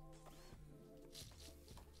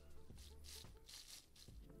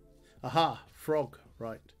 Aha, frog,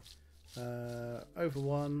 right. Over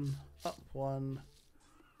 1, up 1.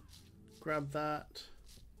 Grab that.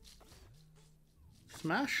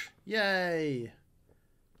 Smash? Yay!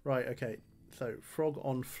 Right, okay. So, frog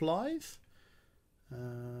on flies.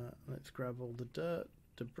 Let's grab all the dirt,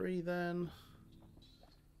 debris then.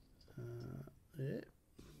 Yeah.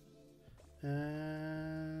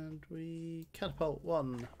 And we catapult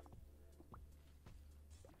 1.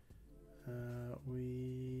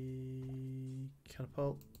 We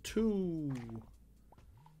catapult 2.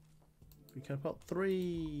 We catapult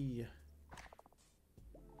 3.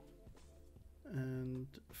 And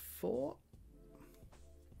 4.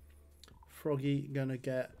 Froggy gonna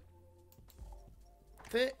get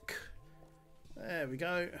thick. There we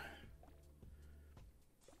go.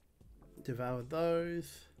 Devour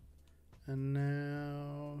those. And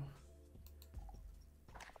now...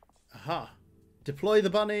 Aha! Deploy the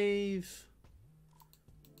bunnies!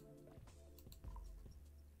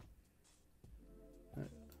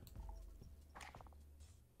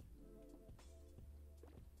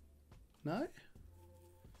 No?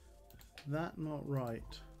 That not right.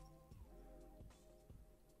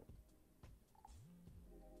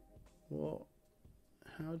 What?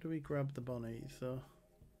 How do we grab the bunnies?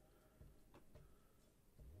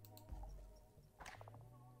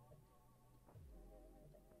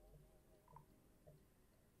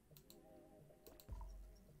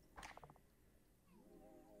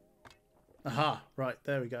 Aha! Right,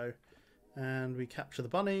 there we go. And we capture the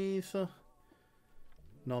bunnies.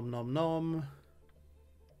 Nom nom nom.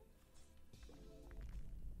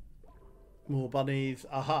 More bunnies.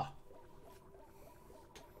 Aha!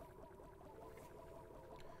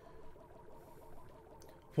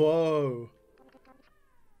 Whoa!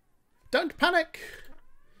 Don't panic!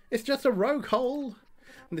 It's just a rogue hole.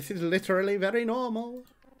 This is literally very normal.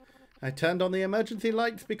 I turned on the emergency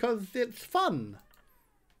lights because it's fun.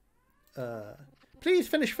 Please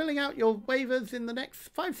finish filling out your waivers in the next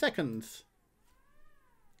 5 seconds.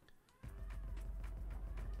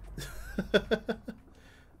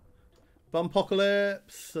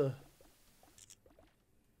 Bumpocalypse.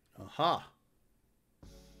 Aha.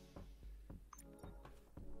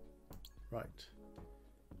 Right.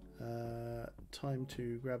 Time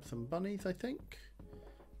to grab some bunnies, I think.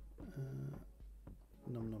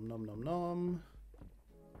 Nom nom nom nom nom.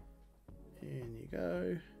 In you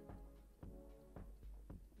go.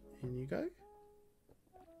 In you go.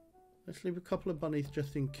 Let's leave a couple of bunnies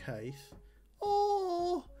just in case.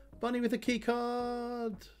 Oh! Bunny with a key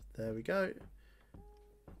card. There we go.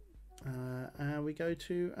 And we go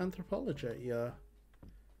to anthropology.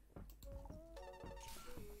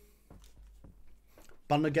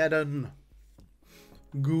 Bunnageddon.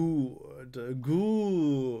 Good.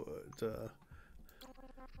 Good.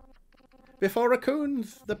 Before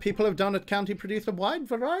raccoons, the people of Donut County produced a wide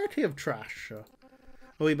variety of trash.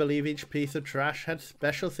 We believe each piece of trash had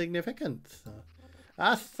special significance.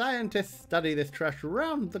 Our scientists study this trash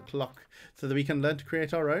round the clock so that we can learn to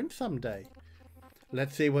create our own someday.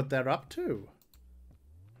 Let's see what they're up to.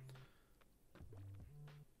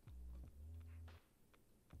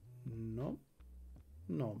 Nom.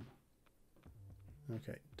 Nom.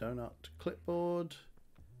 Okay, donut. Clipboard.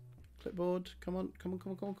 Clipboard. Come on, come on,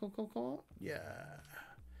 come on, come on, come on, come on, come on. Yeah.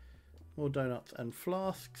 More donuts and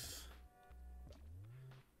flasks.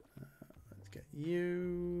 Let's get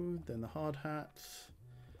you. Then the hard hats.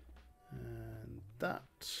 And that.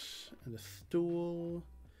 And a stool.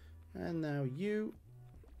 And now you.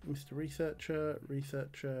 Mr. Researcher.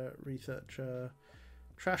 Researcher. Researcher.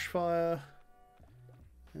 Trash fire.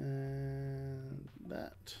 And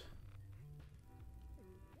that.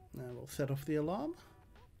 Now we'll set off the alarm.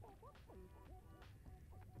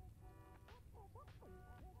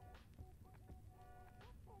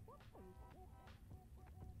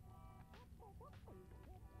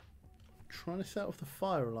 trying to set off the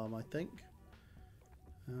fire alarm, I think.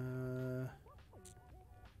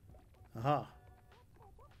 Aha.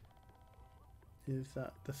 Is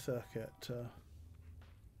that the circuit?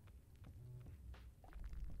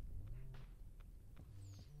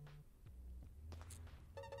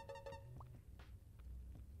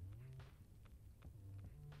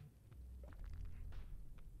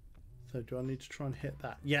 So do I need to try and hit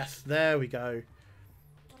that? Yes, there we go.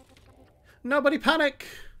 Nobody panic!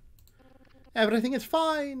 Everything is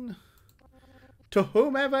fine! To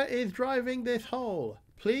whomever is driving this hole,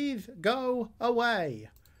 please go away!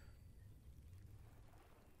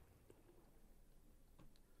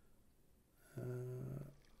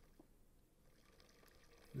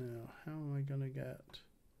 Now, how am I going to get...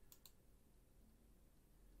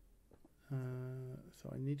 so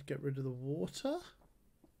I need to get rid of the water?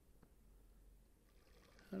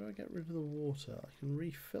 How do I get rid of the water? I can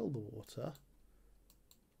refill the water.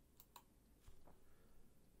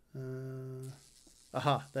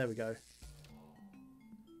 Aha, there we go.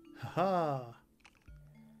 Haha.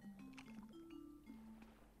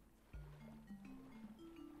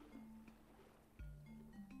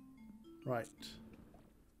 Right.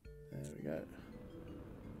 There we go.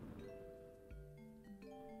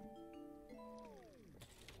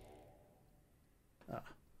 Ah.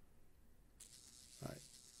 Right.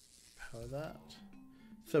 Power that.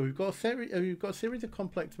 So we've got a series of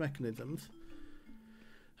complex mechanisms,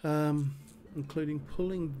 including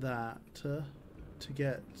pulling that to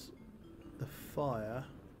get the fire.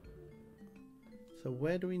 So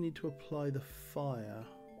where do we need to apply the fire?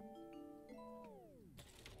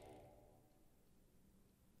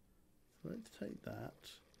 So let's take that.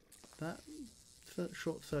 That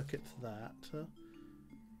short circuits that.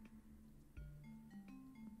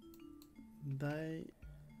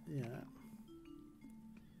 Yeah.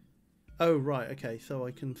 Oh, right, okay, so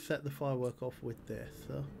I can set the firework off with this.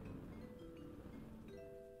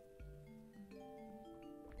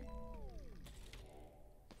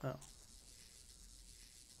 Oh.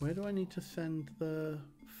 Where do I need to send the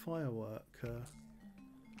firework?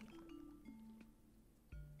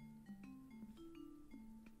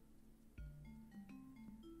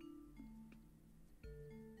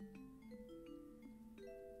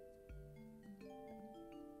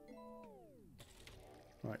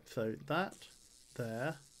 Right, so that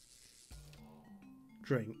there,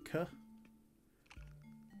 drink. So,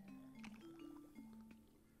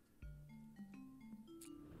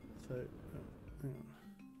 hang on.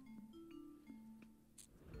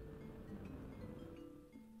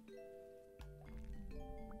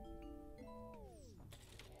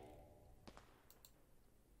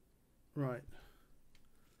 Right.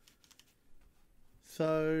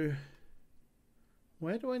 So,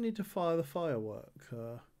 where do I need to fire the firework?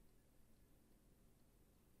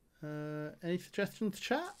 Any suggestions,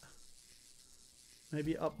 chat?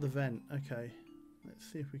 Maybe up the vent. Okay.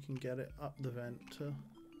 Let's see if we can get it up the vent.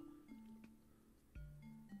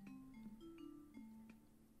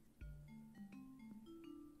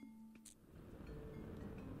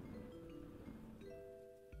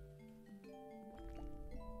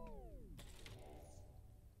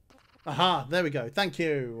 Aha, there we go. Thank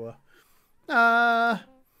you. Well,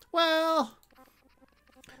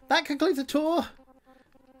 that concludes the tour.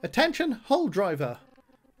 Attention, hole driver.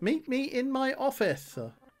 Meet me in my office.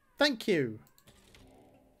 Thank you.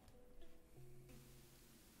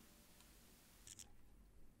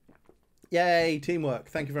 Yay, teamwork.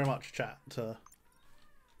 Thank you very much, chat.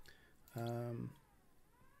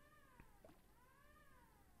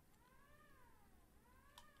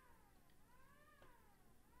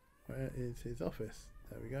 Where is his office?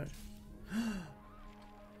 There we go.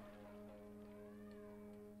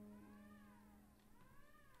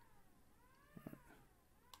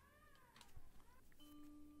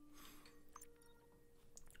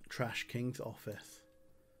 Trash King's office.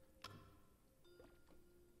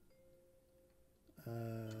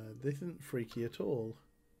 This isn't freaky at all.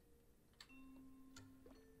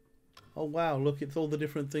 Oh wow! Look, it's all the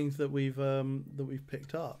different things that we've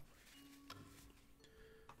picked up.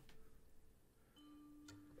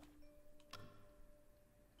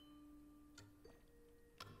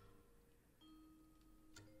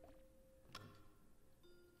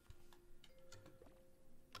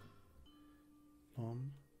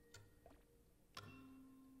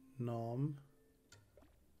 Nom.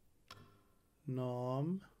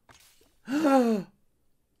 Nom. They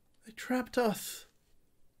trapped us.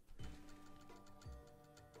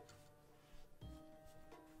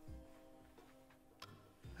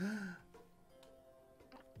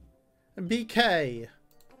 BK.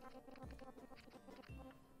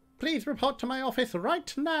 Please report to my office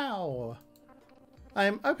right now. I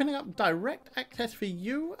am opening up direct access for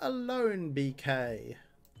you alone, BK.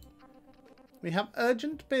 We have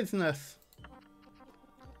urgent business.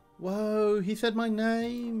 Whoa, he said my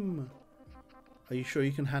name. Are you sure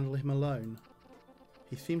you can handle him alone?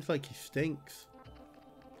 He seems like he stinks.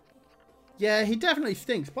 Yeah, he definitely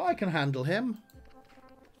stinks, but I can handle him.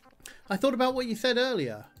 I thought about what you said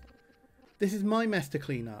earlier. This is my mess to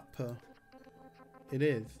clean up. It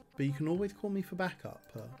is, but you can always call me for backup.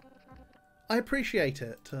 I appreciate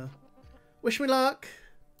it. Wish me luck.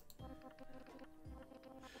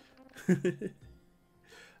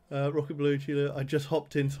 Rocket Blue Chile, I just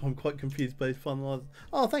hopped in, so I'm quite confused by his fun.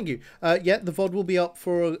 Oh, thank you. Yeah, the VOD will be up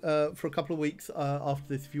for a couple of weeks after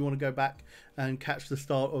this if you want to go back and catch the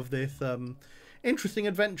start of this interesting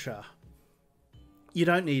adventure. You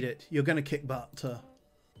don't need it. You're going to kick butt.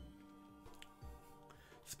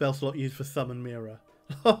 Spell slot used for summon mirror.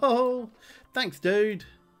 Oh, thanks, dude.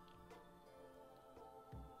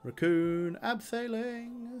 Raccoon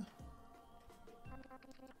abseiling.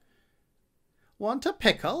 Want a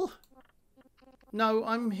pickle? No,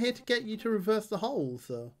 I'm here to get you to reverse the holes.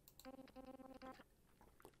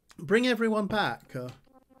 Bring everyone back.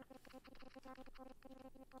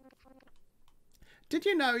 Did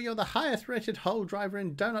you know you're the highest rated hole driver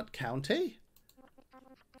in Donut County?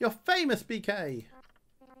 You're famous, BK.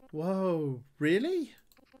 Whoa, really?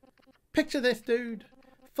 Picture this, dude.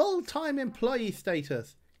 Full-time employee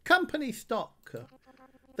status. Company stock.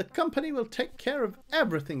 The company will take care of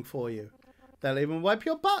everything for you. They'll even wipe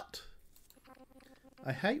your butt.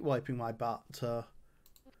 I hate wiping my butt.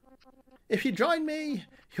 If you join me,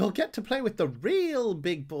 you'll get to play with the real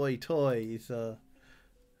big boy toys.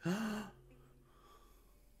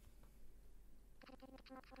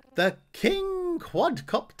 The King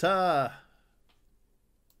Quadcopter.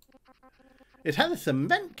 It has a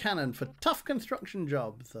cement cannon for tough construction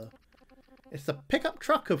jobs. It's the pickup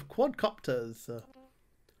truck of quadcopters.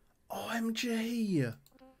 OMG.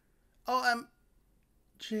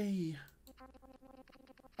 OMG.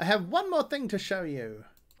 I have one more thing to show you.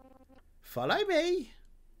 Follow me.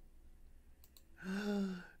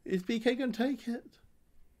 Is BK going to take it?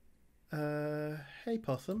 Hey,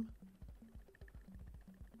 Possum.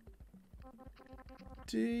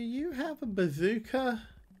 Do you have a bazooka?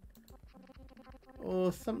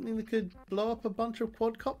 Or something that could blow up a bunch of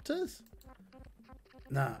quadcopters?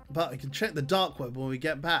 Nah, but I can check the dark web when we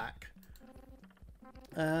get back.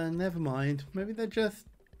 Never mind. Maybe they're just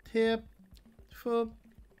here for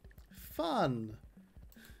fun.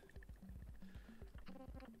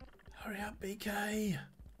 Hurry up, BK.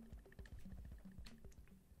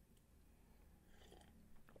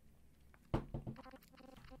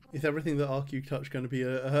 Is everything that RQ touch going to be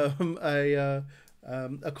a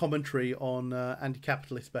commentary on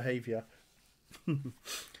anti-capitalist behaviour?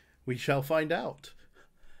 We shall find out.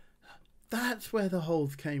 That's where the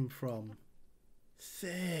holes came from.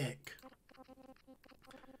 Sick.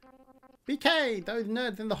 BK, those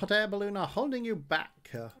nerds in the hot air balloon are holding you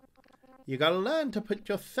back. You gotta learn to put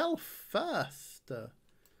yourself first.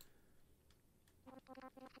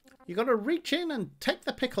 You gotta reach in and take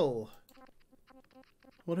the pickle.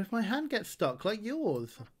 What if my hand gets stuck like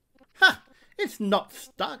yours? Ha! It's not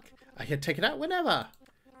stuck. I can take it out whenever.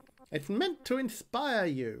 It's meant to inspire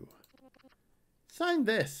you. Sign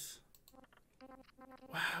this.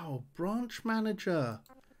 Wow, branch manager.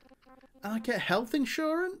 And I get health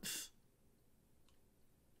insurance?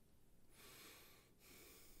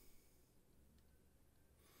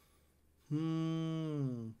 Yeah.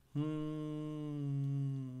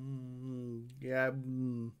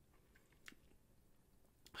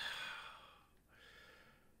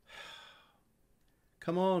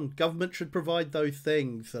 Come on, government should provide those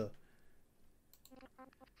things.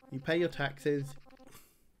 You pay your taxes.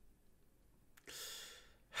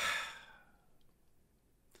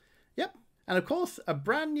 Yep, and of course, a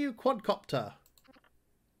brand new quadcopter.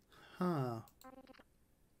 Huh.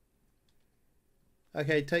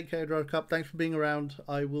 Okay, take care, Drug. Thanks for being around.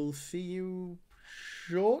 I will see you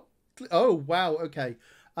shortly. Oh, wow, okay.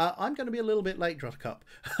 I'm going to be a little bit late, Drug.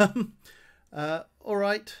 All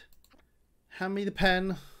right. Hand me the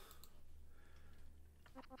pen.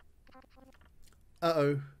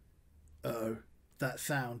 Uh-oh. Uh-oh. That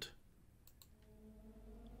sound.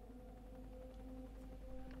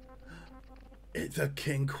 It's a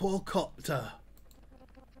King Quadcopter.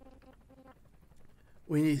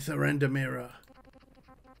 We need surrender mirror.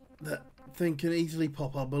 That thing can easily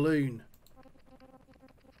pop our balloon.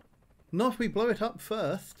 Not if we blow it up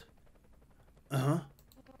first. Uh-huh.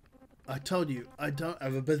 I told you, I don't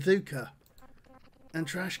have a bazooka. And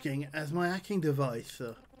Trash King as my hacking device.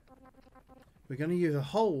 We're going to use a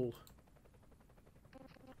hole.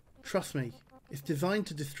 Trust me, it's designed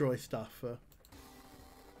to destroy stuff.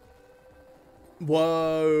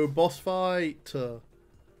 Whoa, boss fight.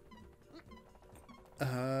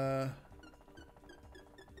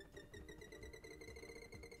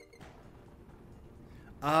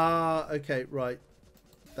 Okay, right.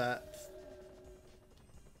 That's...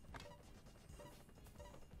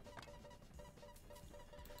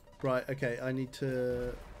 Right, okay, I need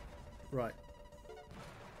to... Right.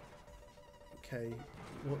 Okay,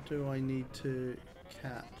 what do I need to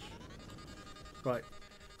catch? Right.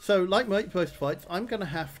 So, like most fights, I'm going to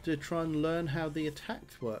have to try and learn how the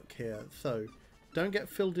attacks work here. So, don't get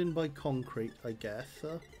filled in by concrete, I guess.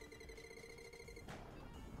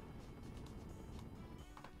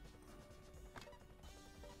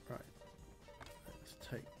 Right. Let's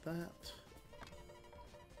take that.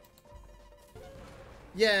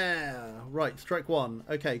 Yeah! Right, strike one.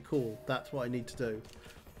 Okay, cool. That's what I need to do.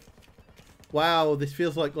 Wow, this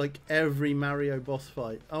feels like every Mario boss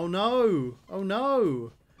fight. Oh no! Oh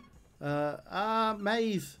no!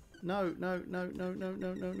 Maze! No, no, no, no, no,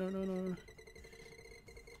 no, no, no, no, no.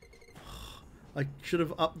 I should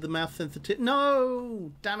have upped the mouse sensitivity.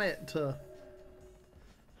 No! Damn it!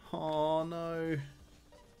 Oh no.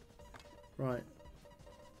 Right.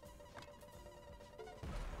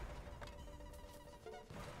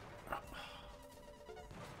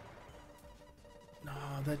 No,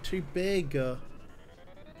 they're too big. No,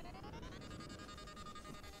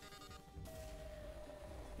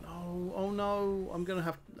 oh no, I'm gonna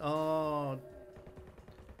have. Oh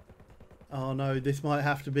no, this might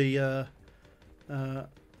have to be. Oh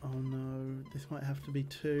no, this might have to be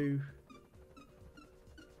two.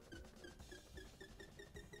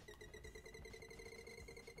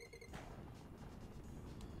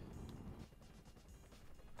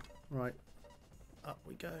 Right, up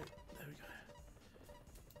we go. There we go.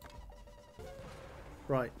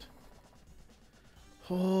 Right.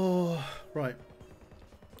 Oh, right.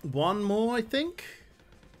 One more, I think.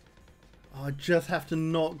 I just have to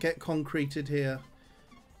not get concreted here.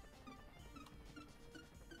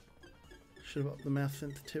 Should have upped the mouse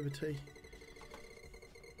sensitivity.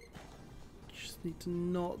 Just need to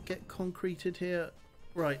not get concreted here.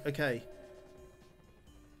 Right, okay.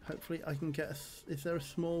 Hopefully I can get a... Is there a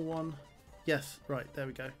small one? Yes, right, there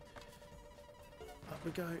we go. Up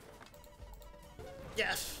we go.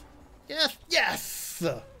 Yes! Yes! Yes!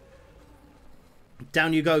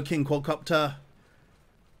 Down you go, King Quadcopter.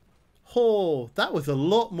 Oh, that was a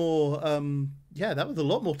lot more... yeah, that was a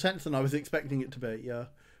lot more tense than I was expecting it to be, yeah.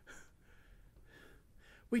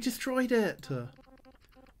 We destroyed it!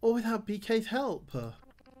 All without BK's help.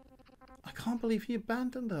 I can't believe he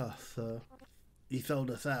abandoned us. He sold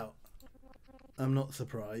us out. I'm not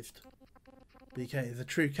surprised. BK is a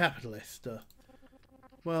true capitalist.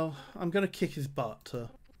 Well, I'm going to kick his butt.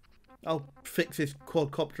 I'll fix his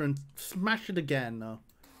quadcopter and smash it again.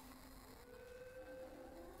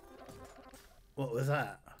 What was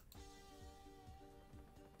that?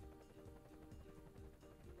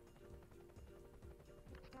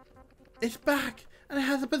 It's back and it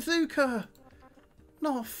has a bazooka.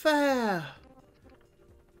 Not fair.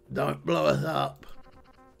 Don't blow us up.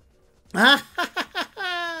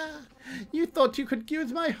 You thought you could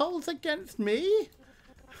use my holes against me?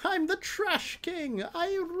 I'm the Trash King.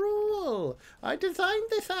 I rule. I designed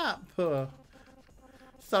this app.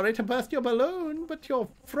 Sorry to burst your balloon, but your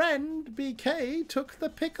friend BK took the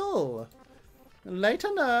pickle. Later,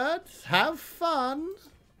 nerds. Have fun.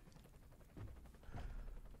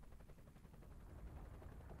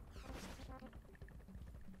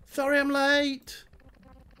 Sorry I'm late.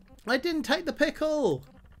 I didn't take the pickle.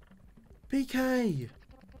 BK.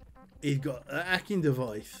 He's got a hacking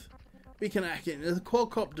device. We can hack it into the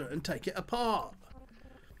quadcopter and take it apart.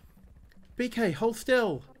 BK, hold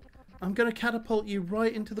still. I'm going to catapult you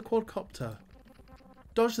right into the quadcopter.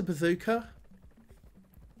 Dodge the bazooka.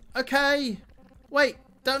 Okay. Wait,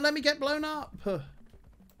 don't let me get blown up.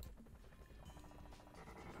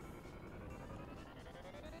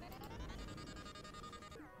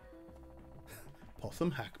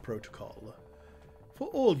 Possum Hack Protocol. For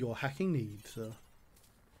all your hacking needs.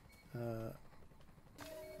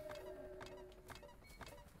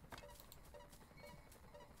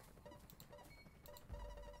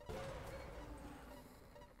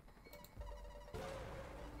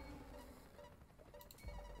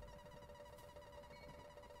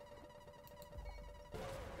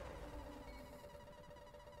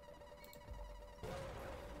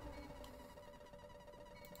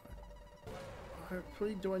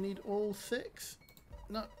 Hopefully, do I need all 6?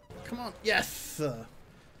 No, come on. Yes!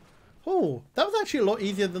 Oh, that was actually a lot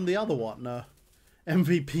easier than the other one.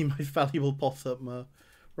 MVP, most valuable possum.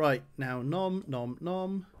 Right, now nom nom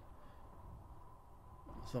nom.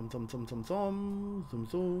 Zum zum zum zum zum zum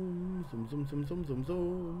zum zum zum zum zum zum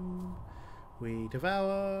zum. We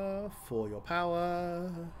devour for your power.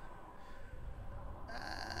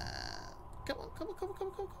 Come on, come on, come on, come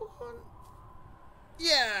on, come on, come on.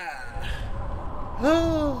 Yeah!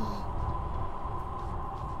 Oh!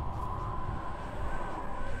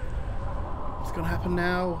 What's gonna happen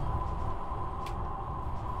now?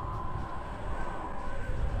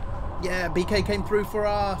 Yeah, BK came through for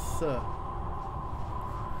us.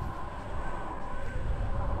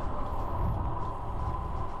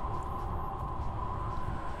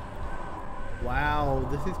 Wow,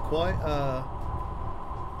 this is quite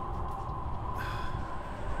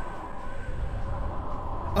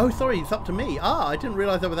Oh, sorry, it's up to me. Ah, I didn't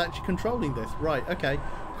realise I was actually controlling this. Right, okay,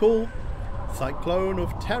 cool. Cyclone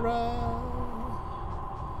of Terror.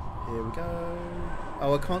 Here we go.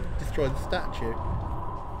 Oh, I can't destroy the statue.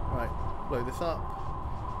 Right, blow this up.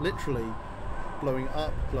 Literally blowing it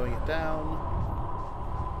up, blowing it down.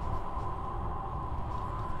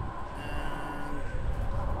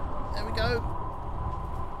 And there we go.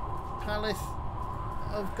 Palace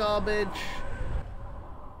of Garbage.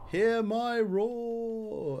 Hear my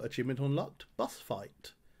roar. Achievement unlocked. Boss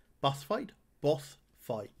fight. Boss fight? Boss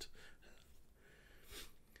fight.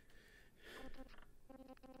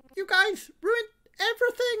 You guys ruined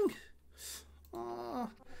everything.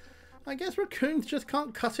 I guess raccoons just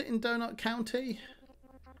can't cut it in Donut County.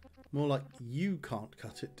 More like you can't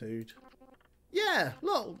cut it, dude. Yeah,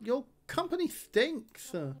 look, your company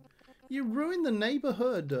stinks. You ruined the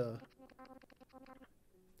neighborhood.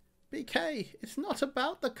 BK, it's not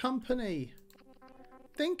about the company.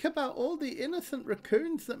 Think about all the innocent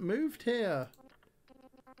raccoons that moved here.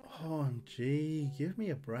 OMG, give me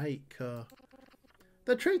a break.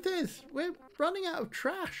 The truth is, we're running out of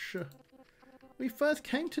trash. We first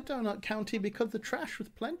came to Donut County because the trash was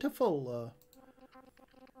plentiful.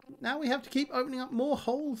 Now we have to keep opening up more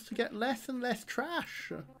holes to get less and less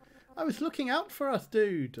trash. I was looking out for us,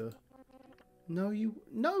 dude. No, you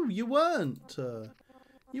weren't.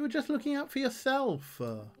 You were just looking out for yourself.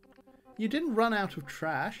 You didn't run out of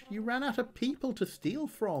trash. You ran out of people to steal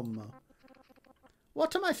from.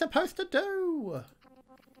 What am I supposed to do?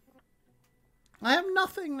 I have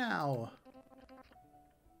nothing now.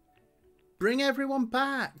 Bring everyone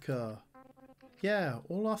back. Yeah,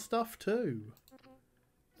 all our stuff too.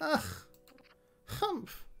 Ugh.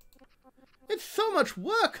 Humph. It's so much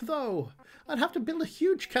work though. I'd have to build a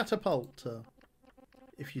huge catapult.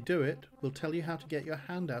 If you do it, we'll tell you how to get your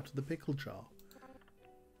hand out of the pickle jar.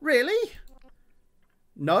 Really?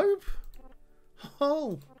 Nope.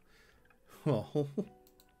 Oh. Oh.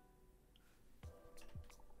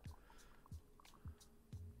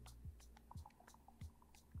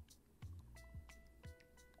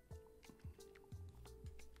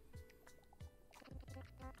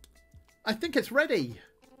 I think it's ready.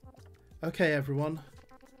 Okay, everyone.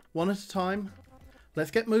 One at a time.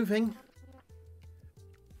 Let's get moving.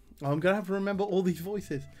 Oh, I'm going to have to remember all these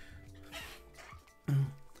voices.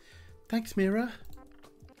 Thanks, Mira.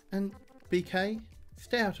 And BK,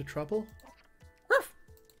 stay out of trouble.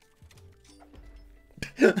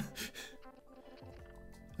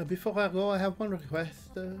 Before I go, I have one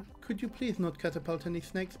request. Could you please not catapult any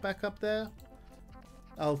snakes back up there?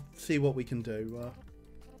 I'll see what we can do.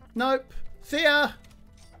 Nope. See ya!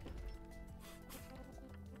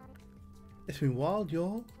 It's been wild,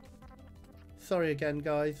 y'all. Sorry again,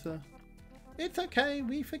 guys. It's okay.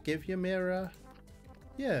 We forgive you, Mira.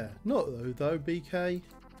 Yeah, not though, BK.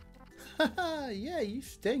 Haha, yeah, you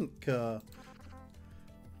stink.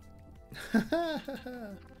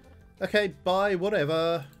 Okay, bye,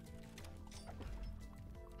 whatever.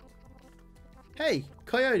 Hey,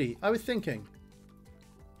 Coyote, I was thinking.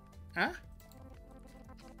 Huh?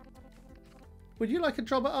 Would you like a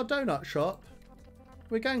job at our donut shop?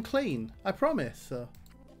 We're going clean, I promise.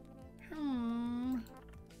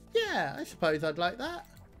 Yeah, I suppose I'd like that.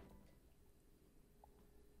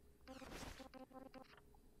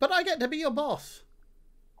 But I get to be your boss.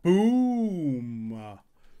 Boom.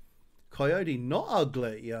 Coyote not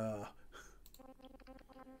ugly.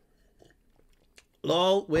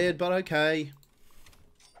 Lol, weird but okay.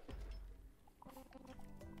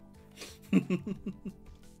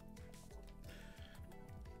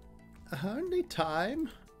 Only time?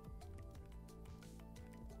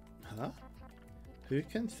 Huh? Who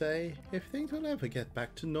can say if things will ever get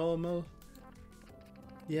back to normal?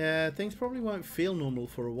 Yeah, things probably won't feel normal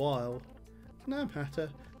for a while. No matter,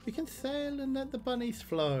 we can sail and let the bunnies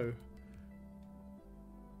flow.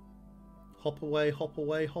 Hop away, hop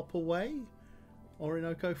away, hop away.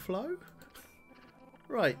 Orinoco flow?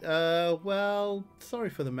 Right, well, sorry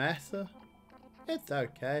for the mess. It's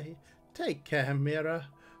okay. Take care, Mira.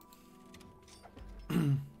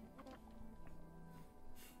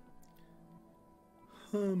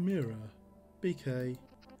 Mira. BK.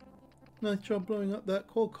 Nice job blowing up that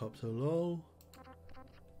quadcopter, lol.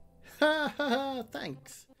 Ha ha ha,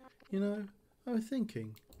 thanks. You know, I was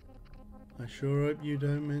thinking. I sure hope you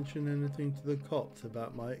don't mention anything to the cops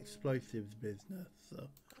about my explosives business.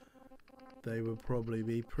 They would probably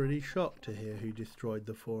be pretty shocked to hear who destroyed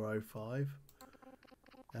the 405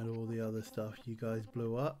 and all the other stuff you guys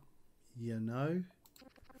blew up, you know?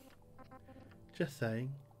 Just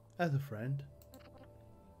saying, as a friend.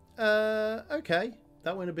 Okay,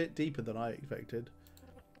 that went a bit deeper than I expected.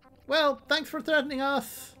 Well, thanks for threatening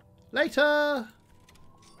us! Later!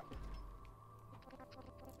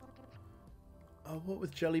 Oh, what was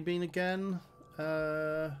Jellybean again?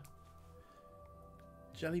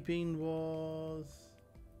 Jellybean was...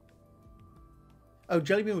 Oh,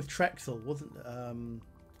 Jellybean was Trexel, wasn't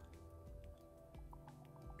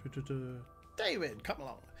David, come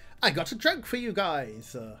along. I got a joke for you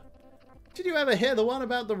guys. Did you ever hear the one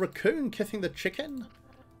about the raccoon kissing the chicken?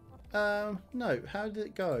 No. How did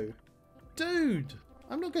it go? Dude,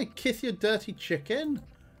 I'm not going to kiss your dirty chicken.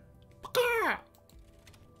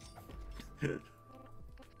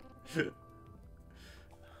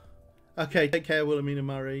 Okay, take care, Wilhelmina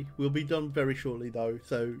Murray. We'll be done very shortly, though,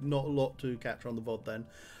 so not a lot to catch on the VOD then.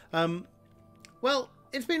 Well,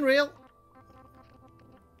 it's been real.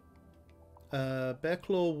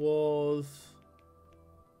 Bearclaw was...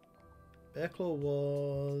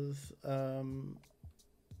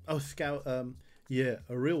 oh, Scout... yeah,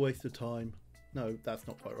 a real waste of time. No, that's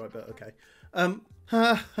not quite right, but okay.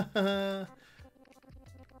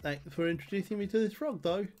 Thanks for introducing me to this frog,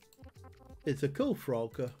 though. It's a cool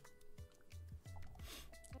frog.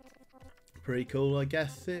 Pretty cool, I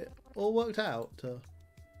guess it all worked out.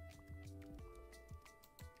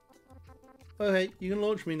 Okay, you can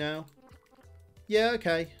launch me now. Yeah,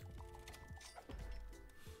 okay.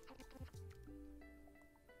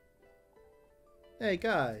 Hey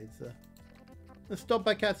guys, let's stop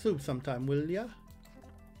by Cat Soup sometime, will ya?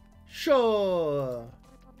 Sure!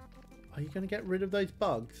 Are you going to get rid of those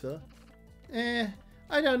bugs? I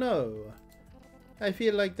don't know. I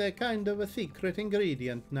feel like they're kind of a secret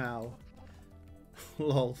ingredient now.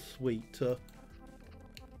 Lol, sweet.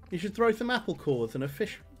 You should throw some apple cores and a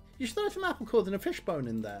fish... You should throw some apple cores and a fishbone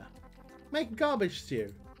in there. Make garbage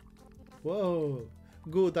stew. Whoa,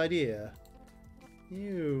 good idea.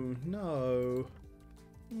 You, no.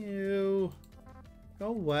 You. Go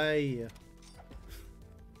away.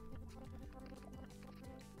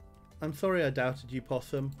 I'm sorry I doubted you,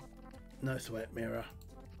 Possum. No sweat, Mira.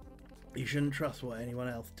 You shouldn't trust what anyone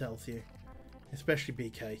else tells you. Especially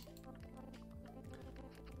BK.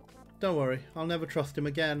 Don't worry, I'll never trust him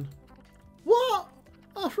again. What?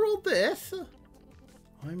 After all this?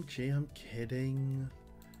 I'm kidding.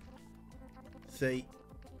 See,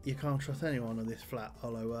 you can't trust anyone on this flat,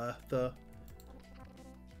 hollow earth.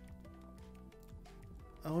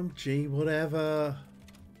 OMG, whatever.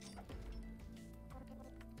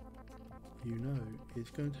 You know, it's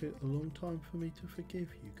going to take a long time for me to forgive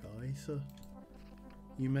you guys.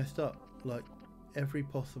 You messed up, like, every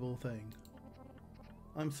possible thing.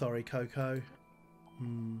 I'm sorry, Coco.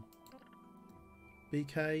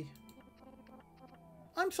 BK?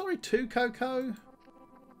 I'm sorry too, Coco.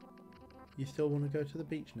 You still want to go to the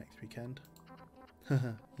beach next weekend?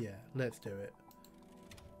 Yeah, let's do it.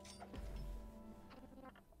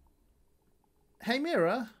 Hey,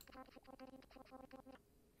 Mira.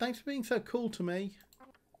 Thanks for being so cool to me.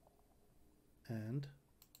 And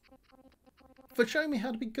for showing me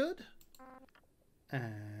how to be good.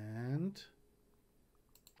 And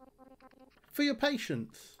for your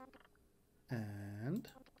patience. And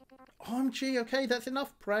OMG, okay, that's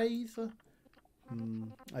enough praise.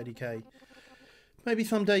 IDK. Maybe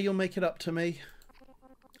someday you'll make it up to me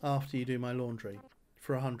after you do my laundry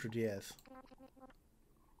for 100 years.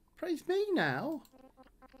 Praise me now?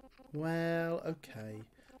 Well, okay.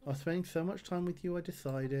 I was spending so much time with you, I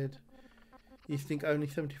decided. You stink only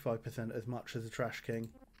 75% as much as a trash king.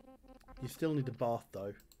 You still need a bath,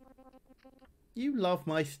 though. You love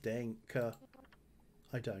my stink.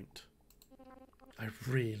 I don't. I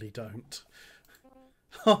really don't.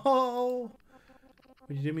 Oh!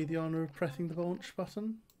 Would you do me the honour of pressing the launch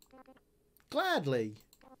button? Gladly.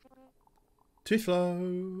 Too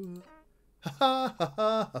slow. Ha ha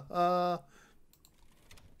ha ha ha.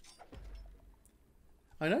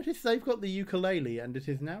 I noticed they've got the ukulele and it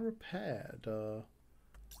is now repaired.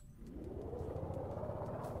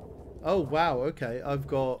 Oh wow, okay. I've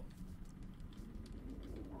got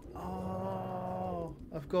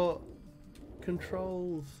got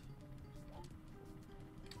controls.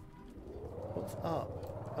 What's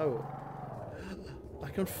up? Oh, I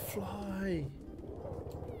can fly.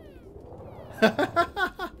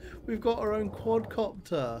 We've got our own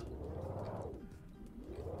quadcopter.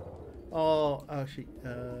 Oh, actually,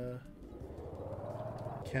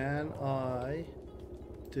 can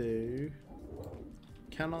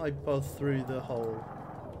I buzz through the hole?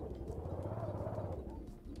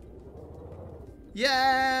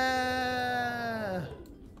 Yeah!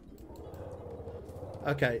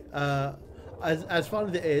 Okay, as far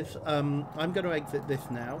as it is, I'm going to exit this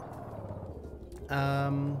now.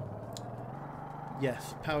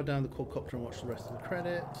 Yes, power down the quadcopter and watch the rest of the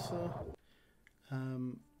credits.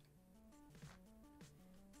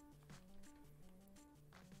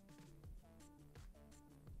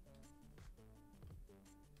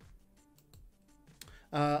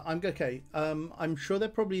 I'm okay. I'm sure there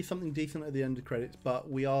probably is something decent at the end of credits,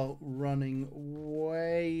 but we are running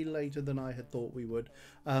way later than I had thought we would.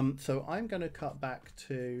 So I'm going to cut back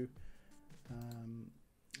to the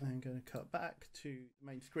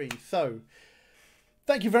main screen. So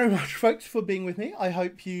thank you very much, folks, for being with me. I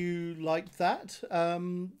hope you liked that.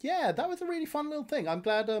 Yeah, that was a really fun little thing. I'm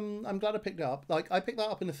glad I picked it up. Like, I picked that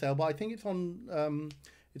up in a sale, but I think it's on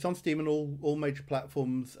Steam and all major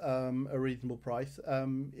platforms, a reasonable price.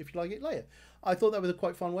 If you like it later, I thought that was a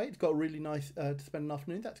quite fun way. It's got a really nice to spend an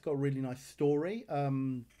afternoon. That's got a really nice story.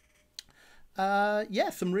 Yeah,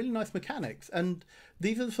 some really nice mechanics, and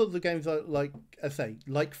these are the sorts of games that, like I say,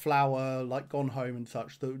 like Flower, like Gone Home, and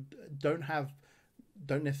such, that don't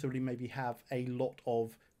necessarily maybe have a lot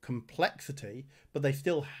of complexity, but they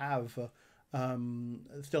still have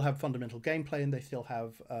fundamental gameplay, and they still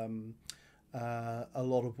have a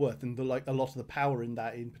lot of worth, and a lot of the power in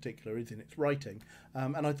that in particular is in its writing.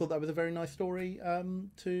 And I thought that was a very nice story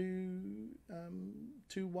to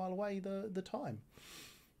while away the time.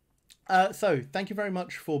 So thank you very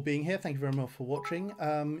much for being here. Thank you very much for watching.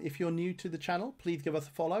 If you're new to the channel, please give us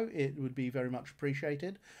a follow. It would be very much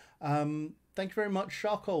appreciated. Thank you very much,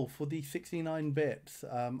 Charcoal, for the 69 bits.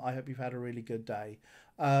 I hope you've had a really good day.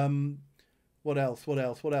 What else?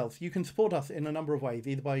 You can support us in a number of ways,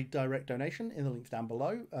 either by direct donation in the links down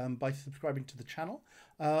below, by subscribing to the channel,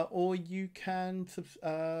 or you can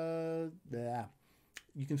subscribe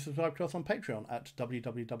to us on Patreon at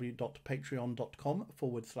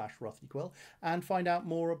www.patreon.com/Rusty Quill, and find out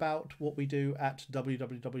more about what we do at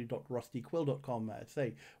www.rustyquill.com.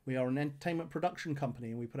 Say, we are an entertainment production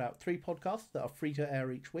company, and we put out 3 podcasts that are free to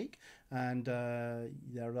air each week, and there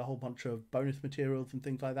are a whole bunch of bonus materials and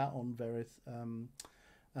things like that on various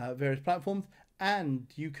platforms. And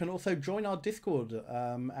you can also join our Discord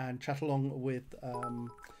and chat along with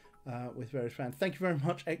various fans. Thank you very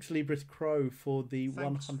much, Ex Libris Crow, for the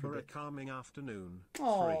 100. For a calming afternoon.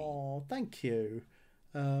 Oh, thank you.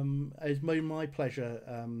 It's been my pleasure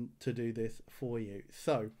to do this for you.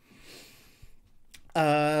 So,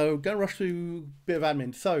 going to rush through a bit of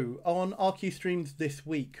admin. So, on RQ streams this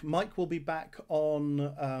week, Mike will be back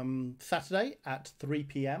on Saturday at 3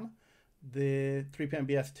 p.m. The 3 p.m.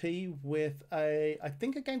 BST with I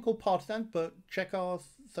think a game called Partisan, but check our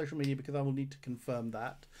social media because I will need to confirm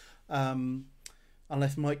that.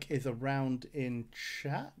 Unless Mike is around in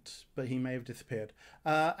chat, but he may have disappeared.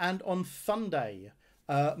 And on Sunday,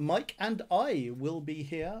 Mike and I will be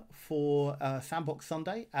here for Sandbox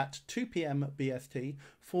Sunday at 2 p.m. BST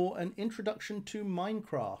for an introduction to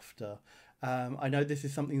Minecraft. I know this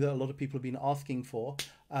is something that a lot of people have been asking for,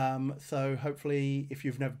 so hopefully if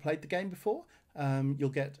you've never played the game before, you'll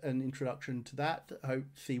get an introduction to that,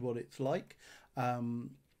 see what it's like.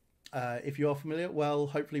 If you are familiar, well,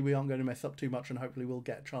 hopefully we aren't going to mess up too much, and hopefully we'll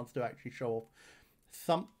get a chance to actually show off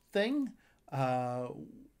something,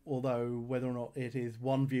 although whether or not it is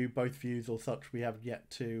one view, both views, or such, we have yet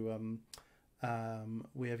to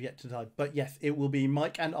decide. But yes, it will be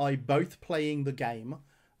Mike and I both playing the game.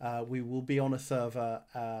 We will be on a server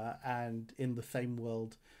and in the same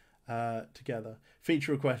world together.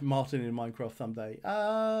 Feature request: Martin in Minecraft someday.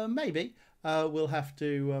 Maybe we'll have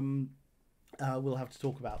to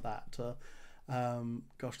talk about that.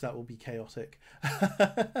 Gosh, that will be chaotic.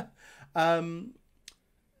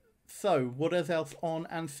 So, what is else on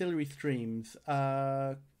ancillary streams?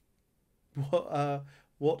 What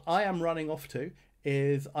I am running off to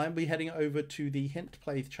is I'll be heading over to the Hint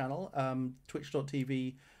Plays channel,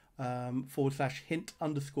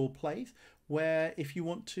 twitch.tv/hint_plays, where if you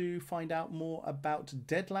want to find out more about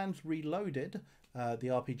Deadlands Reloaded,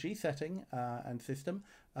 the RPG setting and system,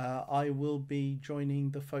 I will be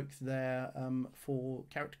joining the folks there for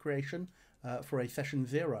character creation for a session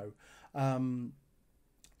 0.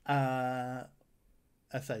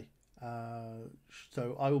 I say.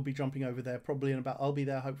 So I will be jumping over there probably in about. I'll be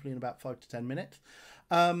there hopefully in about 5 to 10 minutes.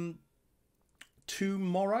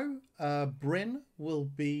 Tomorrow, Bryn will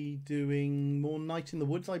be doing more Night in the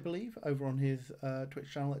Woods, I believe, over on his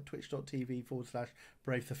Twitch channel at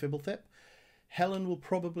twitch.tv/Brave the Fibblethip. Helen will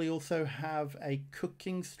probably also have a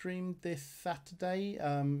cooking stream this Saturday.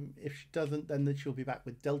 If she doesn't, then she'll be back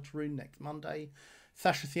with Deltarune next Monday.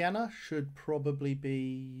 Sasha Sienna should probably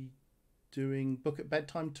be doing Book at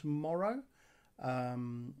Bedtime tomorrow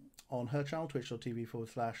on her channel,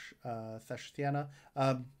 twitch.tv/Sasha Sienna.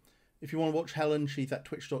 If you want to watch Helen, she's at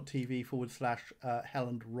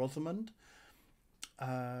twitch.tv/Helen Rosamond.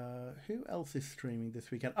 Who else is streaming this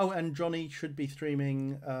weekend? Oh, and Johnny should be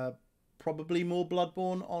streaming probably more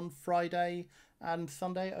Bloodborne on Friday and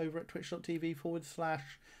Sunday over at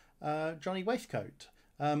twitch.tv/Johnny Waistcoat.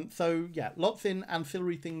 So yeah, lots in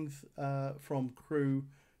ancillary things from crew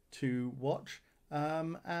to watch.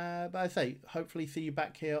 But I say, hopefully see you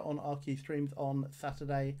back here on RQ streams on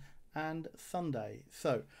Saturday and Sunday.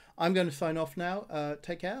 So I'm going to sign off now.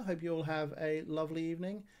 Take care. Hope you all have a lovely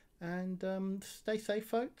evening and stay safe,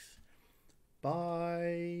 folks.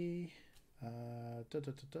 Bye.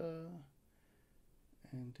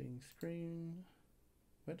 Ending screen.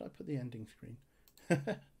 Where did I put the ending screen?